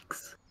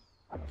Phoenix?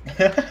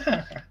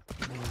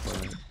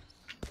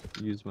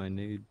 Use my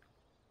nade.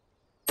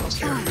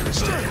 Spike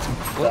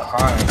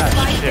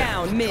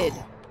down mid.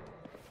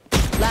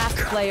 Last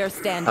player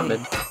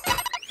standing.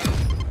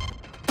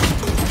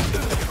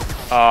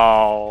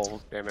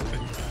 Oh, damn it.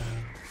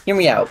 Hear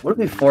me out. What if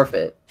we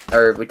forfeit?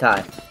 Or we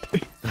tie?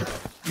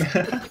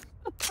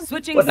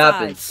 Switching What sides.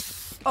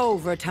 happens?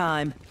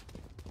 Overtime.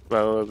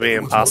 Well, it'll be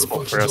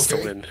impossible for us to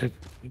win.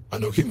 I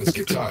know humans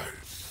get tired.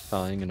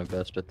 Tying in a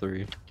best of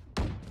 3.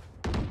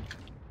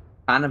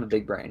 Kind of a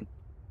big brain.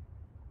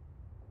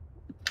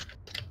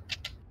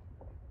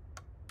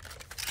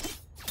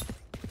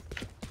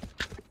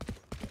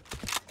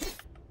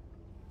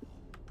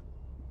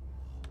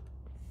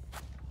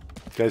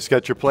 Guys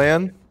got your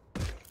plan?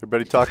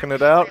 Everybody talking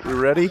it out? We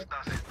ready?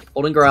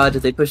 Holding garage.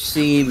 If they push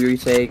C, we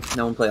retake.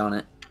 No one play on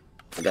it.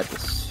 I got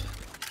this.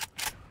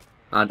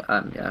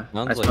 Yeah. Sounds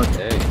I like smoked.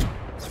 A.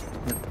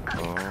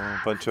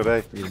 Oh, bunch of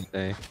A.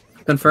 A.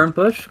 Confirm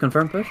push.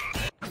 Confirm push.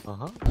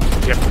 Uh-huh.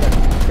 Yep.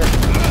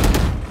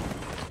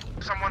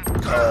 Going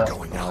out.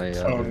 Oh, yeah, Oh there's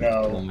so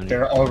no, many.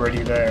 they're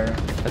already there.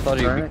 I thought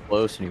he'd be Alright.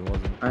 close and he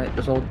wasn't. Alright,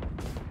 just hold.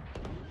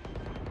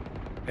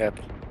 Yep.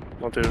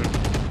 We'll do.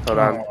 Hold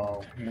on.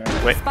 Oh, no.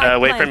 Wait.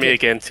 Spike Wait for me planted.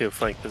 again to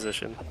flank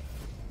position.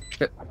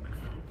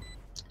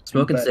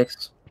 Smoking Bet.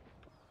 6.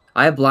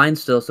 I have blind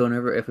still, so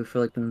whenever if we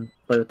feel like we can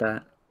play with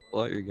that.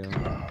 Pull out your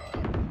gun.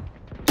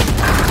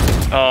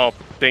 Oh,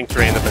 being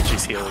drained of a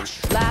GC healing.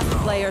 Last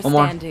player One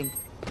more. standing.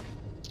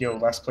 Yo,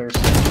 last player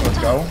standing. Let's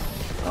go.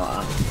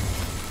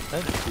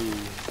 Let's see.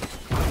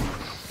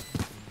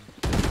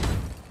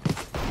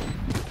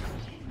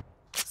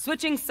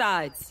 Switching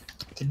sides.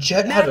 Did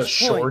Jet have a Match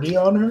point. shorty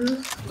on her?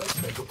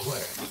 Let's make a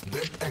plan,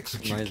 then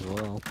execute. Might as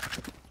well.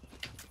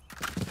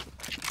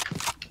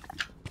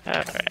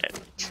 Alright.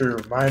 True,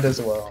 might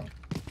as well.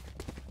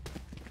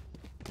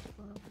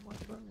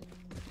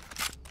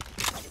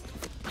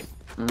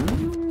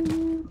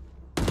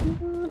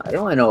 I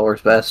don't really know what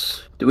works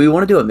best. Do we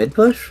want to do a mid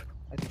push?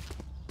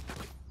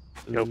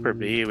 Go for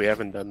B. We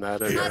haven't done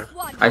that in there.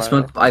 I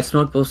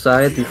smoked both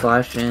sides. We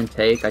flash in,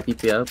 take. I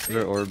PP up.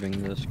 They're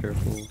orbing this.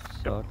 Careful.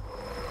 Stock.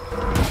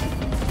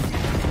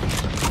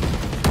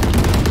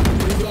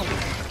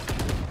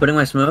 Putting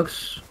my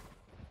smokes.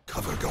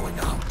 Cover going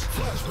out.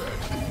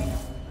 Flashbang.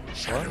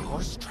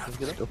 Shadows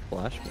traveling. Go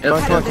flash. Come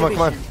on, come on, come on,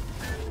 come on.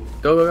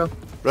 Go, go, go.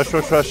 Rush,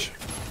 rush, rush.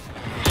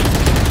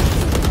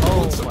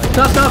 Oh my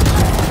Stop, stop.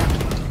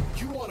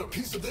 You want a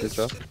piece of Good this?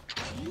 job.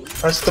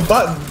 Press the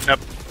button. Yep.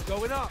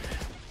 Going up.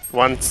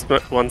 One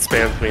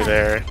spams me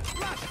there.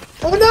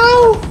 Oh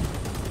no!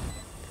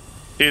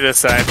 Do this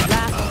side.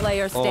 Last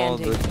player Oh,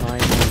 standing. the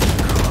time.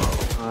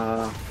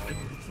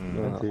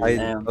 I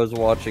Damn. was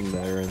watching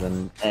there and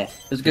then. It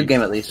was a good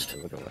game at least.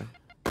 threw it away.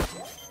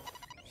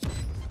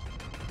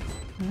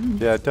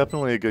 Yeah,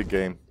 definitely a good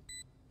game.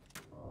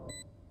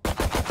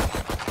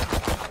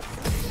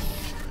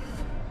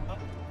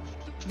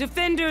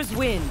 Defenders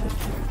win.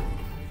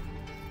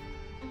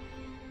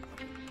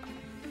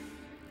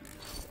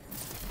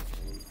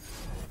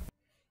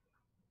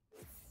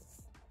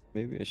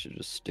 Maybe I should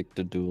just stick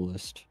to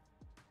duelist.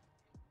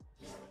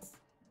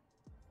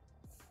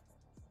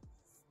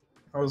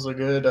 That was a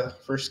good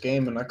first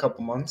game in a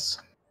couple months.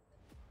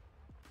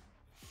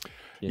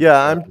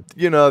 Yeah,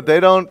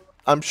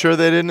 I'm sure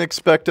they didn't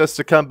expect us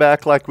to come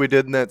back like we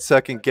did in that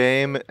second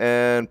game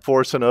and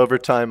force an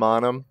overtime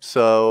on them.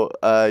 So,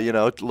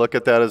 look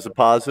at that as a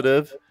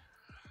positive.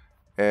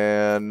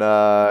 And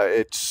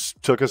it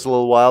took us a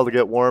little while to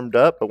get warmed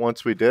up, but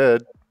once we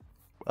did,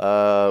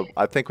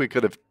 I think we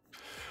could have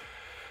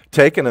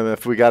taken them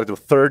if we got to a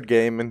third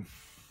game.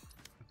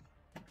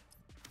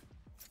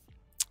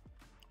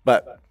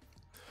 But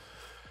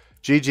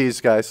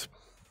GG's, guys.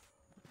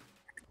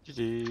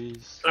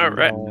 GG's. All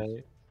right.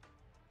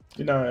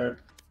 You know,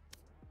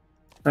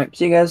 Alright,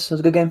 see you guys. It was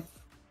a good game.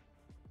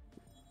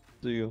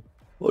 See you.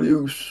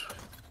 Adios.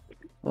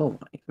 Oh,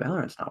 my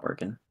Valorant's not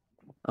working.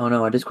 Oh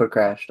no, my Discord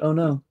crashed. Oh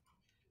no.